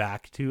go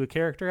back to a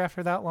character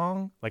after that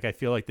long. Like I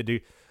feel like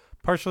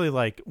partially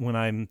like when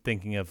I'm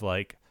thinking of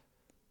like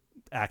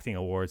acting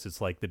awards,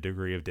 it's like the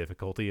degree of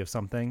difficulty of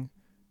something,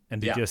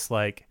 and to just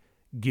like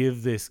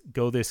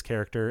go this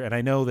character. And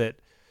I know that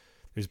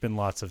there's been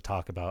lots of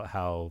talk about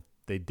how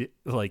they did,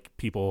 like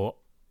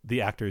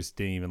the actors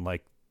didn't even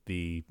like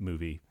the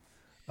movie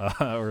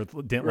or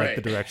didn't like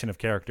the direction of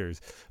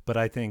characters. But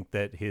I think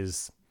that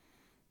his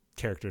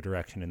character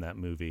direction in that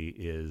movie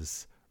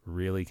is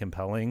really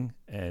compelling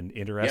and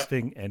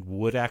interesting and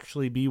would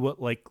actually be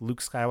what like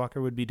Luke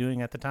Skywalker would be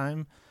doing at the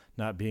time,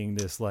 not being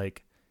this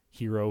like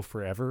hero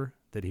forever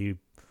that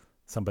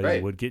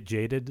somebody would get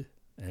jaded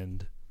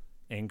and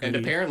angry. And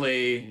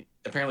apparently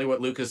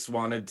what Lucas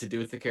wanted to do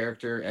with the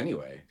character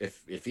anyway,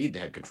 if he'd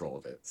had control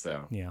of it.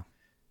 So yeah.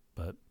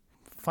 But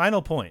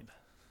final point,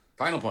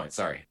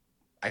 sorry.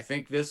 I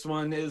think this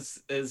one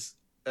is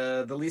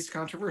the least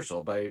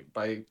controversial by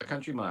a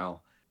country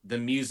mile. The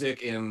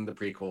music in the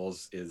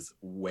prequels is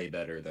way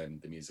better than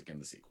the music in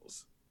the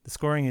sequels. The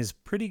scoring is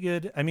pretty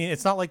good. I mean,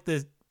 it's not like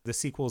the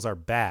sequels are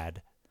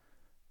bad,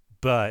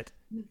 but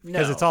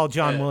because it's all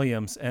John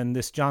Williams, and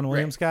this John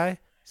Williams guy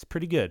is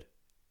pretty good.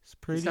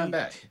 He's not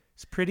bad.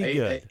 It's pretty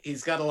good.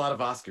 He's got a lot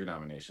of Oscar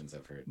nominations,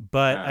 I've heard.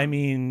 But I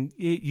mean,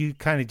 you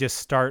kind of just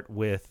start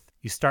with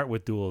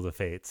Duel of the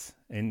Fates,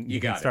 and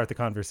you can start the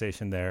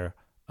conversation there.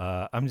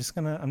 I'm just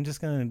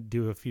gonna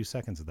do a few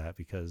seconds of that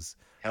because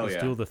it's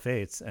Duel of the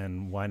Fates,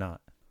 and why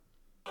not?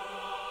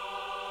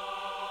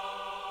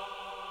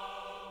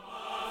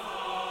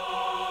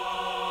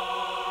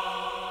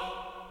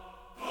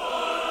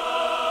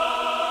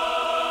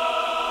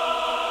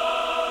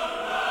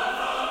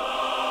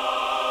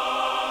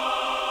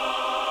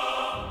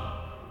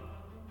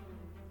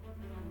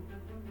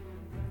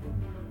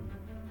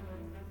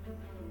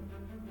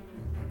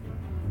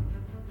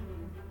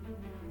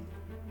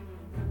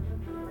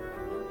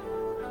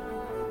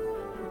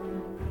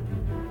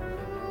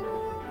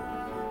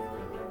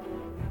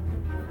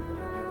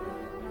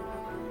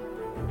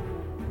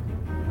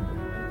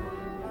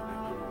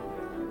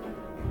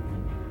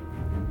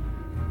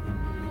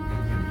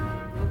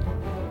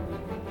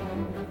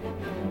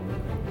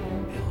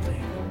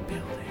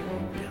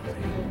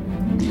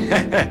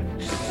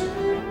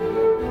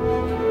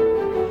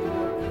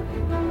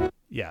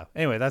 Yeah.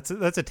 Anyway, that's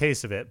a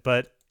taste of it.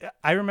 But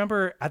I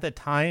remember at the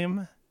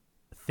time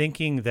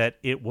thinking that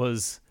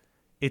it's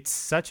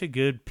such a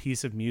good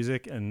piece of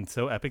music and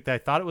so epic that I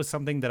thought it was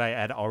something that I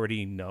had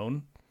already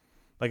known.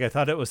 Like I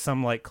thought it was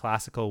some like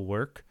classical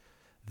work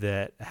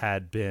that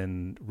had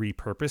been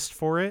repurposed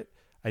for it.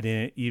 I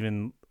didn't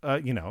even,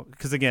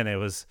 because again,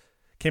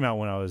 came out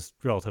when I was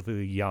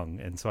relatively young,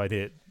 and so I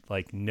didn't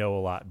like know a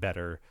lot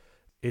better.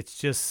 It's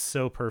just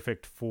so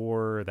perfect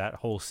for that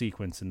whole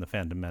sequence in the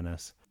Phantom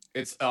Menace.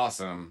 It's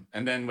awesome.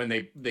 And then when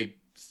they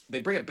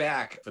bring it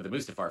back for the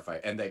Mustafar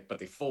fight, but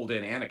they fold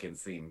in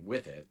Anakin's theme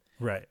with it,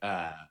 right?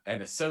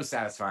 And it's so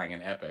satisfying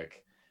and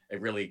epic.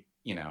 It really,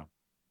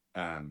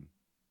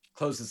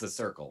 closes the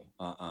circle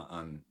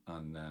on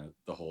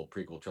the whole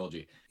prequel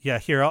trilogy. Yeah,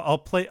 here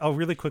I'll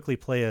really quickly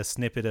play a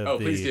snippet of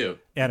please do.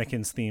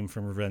 Anakin's theme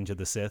from Revenge of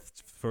the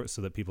Sith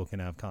so that people can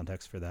have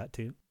context for that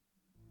too.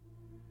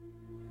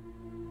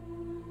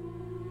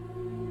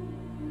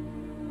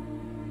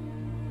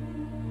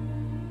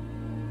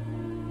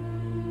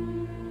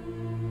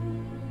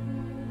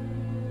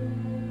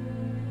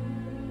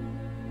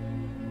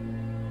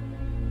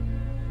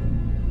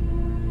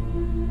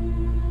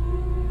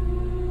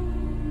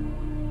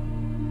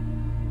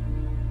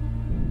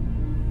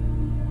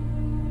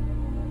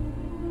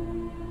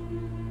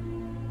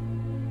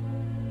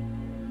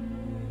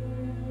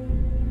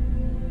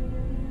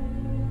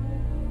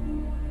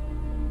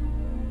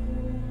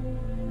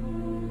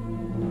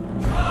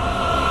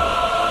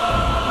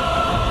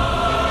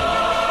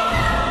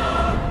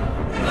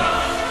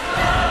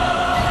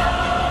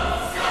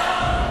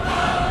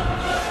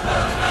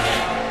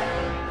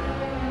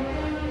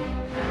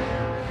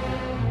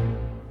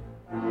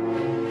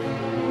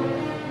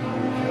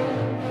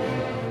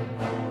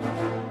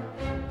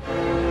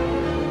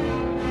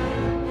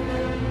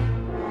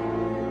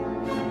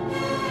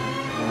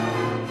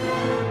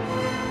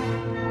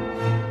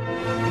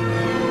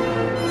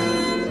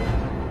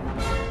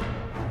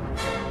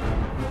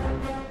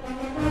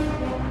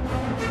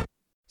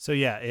 So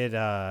yeah,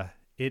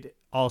 it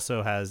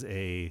also has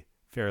a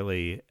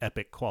fairly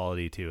epic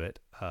quality to it,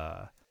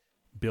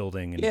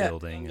 building.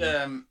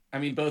 I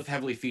mean, both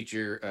heavily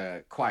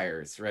feature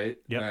choirs, right?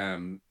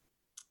 Yep.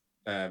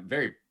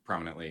 Very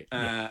prominently,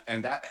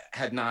 and that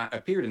had not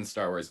appeared in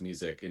Star Wars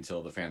music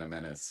until The Phantom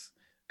Menace.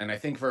 And I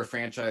think for a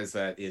franchise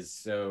that is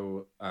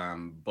so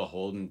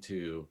beholden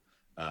to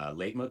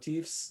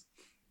leitmotifs,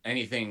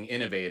 anything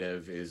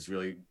innovative is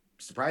really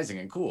surprising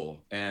and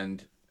cool.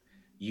 And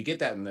you get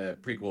that in the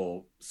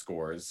prequel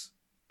scores.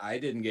 I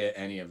didn't get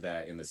any of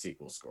that in the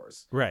sequel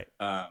scores. Right.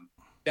 That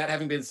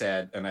having been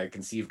said, and I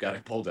can see you've got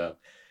it pulled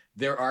up,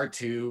 there are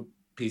two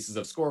pieces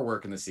of score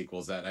work in the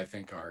sequels that I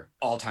think are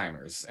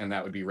all-timers, and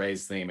that would be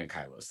Rey's theme and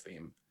Kylo's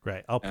theme.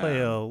 Right. I'll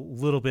play a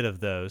little bit of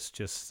those.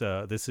 Just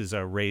this is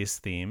a Rey's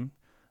theme.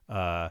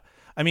 I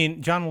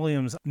mean, John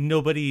Williams,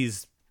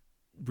 nobody's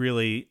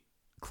really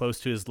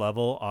close to his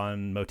level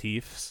on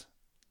motifs.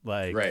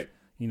 Like, right.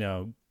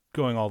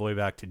 Going all the way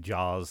back to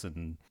Jaws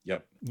and,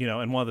 yep.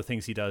 And one of the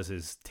things he does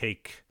is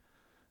take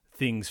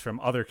things from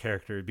other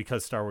characters,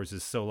 because Star Wars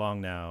is so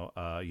long now,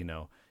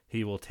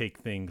 he will take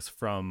things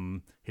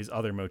from his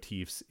other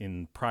motifs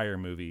in prior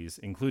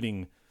movies,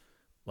 including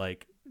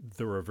like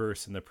the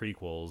reverse in the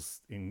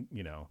prequels,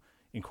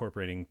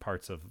 incorporating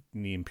parts of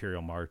the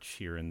Imperial March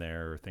here and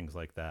there or things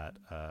like that.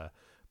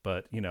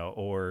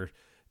 Or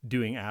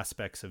doing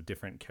aspects of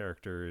different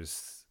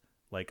characters,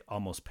 like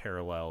almost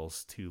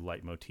parallels to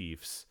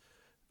leitmotifs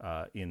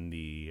in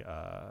the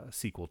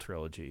sequel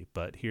trilogy.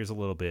 But here's a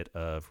little bit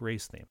of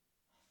Rey's theme.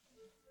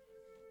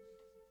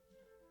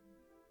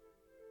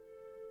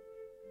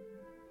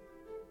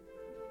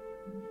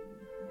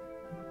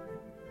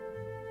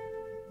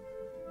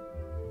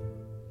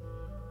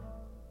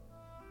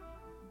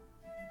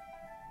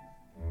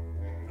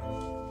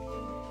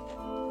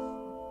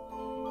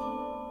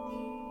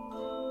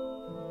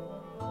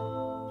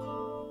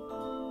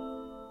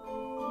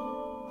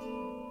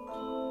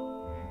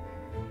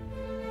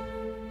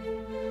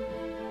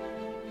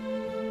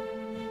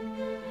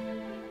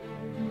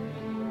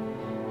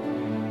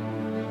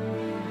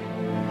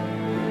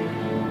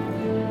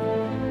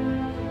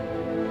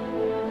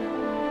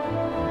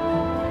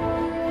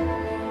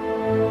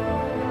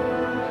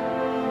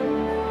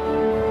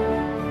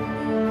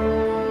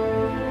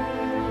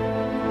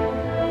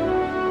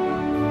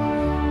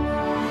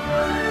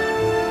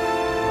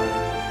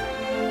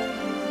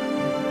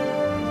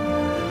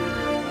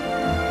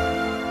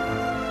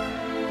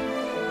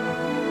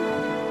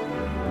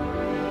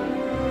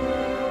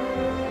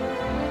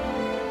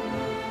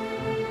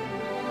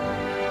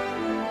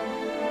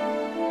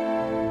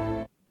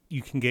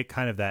 You can get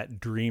kind of that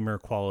dreamer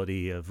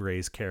quality of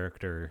Rey's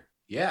character.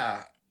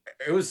 Yeah,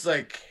 it was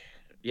like,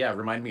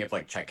 remind me of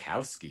like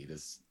Tchaikovsky.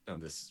 This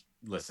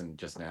listen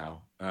just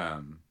now.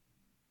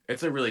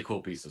 It's a really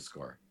cool piece of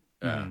score.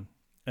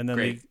 And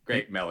then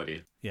great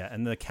melody. Yeah,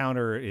 and the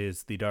counter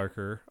is the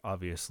darker,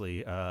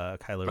 obviously,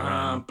 Kylo Bum,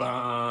 Ren.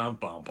 bum,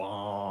 bum,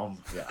 bum.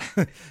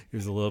 Yeah.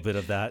 Here's a little bit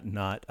of that,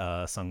 not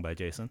sung by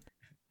Jason.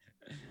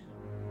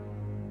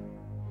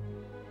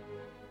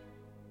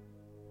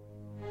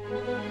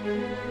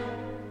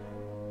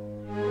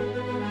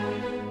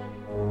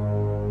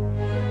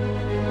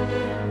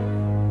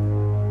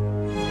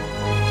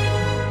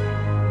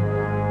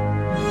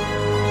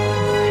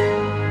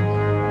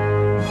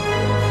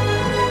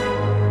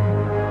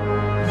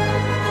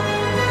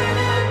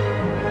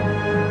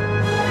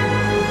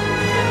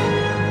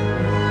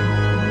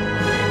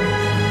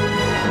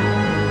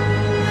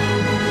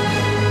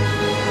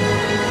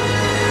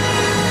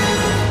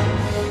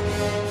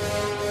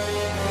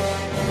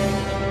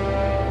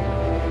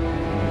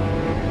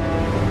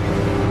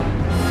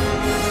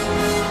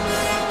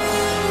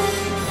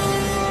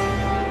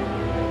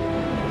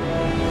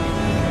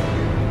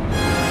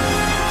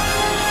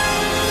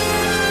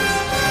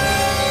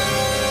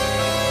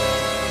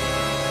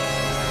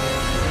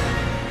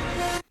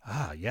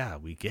 Yeah,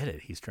 we get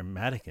it. He's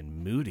dramatic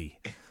and moody.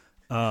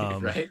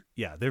 Right?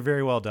 Yeah, they're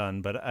very well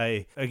done. But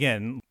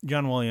again,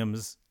 John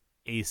Williams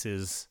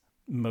aces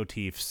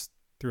motifs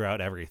throughout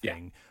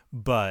everything. Yeah.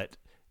 But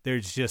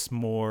there's just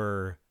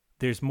more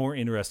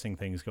interesting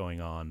things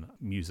going on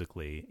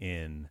musically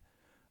in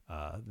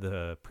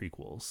the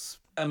prequels.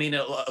 I mean,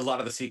 a lot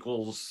of the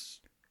sequels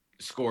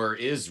score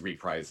is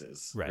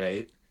reprises,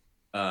 right?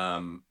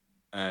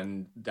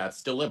 And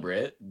that's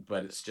deliberate,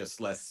 but it's just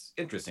less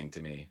interesting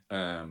to me.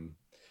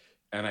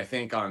 And I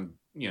think on,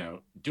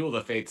 Duel of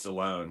the Fates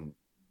alone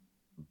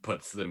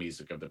puts the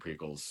music of the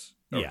prequels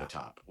over the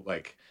top.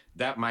 Like,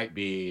 that might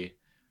be,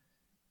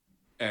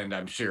 and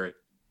I'm sure it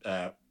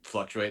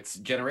fluctuates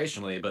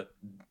generationally, but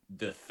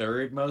the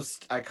third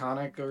most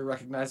iconic or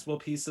recognizable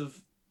piece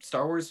of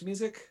Star Wars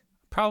music.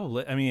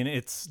 Probably. I mean,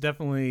 it's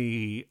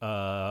definitely.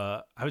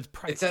 I would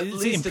probably. It's at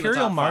least the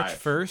Imperial March 5.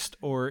 first,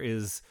 or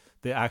is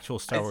the actual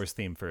Star Wars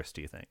theme first?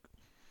 Do you think?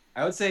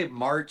 I would say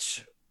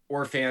March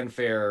or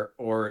Fanfare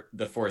or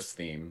the Force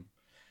theme,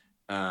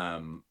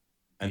 and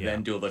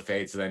then Duel of the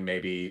Fates, and then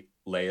maybe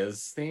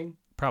Leia's theme.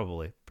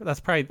 Probably. That's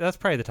probably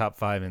the top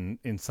 5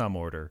 in some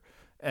order,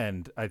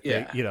 and I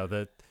think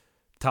the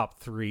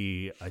top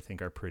 3 I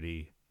think are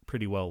pretty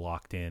well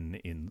locked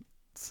in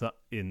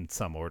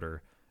some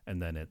order, and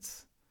then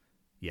it's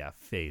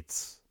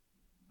Fates.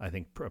 I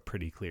think a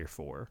pretty clear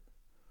 4,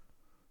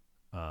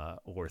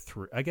 or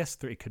 3. I guess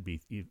 3 could be.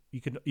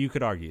 You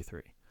could argue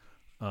 3,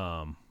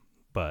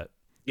 but.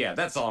 Yeah,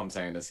 that's all I'm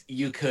saying is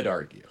you could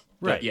argue.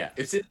 Right. But yeah,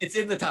 it's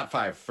in the top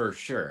 5 for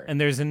sure.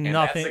 And there's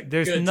nothing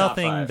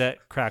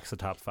that cracks the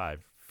top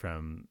 5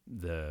 from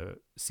the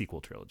sequel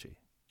trilogy.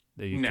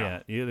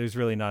 Can't. There's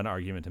really not an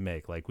argument to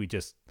make. Like, we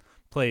just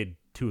played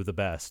 2 of the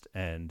best,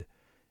 and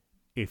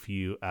if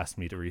you asked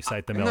me to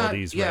recite the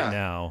melodies right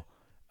now,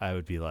 I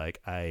would be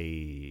like,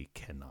 I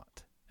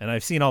cannot. And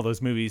I've seen all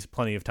those movies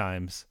plenty of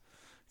times.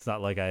 It's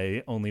not like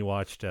I only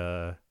watched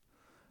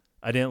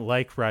I didn't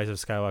like Rise of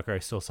Skywalker. I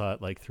still saw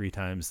it like 3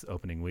 times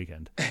opening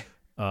weekend.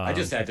 I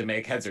just had to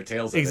make heads or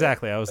tails of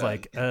exactly. it. I was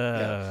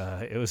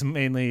it was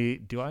mainly,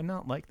 do I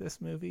not like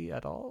this movie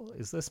at all?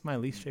 Is this my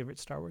least favorite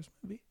Star Wars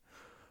movie?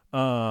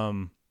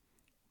 I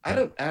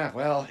don't.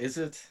 Well, is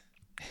it?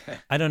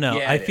 I don't know.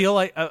 Yeah, I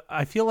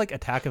feel like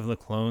Attack of the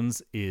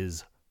Clones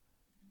is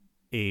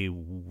a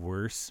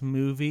worse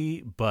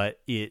movie,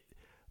 but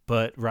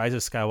Rise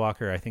of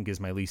Skywalker I think is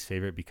my least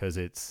favorite because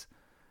it's,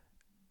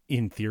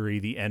 in theory,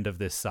 the end of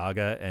this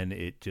saga, and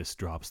it just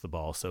drops the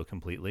ball so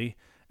completely.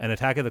 And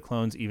Attack of the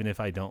Clones, even if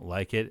I don't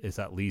like it, is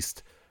at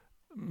least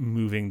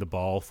moving the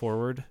ball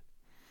forward.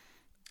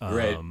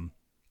 Right.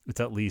 It's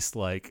at least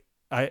like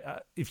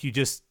if you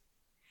just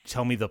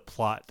tell me the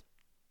plot,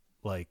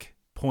 like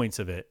points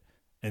of it,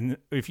 and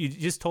if you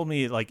just told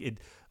me like it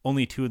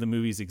only 2 of the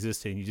movies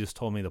existed, and you just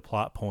told me the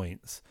plot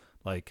points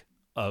like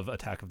of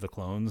Attack of the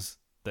Clones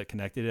that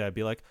connected it, I'd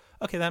be like,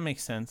 okay, that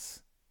makes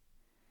sense.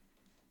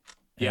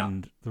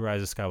 And The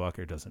Rise of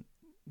Skywalker doesn't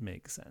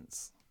make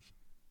sense.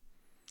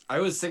 I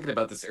was thinking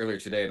about this earlier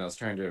today, and I was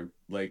trying to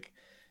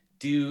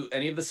do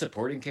any of the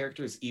supporting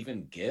characters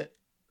even get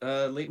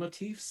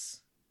leitmotifs?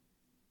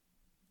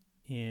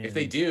 If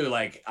they do,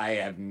 like, I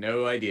have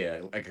no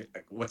idea. Like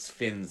what's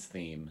Finn's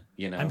theme?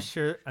 I'm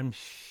sure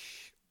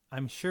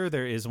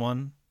there is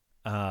one,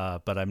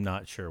 but I'm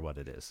not sure what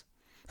it is.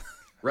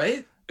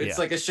 Right? It's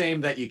like a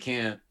shame that you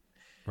can't.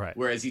 Right.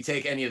 Whereas you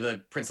take any of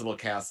the principal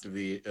cast of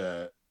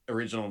the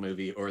original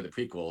movie or the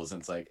prequels,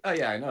 and it's like, oh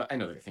yeah, I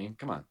know their theme.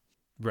 Come on.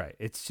 Right.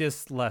 It's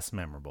just less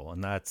memorable,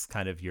 and that's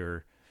kind of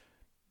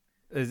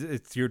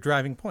it's your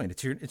driving point.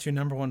 It's your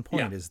number one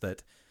point is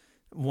that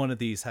one of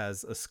these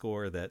has a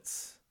score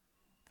that's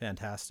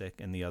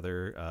fantastic and the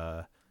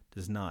other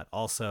does not.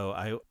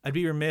 Also, I'd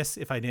be remiss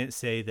if I didn't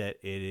say that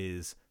it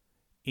is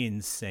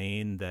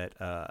insane that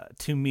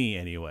to me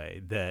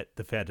anyway, that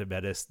The Phantom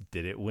Menace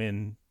didn't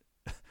win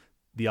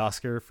the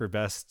Oscar for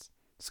best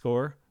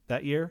score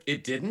that year.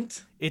 It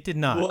didn't? It did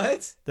not.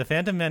 What? The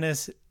Phantom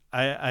Menace,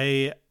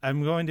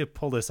 I'm going to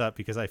pull this up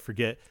because I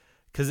forget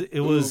because it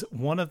was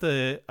one of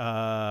the.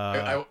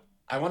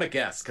 I want to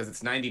guess because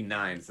it's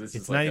 99. So this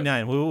it's is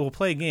 99. We'll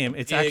play a game.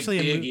 It's actually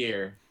a big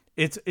year.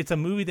 It's a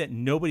movie that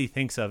nobody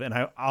thinks of, and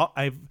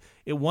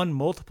it won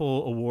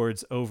multiple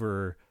awards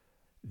over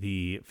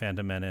the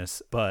Phantom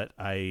Menace, but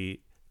I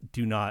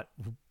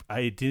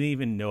didn't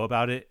even know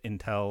about it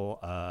until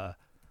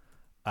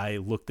I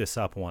looked this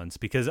up once,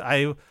 because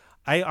I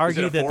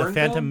argue that the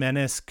Phantom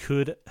Menace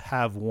could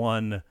have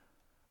won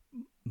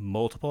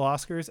multiple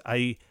Oscars.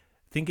 I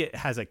think it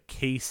has a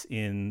case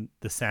in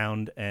the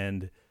sound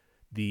and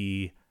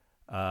the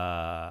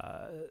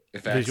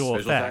visual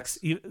effects.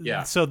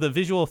 Yeah. So the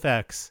visual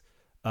effects,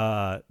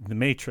 The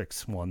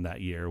Matrix won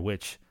that year,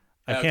 which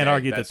I can't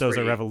argue that those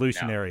are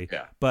revolutionary. No.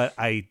 Yeah. But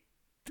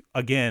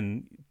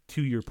again,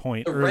 to your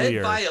point the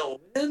earlier, Red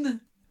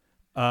Violin.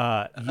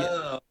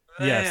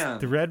 Yes,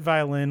 the Red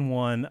Violin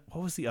one.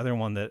 What was the other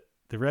one that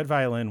the Red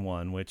Violin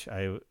one? Which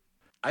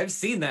I've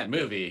seen that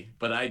movie,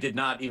 but I did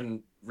not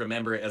even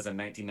remember it as a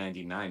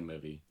 1999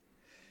 movie.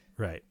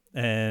 Right,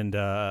 and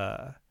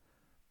The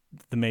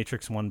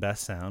Matrix won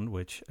Best Sound,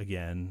 which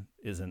again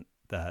isn't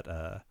that.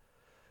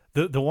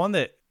 The one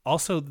that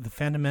also the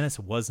Phantom Menace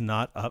was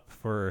not up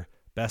for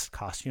Best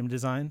Costume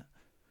Design.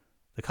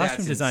 The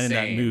costume design in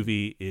that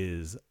movie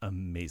is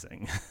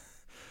amazing.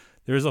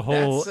 There's a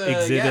whole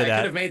exhibit. I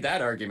could have made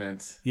that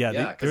argument.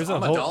 Yeah, because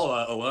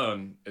Amidala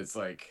alone, it's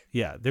like.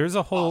 Yeah, there's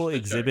a whole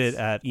exhibit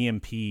at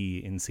EMP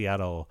in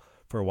Seattle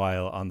for a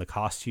while on the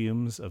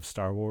costumes of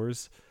Star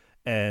Wars,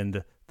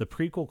 and the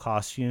prequel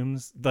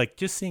costumes. Like,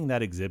 just seeing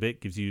that exhibit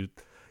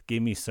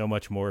gave me so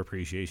much more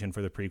appreciation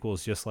for the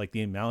prequels. Just like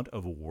the amount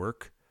of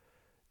work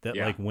that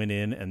like went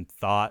in and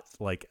thought,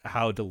 like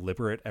how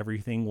deliberate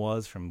everything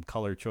was, from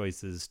color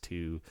choices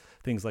to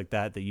things like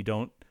that you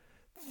don't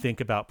think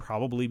about,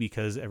 probably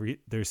because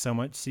there's so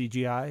much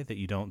CGI that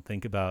you don't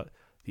think about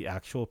the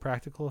actual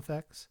practical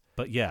effects.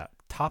 But yeah,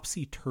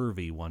 Topsy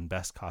Turvy won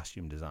Best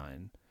Costume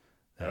Design.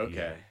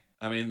 Okay.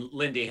 I mean,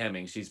 Lindy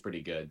Hemming, she's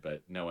pretty good,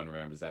 but no one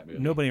remembers that movie.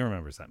 Nobody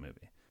remembers that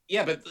movie.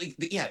 Yeah, but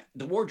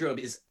the wardrobe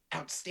is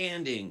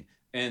outstanding.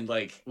 And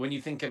like, when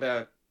you think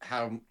about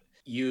how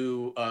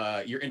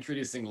you're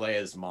introducing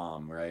Leia's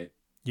mom, right?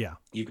 Yeah.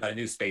 You've got a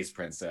new space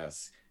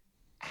princess.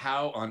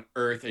 How on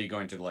earth are you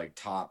going to like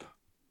top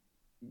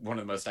one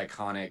of the most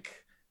iconic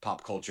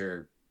pop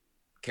culture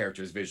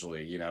characters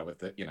visually, with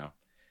the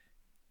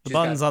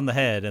buns on the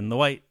head and the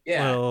white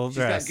little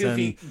dress, got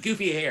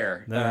goofy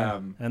hair,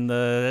 and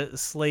the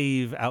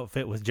slave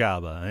outfit with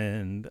Jabba,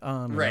 and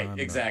on right, and on.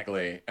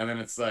 Exactly. And then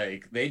it's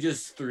like they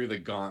just threw the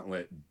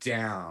gauntlet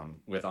down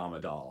with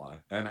Amidala,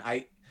 and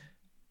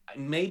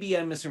maybe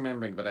I'm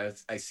misremembering, but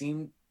I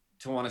seem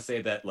to want to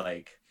say that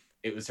like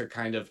it was her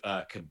kind of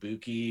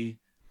kabuki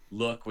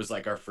look was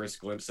like our first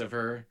glimpse of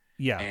her.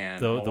 Yeah,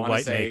 and the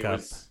white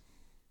makeup.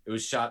 It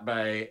was shot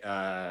by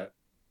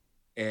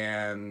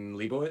Anne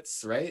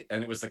Leibovitz, right?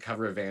 And it was the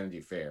cover of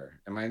Vanity Fair.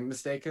 Am I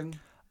mistaken?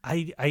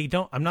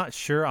 I'm not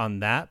sure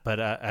on that,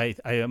 but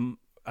I'm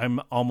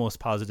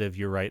almost positive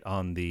you're right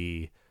on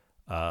the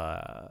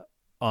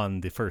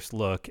first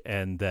look,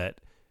 and that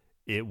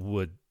it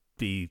would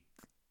be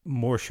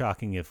more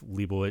shocking if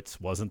Leibovitz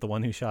wasn't the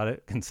one who shot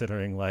it,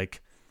 considering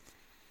like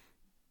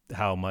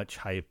how much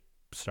hype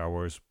Star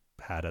Wars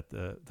had at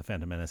the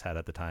Phantom Menace had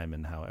at the time,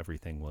 and how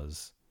everything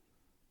was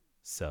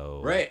so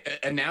right.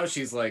 And now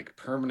she's like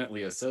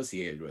permanently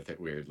associated with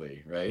it,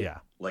 weirdly, right? Yeah,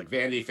 like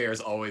Vanity Fair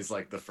is always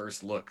like the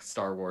first look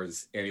Star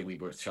Wars Annie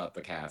Leibovitz shot the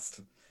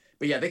cast.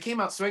 But yeah, they came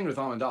out swinging with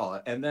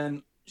Amidala, and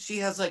then she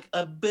has like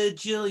a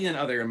bajillion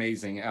other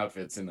amazing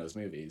outfits in those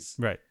movies,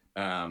 right?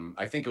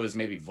 I think it was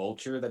maybe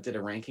Vulture that did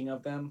a ranking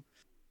of them.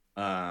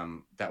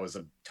 That was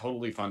a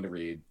totally fun to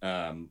read.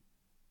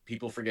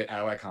 People forget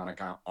how iconic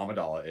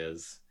Amidala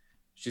is.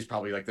 She's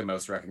probably like the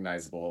most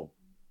recognizable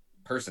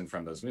person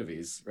from those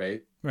movies,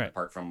 right? Right.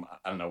 Apart from,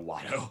 I don't know,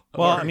 Watto.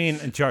 Well, I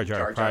mean, Jar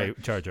Jar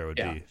would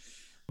be.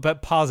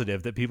 But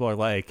positive that people are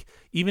like,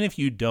 even if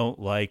you don't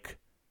like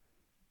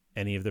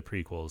any of the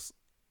prequels,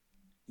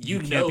 you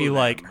can't be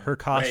like, her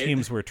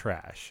costumes were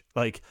trash.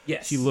 Like,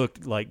 she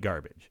looked like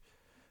garbage.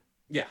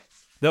 Yeah.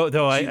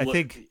 Though I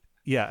think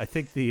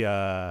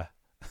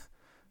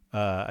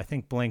I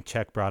think Blank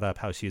Check brought up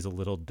how she's a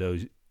little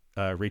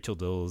Rachel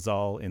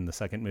Dolezal in the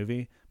second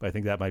movie, but I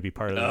think that might be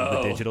part of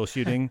the digital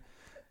shooting.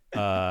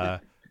 Her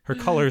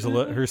color's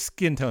her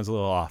skin tone's a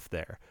little off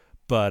there,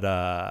 but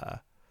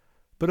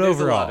there's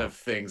overall, a lot of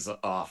things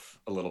off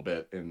a little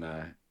bit in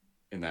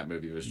that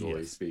movie,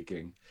 visually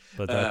speaking.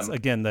 But that's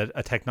again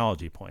a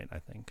technology point, I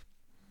think.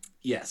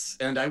 Yes,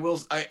 and I will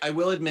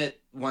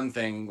admit one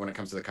thing when it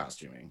comes to the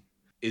costuming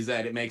is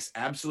that it makes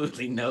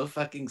absolutely no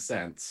fucking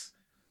sense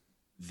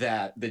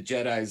that the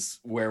Jedis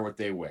wear what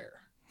they wear.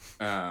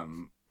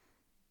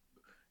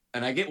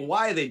 And I get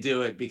why they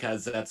do it,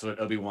 because that's what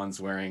Obi-Wan's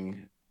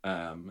wearing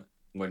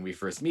when we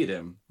first meet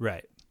him.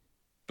 Right.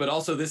 But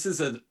also, this is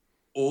an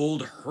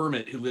old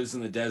hermit who lives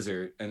in the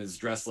desert and is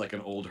dressed like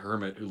an old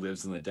hermit who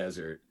lives in the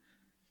desert.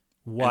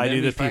 Why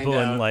do the people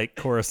in like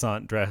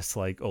Coruscant dress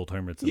like old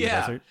hermits in the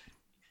desert?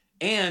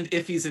 And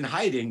if he's in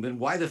hiding, then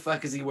why the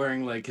fuck is he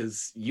wearing like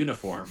his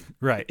uniform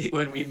Right.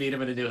 when we meet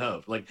him in A New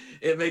Hope? Like,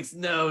 it makes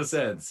no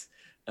sense.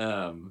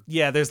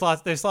 Yeah, there's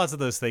lots of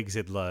those things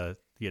in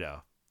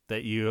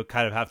that you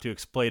kind of have to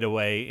explain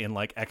away in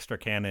like extra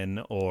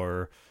canon,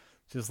 or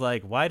just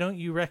like, why don't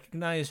you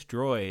recognize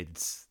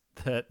droids,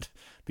 that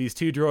these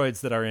two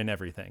droids that are in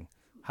everything?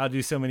 How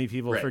do so many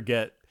people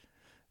forget?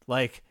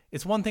 Like,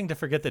 it's one thing to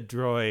forget the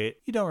droid.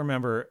 You don't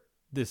remember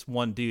this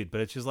one dude,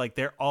 but it's just like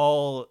they're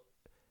all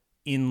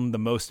in the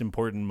most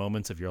important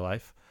moments of your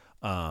life.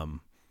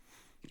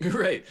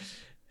 Right.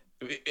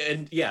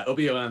 And yeah,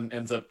 Obi-Wan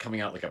ends up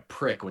coming out like a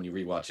prick when you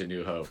rewatch A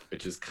New Hope,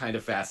 which is kind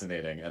of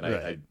fascinating.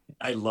 And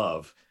I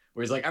love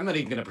where he's like, I'm not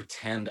even going to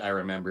pretend I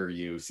remember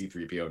you,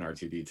 C-3PO and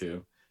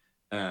R2-D2.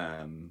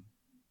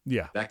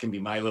 Yeah. That can be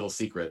my little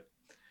secret.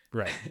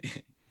 Right.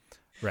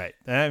 Right.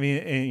 I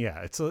mean,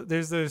 yeah,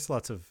 there's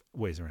lots of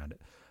ways around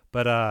it.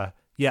 But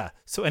yeah.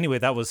 So anyway,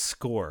 that was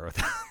Score.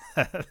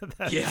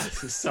 Yeah,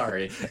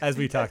 sorry. As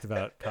we talked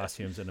about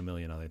costumes and a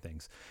million other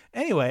things.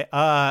 Anyway,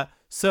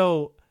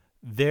 so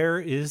there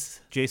is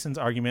Jason's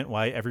argument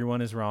why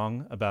everyone is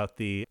wrong about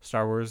the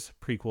Star Wars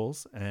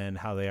prequels and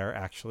how they are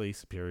actually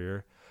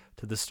superior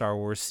to the Star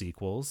Wars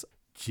sequels.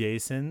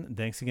 Jason,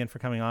 thanks again for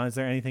coming on. Is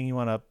there anything you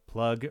want to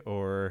plug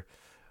or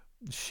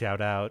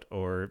shout out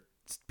or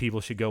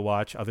people should go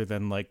watch other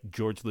than like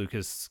George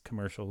Lucas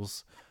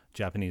commercials,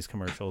 Japanese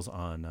commercials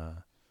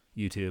on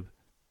YouTube?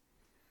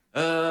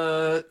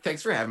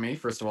 Thanks for having me.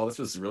 First of all, this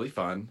was really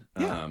fun.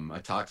 Yeah. I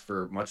talked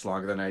for much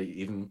longer than I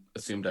even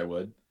assumed I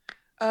would.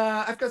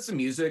 I've got some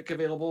music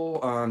available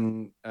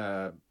on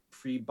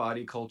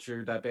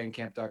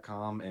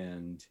freebodyculture.bandcamp.com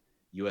and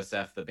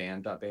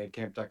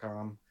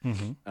usftheband.bandcamp.com.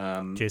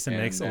 Mm-hmm. Jason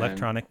makes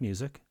electronic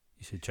music.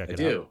 You should check it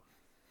out. I do.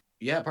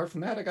 Yeah, apart from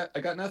that, I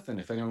got nothing.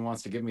 If anyone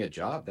wants to give me a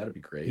job, that'd be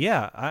great.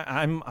 Yeah,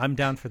 I'm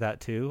down for that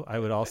too. I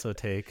would also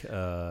take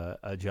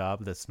a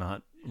job that's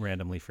not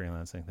randomly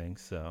freelancing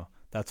things. So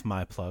that's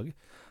my plug.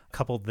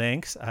 Couple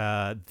thanks.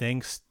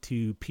 Thanks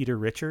to Peter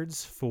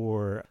Richards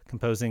for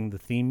composing the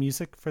theme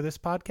music for this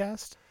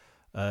podcast.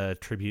 A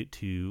tribute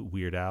to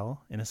Weird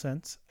Al, in a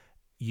sense.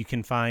 You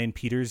can find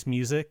Peter's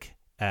music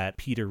at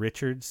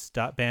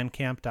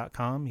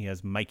peterrichards.bandcamp.com. He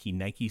has Mikey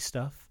Nike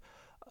stuff,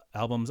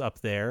 albums up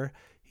there.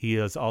 He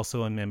is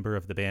also a member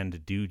of the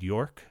band Dude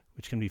York,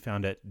 which can be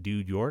found at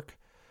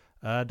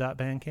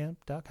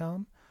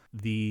dudeyork.bandcamp.com.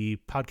 The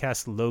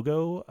podcast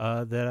logo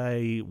that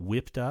I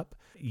whipped up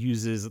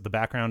uses the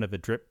background of a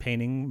drip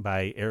painting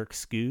by Eric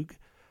Skoog,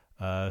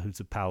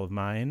 who's a pal of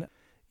mine.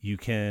 You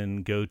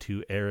can go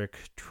to Eric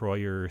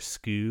Troyer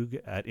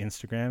Skoog at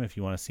Instagram if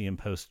you want to see him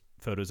post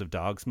photos of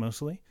dogs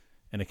mostly,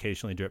 and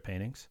occasionally drip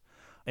paintings.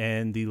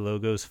 And the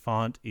logo's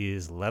font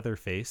is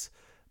Leatherface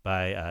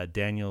by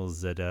Daniel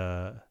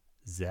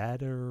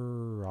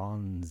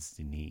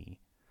Zadaronzny.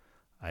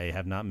 I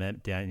have not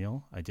met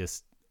Daniel. I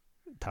just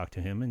talked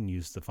to him and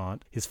used the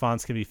font. His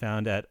fonts can be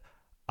found at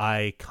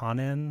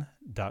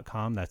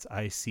iconan.com. That's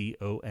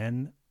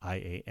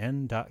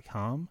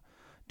ICONIAN.com.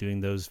 Doing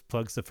those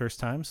plugs the first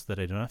time so that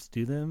I don't have to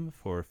do them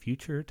for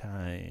future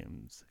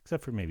times,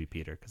 except for maybe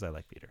Peter, because I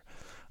like Peter.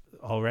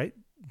 All right.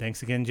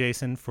 Thanks again,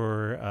 Jason,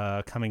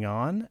 for coming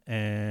on.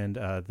 And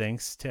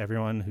thanks to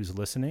everyone who's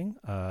listening.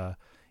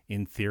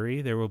 In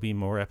theory, there will be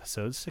more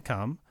episodes to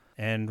come.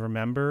 And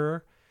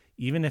remember,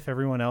 even if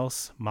everyone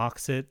else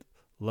mocks it,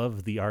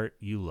 love the art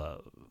you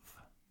love.